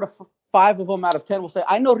about 4 to 5 of them out of 10 will say,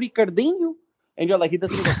 "I know Ricardinho," and you're like, he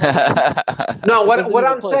doesn't even play. No,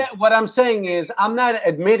 what I'm saying is, I'm not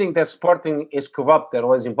admitting that Sporting is corrupted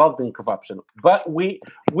or is involved in corruption, but we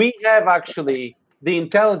have actually the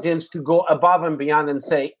intelligence to go above and beyond and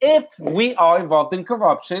say, if we are involved in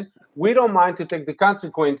corruption, we don't mind to take the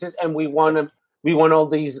consequences, and we want all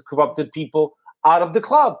these corrupted people out of the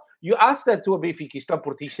club. You ask that to a Benfiquista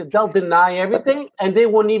Portista, they'll deny everything, and they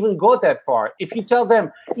won't even go that far. If you tell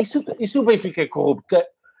them, "Isso Benfica é corrupto,"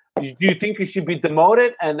 do you think you should be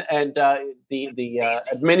demoted and the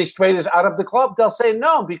administrators out of the club? They'll say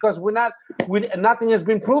no, because nothing has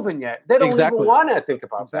been proven yet. They don't even want to think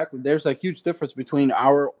about that. There's a huge difference between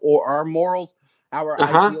our morals, our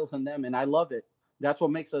ideals, and them, and I love it. That's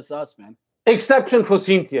what makes us us, man. Exception for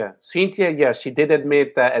Cynthia. Cynthia, yes, she did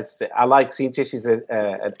admit that. I like Cynthia. She's an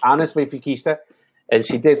honest Benfiquista, and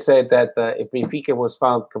she did say that if Benfica was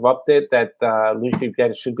found corrupted, that Luis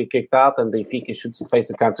Filipe should be kicked out and Benfica should face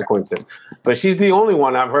the consequences. But she's the only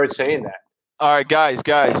one I've heard saying that. All right, guys,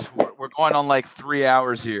 we're going on like 3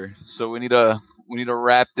 hours here, so we need to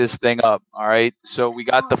wrap this thing up. All right, so we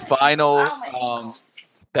got the final.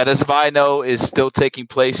 That, as I know, is still taking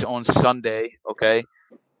place on Sunday. Okay.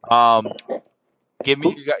 Give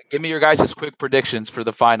me your guys' quick predictions for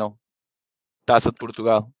the final. Taça de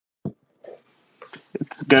Portugal.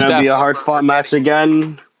 It's gonna be a hard-fought match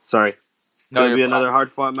again. Sorry, it's gonna be another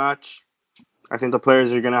hard-fought match. I think the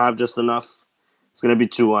players are gonna have just enough. It's gonna be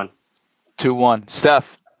 2-1. 2-1.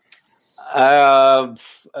 Steph. I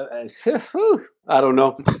don't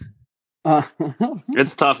know.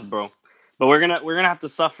 It's tough, bro. But we're gonna have to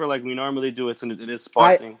suffer like we normally do. It is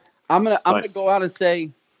Sporting. I'm gonna go out and say,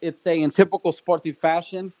 it's in typical Sporting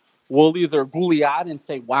fashion, we'll either golear and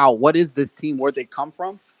say, wow, what is this team? Where'd they come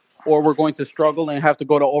from? Or we're going to struggle and have to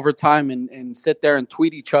go to overtime and sit there and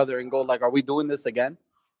tweet each other and go like, are we doing this again?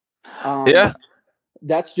 Yeah.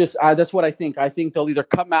 That's what I think. I think they'll either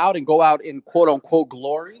come out and go out in quote unquote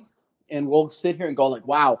glory, and we'll sit here and go like,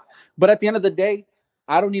 wow. But at the end of the day,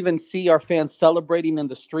 I don't even see our fans celebrating in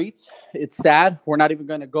the streets. It's sad. We're not even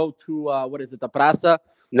going to go to, the Praça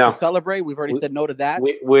to celebrate. We've already said no to that.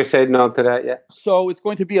 We said no to that, yeah. So it's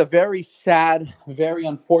going to be a very sad, very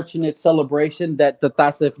unfortunate celebration that the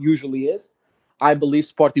Taça usually is. I believe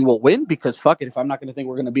Sporting will win because fuck it. If I'm not going to think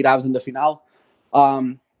we're going to beat Aves in the final,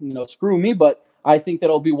 screw me. But I think that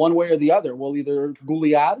it'll be one way or the other. We'll either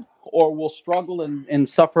golear or we'll struggle and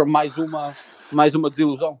suffer mais uma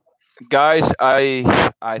desilusão. Guys,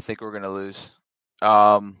 I think we're gonna lose.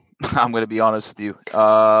 I'm gonna be honest with you.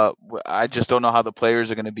 I just don't know how the players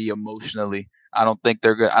are gonna be emotionally. I don't think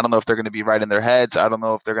they're good. I don't know if they're gonna be right in their heads. I don't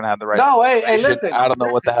know if they're gonna have the right. No, hey, listen. I don't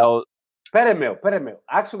know what the hell. Pere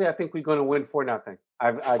Actually, I think we're gonna win 4-0.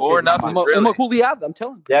 4-0. Really? I'm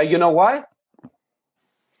telling you. Yeah, you know why?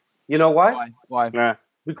 Why? Yeah.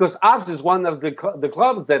 Because Aves is one of the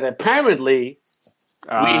clubs that apparently.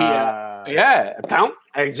 Então,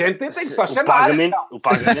 a gente tem que só chamar. O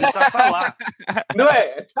pagamento está lá. Não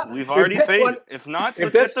é? We've already paid. If not,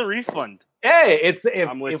 let's get the refund. Hey,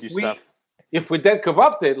 I'm with you, Steph. If we get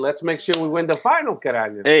corrupted, let's make sure we win the final,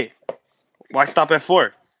 caralho. Hey, why stop at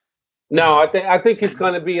 4? No, I think it's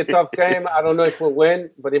going to be a tough game. I don't know if we'll win,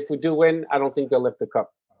 but if we do win, I don't think they'll lift the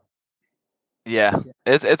cup. Yeah,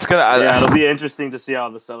 it's gonna. It'll be interesting to see how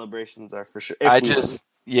the celebrations are for sure. I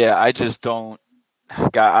just don't.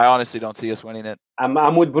 God, I honestly don't see us winning it.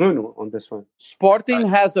 I'm with Bruno on this one. Sporting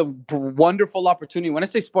has a wonderful opportunity. When I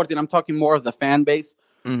say Sporting, I'm talking more of the fan base.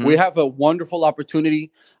 Mm-hmm. We have a wonderful opportunity.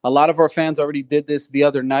 A lot of our fans already did this the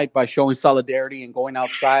other night by showing solidarity and going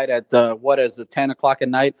outside at 10 o'clock at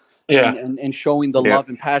night and showing the love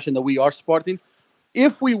and passion that we are Sporting.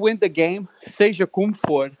 If we win the game, seja como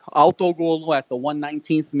for, autogolo at the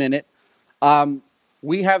 119th minute,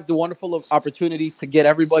 we have the wonderful opportunity to get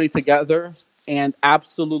everybody together and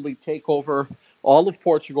absolutely take over all of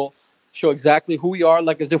Portugal, show exactly who we are,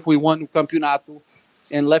 like as if we won o campeonato,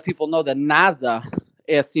 and let people know that nada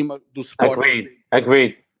é acima do Sporting.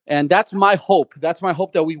 Agreed. And that's my hope. That's my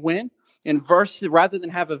hope that we win. And rather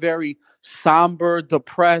than have a very somber,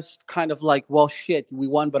 depressed kind of like, well, shit, we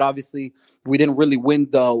won, but obviously we didn't really win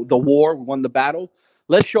the war. We won the battle.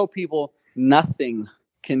 Let's show people nothing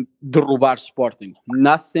can derrubar Sporting.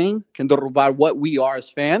 Nothing can derrubar what we are as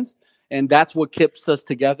fans. And that's what keeps us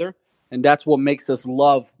together. And that's what makes us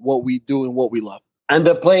love what we do and what we love. And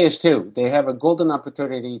the players too. They have a golden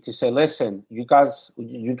opportunity to say, listen, you guys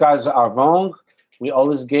are wrong. We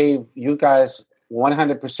always gave you guys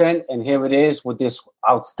 100%. And here it is with this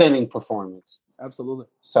outstanding performance. Absolutely.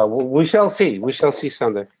 So we shall see. We shall see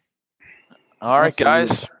Sunday. All right,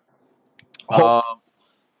 guys.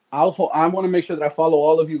 I want to make sure that I follow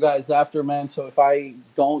all of you guys after, man. So if I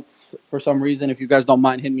don't, for some reason, if you guys don't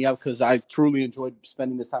mind, hit me up because I truly enjoyed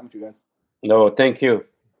spending this time with you guys. No, thank you.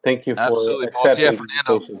 Thank you for accepting.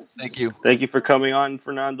 Fernando. Thank you. Thank you for coming on,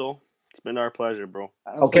 Fernando. It's been our pleasure, bro.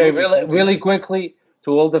 Okay, Absolutely. really, Thank you. really quickly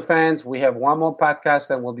to all the fans, we have one more podcast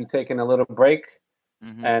and we'll be taking a little break.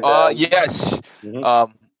 Mhm. And Yes.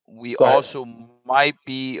 mhm. We Go ahead. also might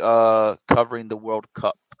be covering the World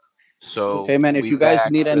Cup. So Okay, man. If we'll you be guys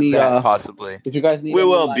back need with any, that possibly. if you guys need We any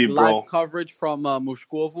will like be, bro. live coverage from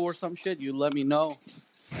Mushkovo or some shit, you let me know.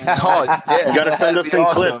 Oh yeah, You gotta send that'd us be some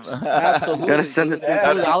awesome. clips. Absolutely. Gotta send us dude. some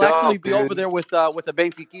Absolutely. clips. I'll actually Dope, be over dude. there with the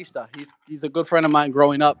Benfiquista. He's a good friend of mine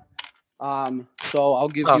growing up. So I'll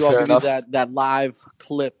give you Fair enough. that live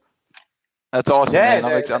clip. That's awesome, Yeah, man.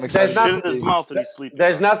 I'm there's excited Shit to in his see. mouth when he's sleeping.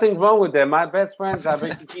 There's bro. nothing wrong with them. My best friends are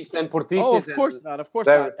Benfiquista and Portistas. Oh, of course and not. Of course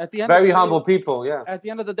very, not. At the end very of the humble day, people. Yeah. at the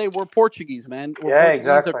end of the day, we're Portuguese, man. We're Yeah, Portuguese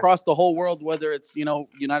exactly. across the whole world, whether it's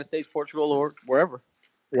United States, Portugal, or wherever.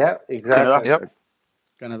 Yeah, exactly. Yep.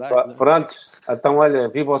 Canadá. But, prontos. Então, olha,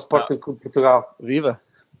 viva o Sporting Clube Portugal. Viva.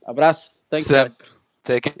 Abraço. Thanks, Seb, guys.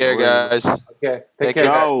 take care, guys. Okay, take Thank care, you.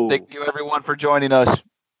 guys. Ciao. Thank you, everyone, for joining us.